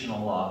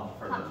constitutional law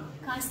for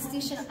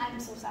constitutional. I'm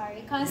so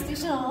sorry,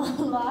 constitutional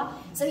law.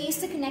 So he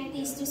used to connect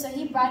these two. So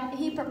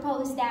he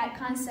proposed that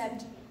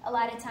concept a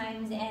lot of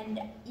times,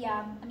 and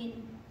yeah, I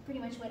mean, pretty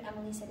much what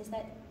Emily said is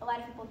that a lot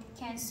of people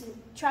can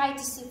try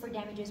to sue for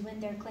damages when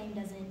their claim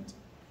doesn't.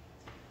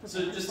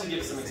 So just to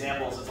give some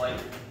examples, it's like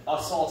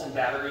assault and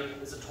battery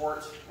is a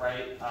tort,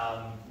 right?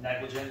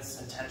 Negligence,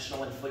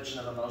 intentional infliction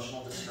of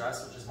emotional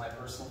distress, which is my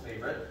personal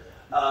favorite.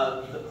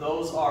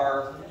 Those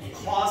are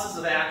causes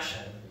of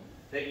action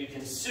that you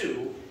can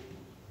sue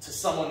to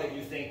someone that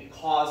you think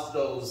caused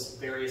those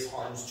various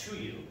harms to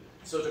you.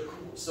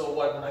 So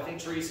what I think,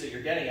 Teresa,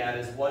 you're getting at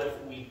is, what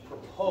if we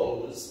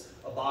propose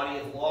a body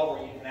of law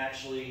where you can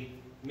actually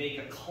make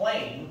a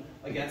claim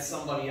against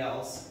somebody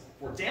else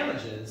for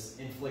damages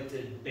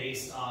inflicted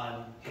based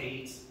on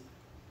hate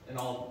and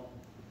all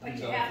But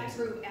these you other have things.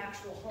 to prove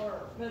actual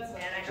harm. And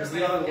I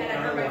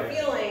hurt my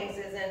feelings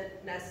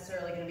isn't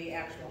necessarily going to be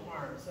actual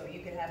harm. So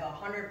you could have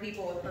 100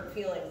 people with hurt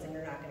feelings and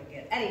you're not going to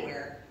get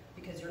anywhere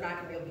because you're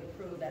not going to be able to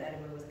prove that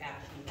anyone was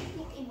actually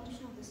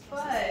emotional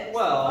distress.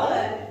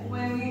 But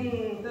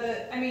when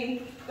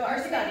there are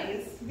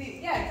studies.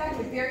 Yeah,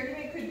 exactly. The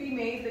argument could be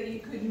made that you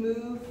could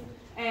move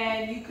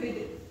and you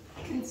could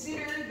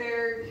consider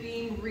there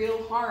being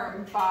real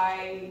harm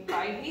by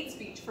hate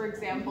speech, for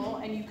example,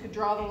 and you could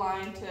draw the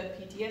line to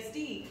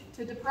PTSD,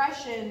 to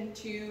depression,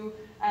 to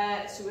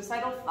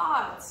suicidal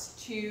thoughts,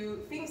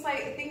 to things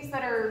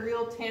that are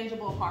real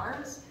tangible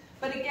harms.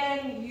 But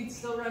again, you'd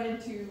still run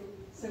into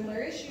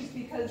similar issues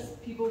because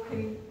people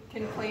can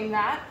claim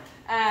that.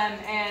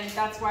 And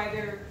that's why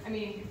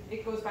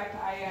it goes back to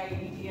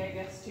IIED, I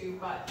guess, too,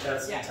 but.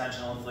 That's yeah.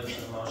 intentional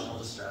infliction of emotional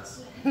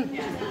distress.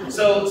 Yeah.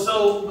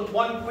 So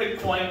one quick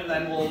point, and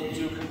then we'll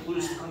do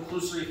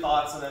conclusory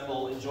thoughts, and then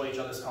we'll enjoy each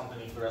other's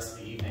company for the rest of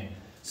the evening.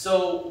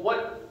 So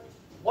what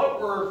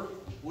we're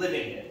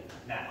living in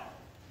now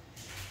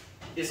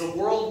is a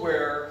world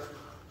where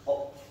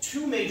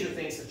two major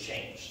things have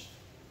changed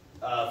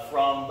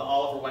from the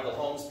Oliver Wendell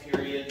Holmes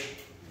period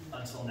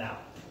until now.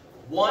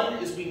 One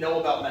is we know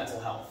about mental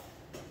health.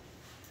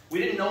 We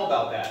didn't know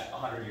about that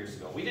 100 years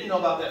ago. We didn't know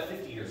about that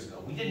 50 years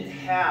ago. We didn't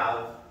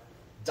have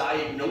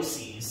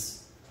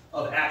diagnoses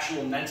of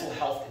actual mental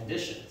health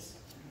conditions.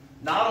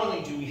 Not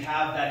only do we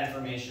have that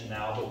information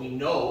now, but we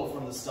know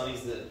from the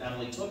studies that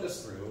Emily took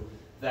us through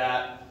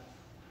that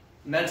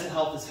mental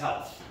health is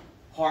health.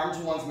 Harm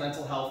to one's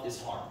mental health is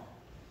harm.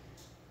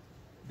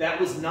 That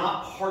was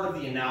not part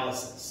of the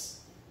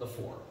analysis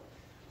before.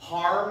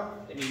 Harm,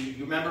 I mean,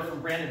 you remember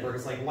from Brandenburg,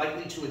 it's like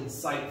likely to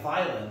incite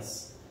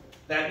violence.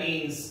 That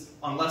means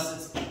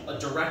unless it's a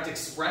direct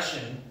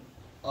expression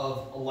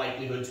of a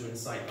likelihood to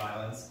incite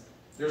violence,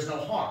 there's no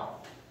harm.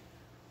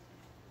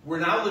 We're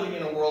now living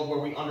in a world where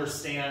we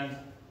understand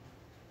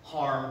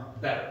harm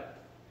better.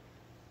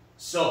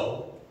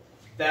 So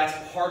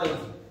that's part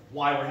of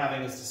why we're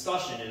having this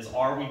discussion is,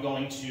 are we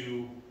going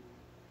to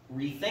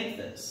rethink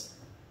this?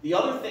 The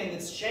other thing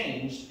that's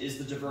changed is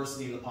the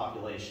diversity of the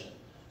population.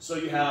 So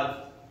you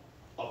have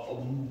a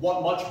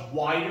much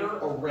wider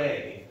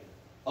array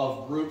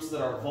of groups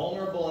that are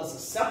vulnerable and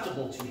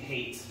susceptible to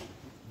hate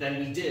than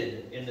we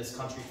did in this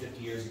country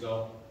 50 years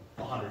ago,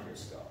 100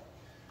 years ago.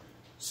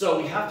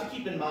 So we have to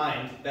keep in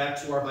mind, back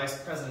to our Vice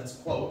President's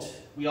quote,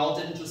 we all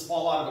didn't just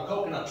fall out of a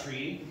coconut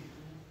tree.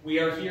 We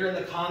are here in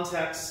the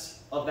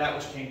context of that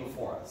which came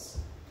before us.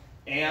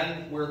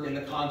 And we're in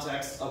the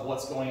context of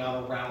what's going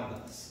on around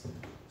us.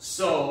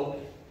 So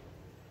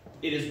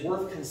it is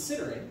worth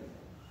considering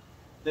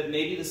that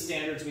maybe the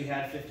standards we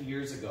had 50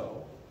 years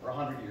ago, or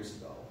 100 years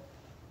ago,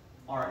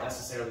 aren't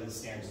necessarily the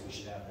standards we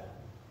should have now.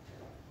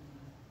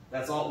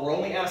 That's all. We're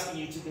only asking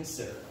you to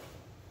consider.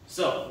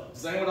 So,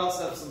 does anyone else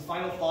have some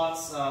final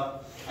thoughts?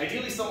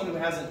 Ideally someone who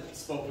hasn't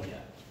spoken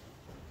yet.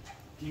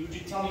 Would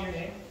you tell me your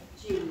name?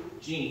 Jean.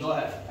 Jean, go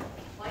ahead.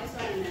 Well, I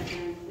started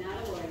I'm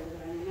not a lawyer,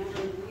 but I'm a member of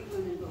the League of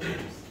Women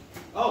Voters.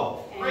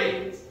 Oh, great.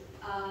 And,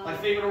 my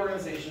favorite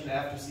organization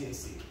after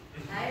CAC.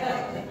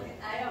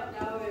 I don't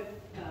know if,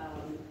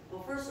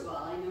 well, first of all,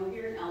 I know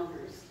here in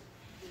Elmhurst,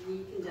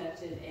 we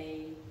conducted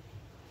a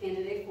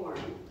candidate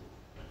forum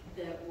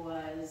that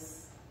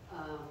was,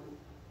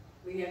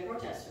 we had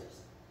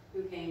protesters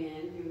who came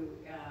in, who,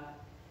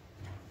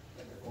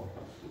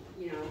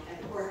 you know,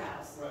 at the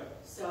courthouse. Right.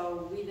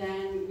 So we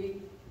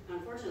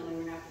unfortunately,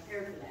 we're not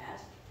prepared for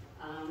that.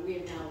 We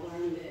have now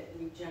learned that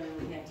we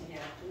generally have to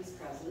have police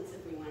presence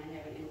if we want to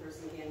have an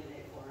in-person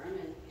candidate forum,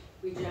 and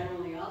we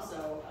generally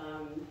also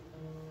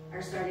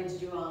are starting to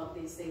do all of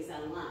these things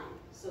online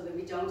so that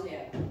we don't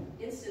have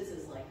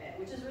instances like that,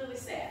 which is really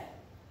sad.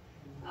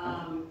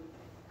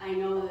 I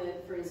know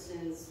that, for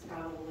instance,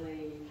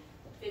 probably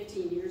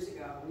 15 years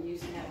ago, we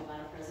used to have a lot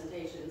of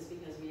presentations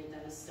because we had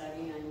done a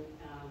study on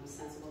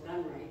sensible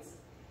gun rights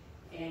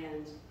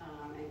and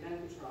gun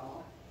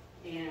control.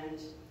 And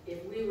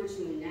if we were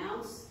to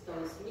announce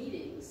those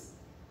meetings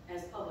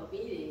as public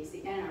meetings,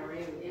 the NRA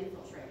would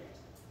infiltrate it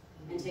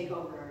and take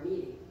over our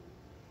meeting.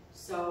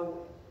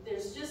 So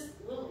there's just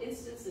little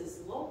instances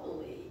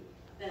locally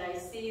that I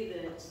see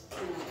that,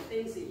 you know,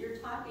 things that you're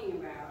talking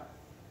about,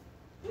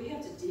 we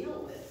have to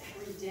deal with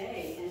every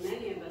day, and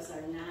many of us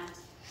are not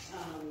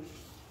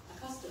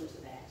accustomed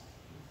to that.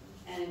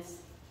 And it's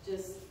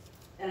just,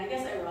 and I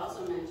guess I would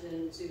also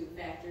mention two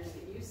factors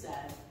that you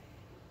said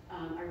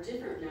are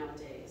different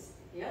nowadays.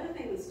 The other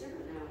thing that's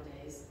different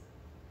nowadays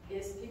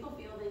is people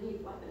feel they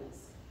need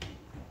weapons.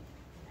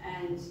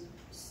 And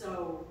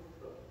so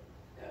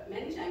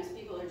many times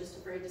people are just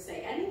afraid to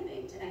say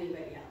anything to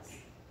anybody else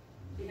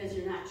because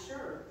you're not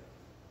sure.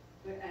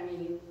 But I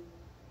mean,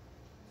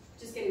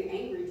 just getting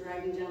angry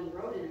driving down the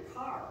road in a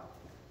car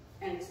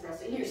and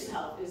expressing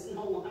yourself is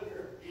no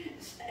longer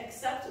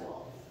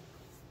acceptable.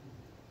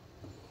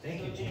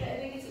 Thank you, Jean. I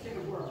think it's a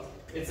different world.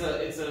 It's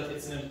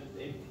an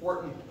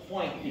important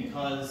point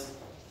because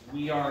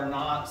we are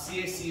not,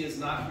 CAC is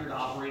not here to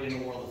operate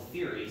in a world of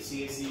theory.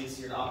 CAC is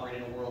here to operate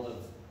in a world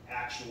of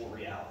actual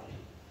reality.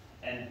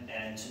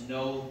 And to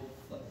know,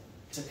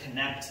 to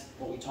connect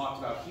what we talked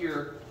about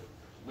here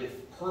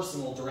with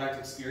personal direct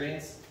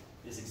experience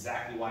is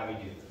exactly why we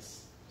do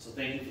this. So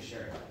thank you for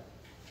sharing that.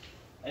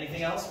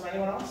 Anything else from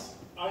anyone else?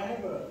 I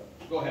have a...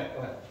 Go ahead.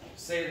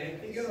 Say your name,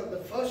 please. You know,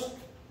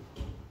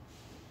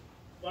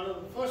 one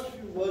of the first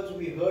few words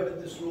we heard in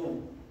this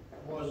room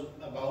was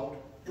about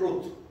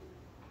truth.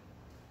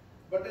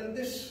 But in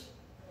this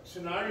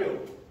scenario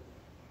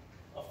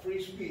of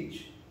free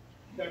speech,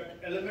 that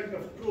element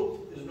of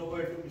truth is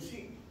nowhere to be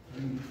seen.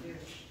 Mm-hmm.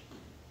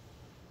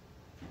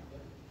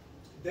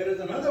 There is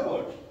another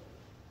word,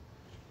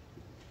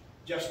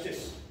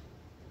 justice.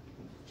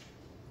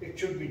 It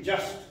should be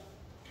just.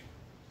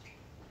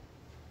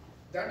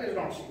 That is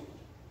not seen.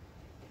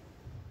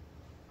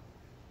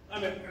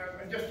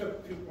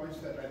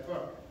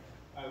 thought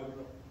I would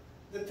know.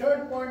 The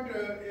third point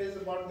is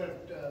about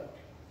that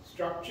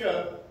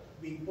structure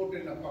being put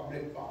in a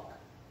public park.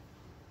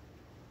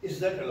 Is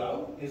that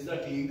allowed? Is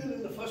that legal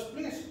in the first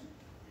place?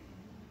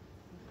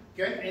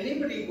 Can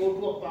anybody go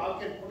to a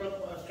park and put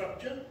up a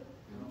structure?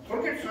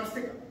 Forget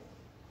swastika.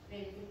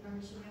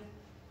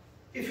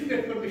 If you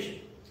get permission.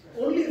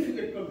 Only if you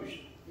get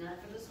permission.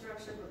 Not for the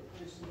structure, but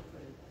permission to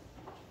put it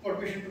there.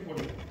 Permission to put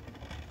it.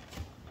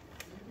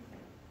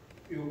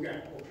 You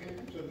can, okay.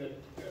 So that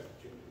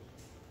changes.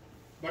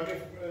 But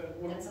if,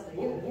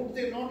 would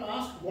they not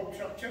ask what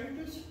structure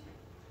it is?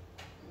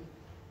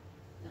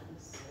 Not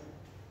necessarily.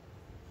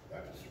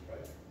 That is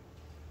surprising.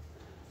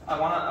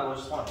 I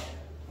just want to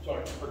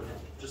Sorry. put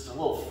just a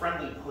little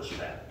friendly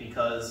pushback,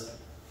 because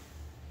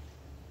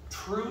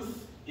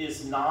truth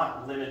is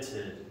not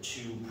limited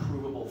to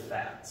provable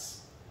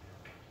facts.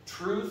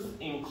 Truth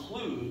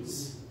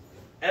includes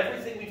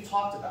everything we've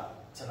talked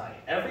about tonight.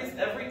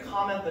 Every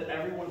comment that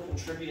everyone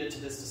contributed to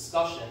this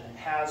discussion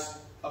has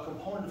a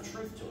component of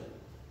truth to it,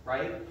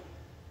 right?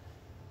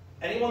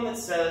 Anyone that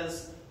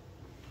says,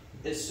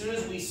 as soon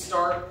as we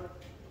start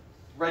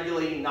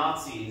regulating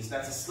Nazis,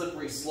 that's a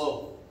slippery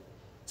slope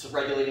to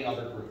regulating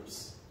other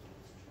groups.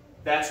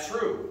 That's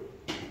true.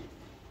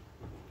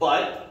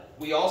 But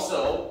we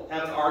also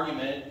have an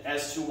argument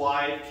as to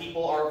why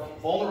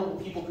vulnerable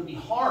people could be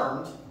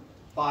harmed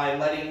by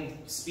letting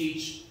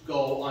speech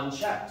go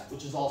unchecked,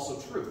 which is also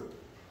true.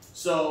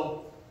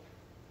 So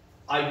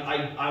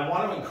I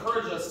want to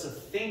encourage us to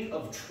think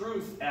of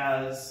truth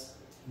as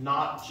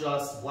not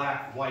just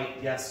black, white,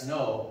 yes,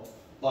 no,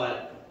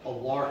 but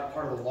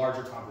part of a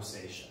larger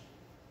conversation.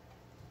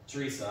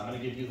 Teresa, I'm going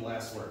to give you the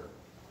last word.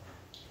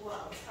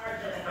 Well, it's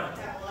hard to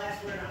have the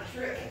last word on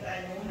truth,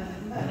 but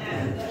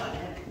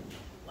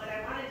what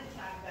I wanted to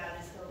talk about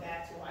is go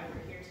back to why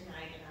we're here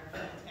tonight and our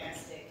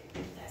fantastic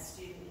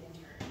student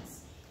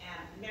interns.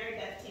 And Mary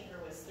Beth Tinker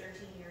was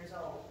 13 years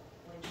old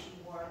when she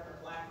wore her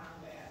black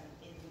armband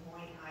in Des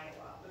Moines,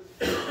 Iowa,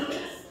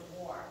 against the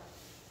war.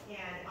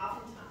 And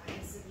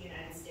oftentimes in the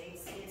United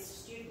States, it's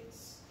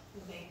students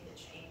who make the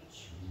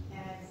change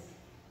and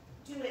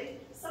do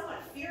it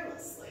somewhat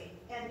fearlessly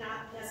and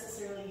not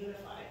necessarily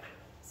unified.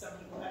 Some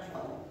people have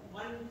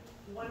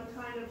one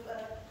kind of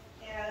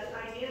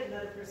idea,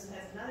 another person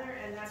has another,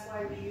 and that's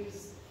why we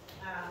use,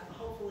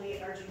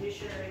 hopefully, our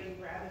judiciary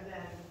rather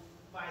than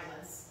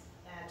violence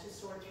to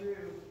sort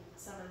through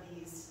some of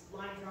these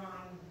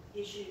line-drawing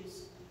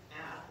issues,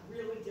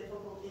 really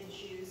difficult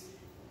issues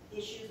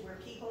where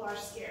people are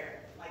scared,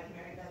 like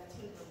Mary Beth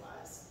Tinker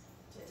was,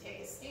 to take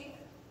a stand.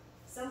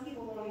 Some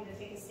people won't even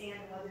take a stand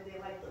whether they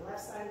like the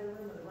left side of the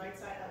room or the right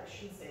side. I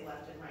shouldn't say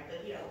left and right,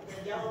 but you know,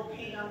 the yellow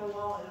paint on the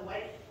wall or the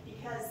white,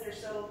 because they're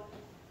so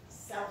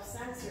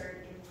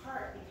self-censored in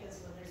part because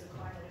when there's a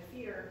climate of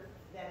fear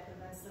that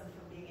prevents them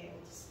from being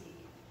able to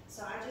speak.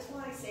 So I just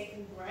want to say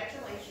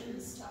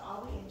congratulations to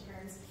all the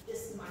interns.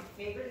 This is my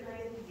favorite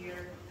night of the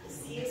year. The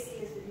CAC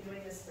has been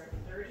doing this for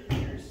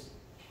 30 years,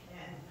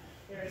 and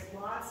there's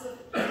lots of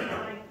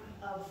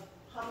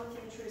public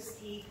interest,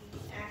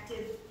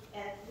 active,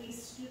 at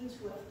least students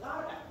who have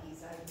thought about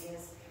these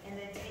ideas and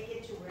then take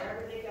it to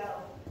wherever they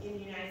go in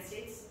the United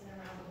States and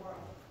around the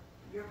world.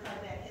 You're part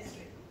of that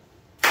history.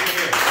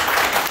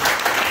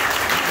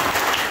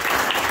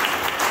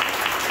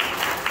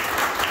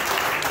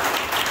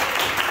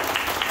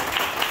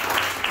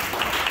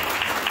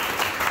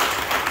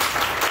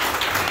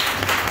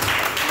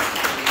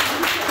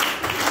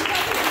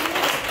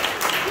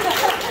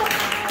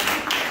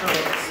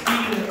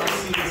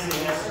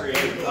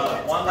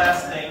 One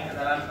last thing, and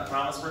then I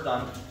promise we're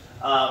done.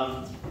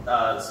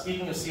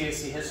 Speaking of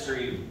CAC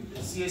history,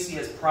 CAC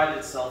has prided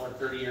itself for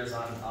 30 years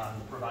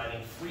on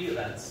providing free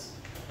events.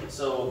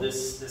 So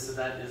this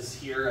event is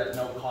here at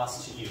no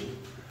cost to you.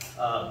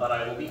 But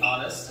I will be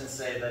honest and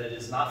say that it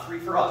is not free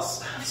for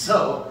us.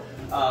 So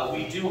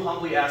we do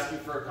humbly ask you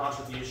for a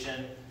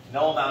contribution.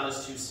 No amount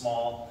is too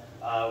small.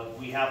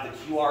 We have the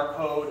QR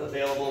code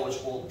available,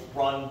 which will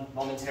run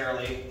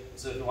momentarily.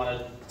 So if you want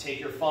to take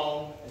your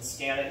phone and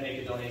scan it and make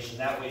a donation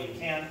that way, you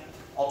can.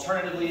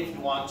 Alternatively, if you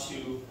want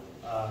to,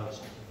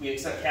 we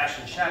accept cash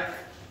and check.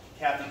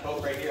 Kathy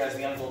Cope right here has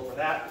the envelope for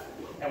that.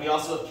 And we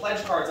also have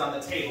pledge cards on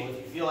the table. If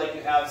you feel like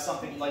you have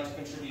something you'd like to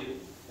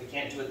contribute but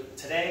can't do it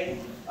today,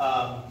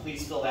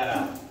 please fill that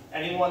out.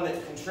 Anyone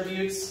that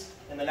contributes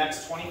in the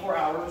next 24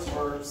 hours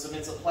or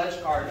submits a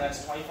pledge card in the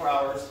next 24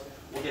 hours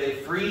will get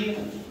a free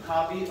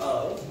copy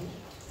of,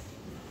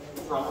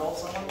 drum roll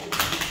someone.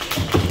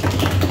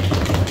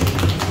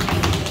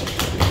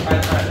 All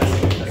right, that's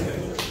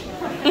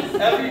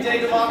good.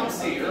 Everyday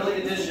Democracy,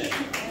 early edition.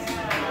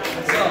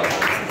 So,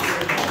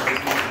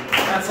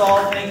 that's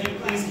all. Thank you.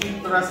 Please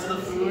keep the rest of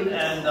the food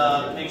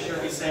and make sure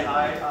we say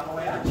hi on the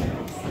way out.